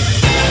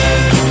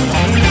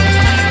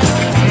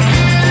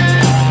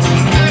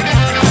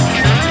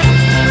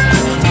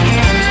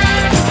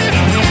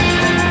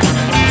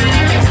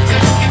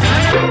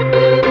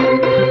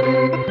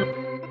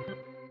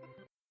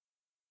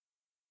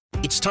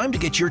 It's time to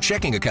get your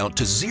checking account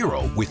to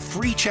zero with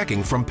free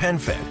checking from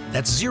PenFed.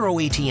 That's zero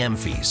ATM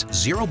fees,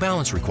 zero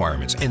balance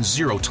requirements, and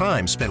zero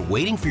time spent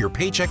waiting for your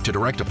paycheck to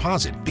direct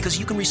deposit because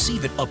you can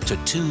receive it up to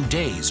 2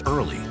 days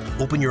early.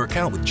 Open your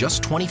account with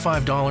just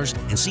 $25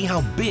 and see how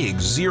big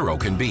zero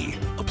can be.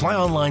 Apply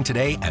online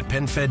today at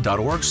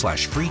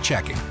penfed.org/free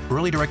checking.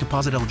 Early direct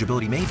deposit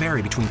eligibility may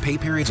vary between pay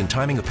periods and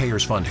timing of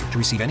payer's funding. To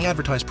receive any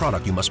advertised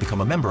product, you must become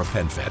a member of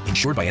PenFed,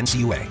 insured by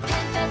NCUA.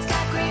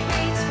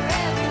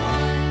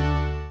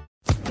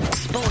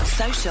 Sports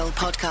Social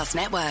Podcast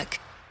Network.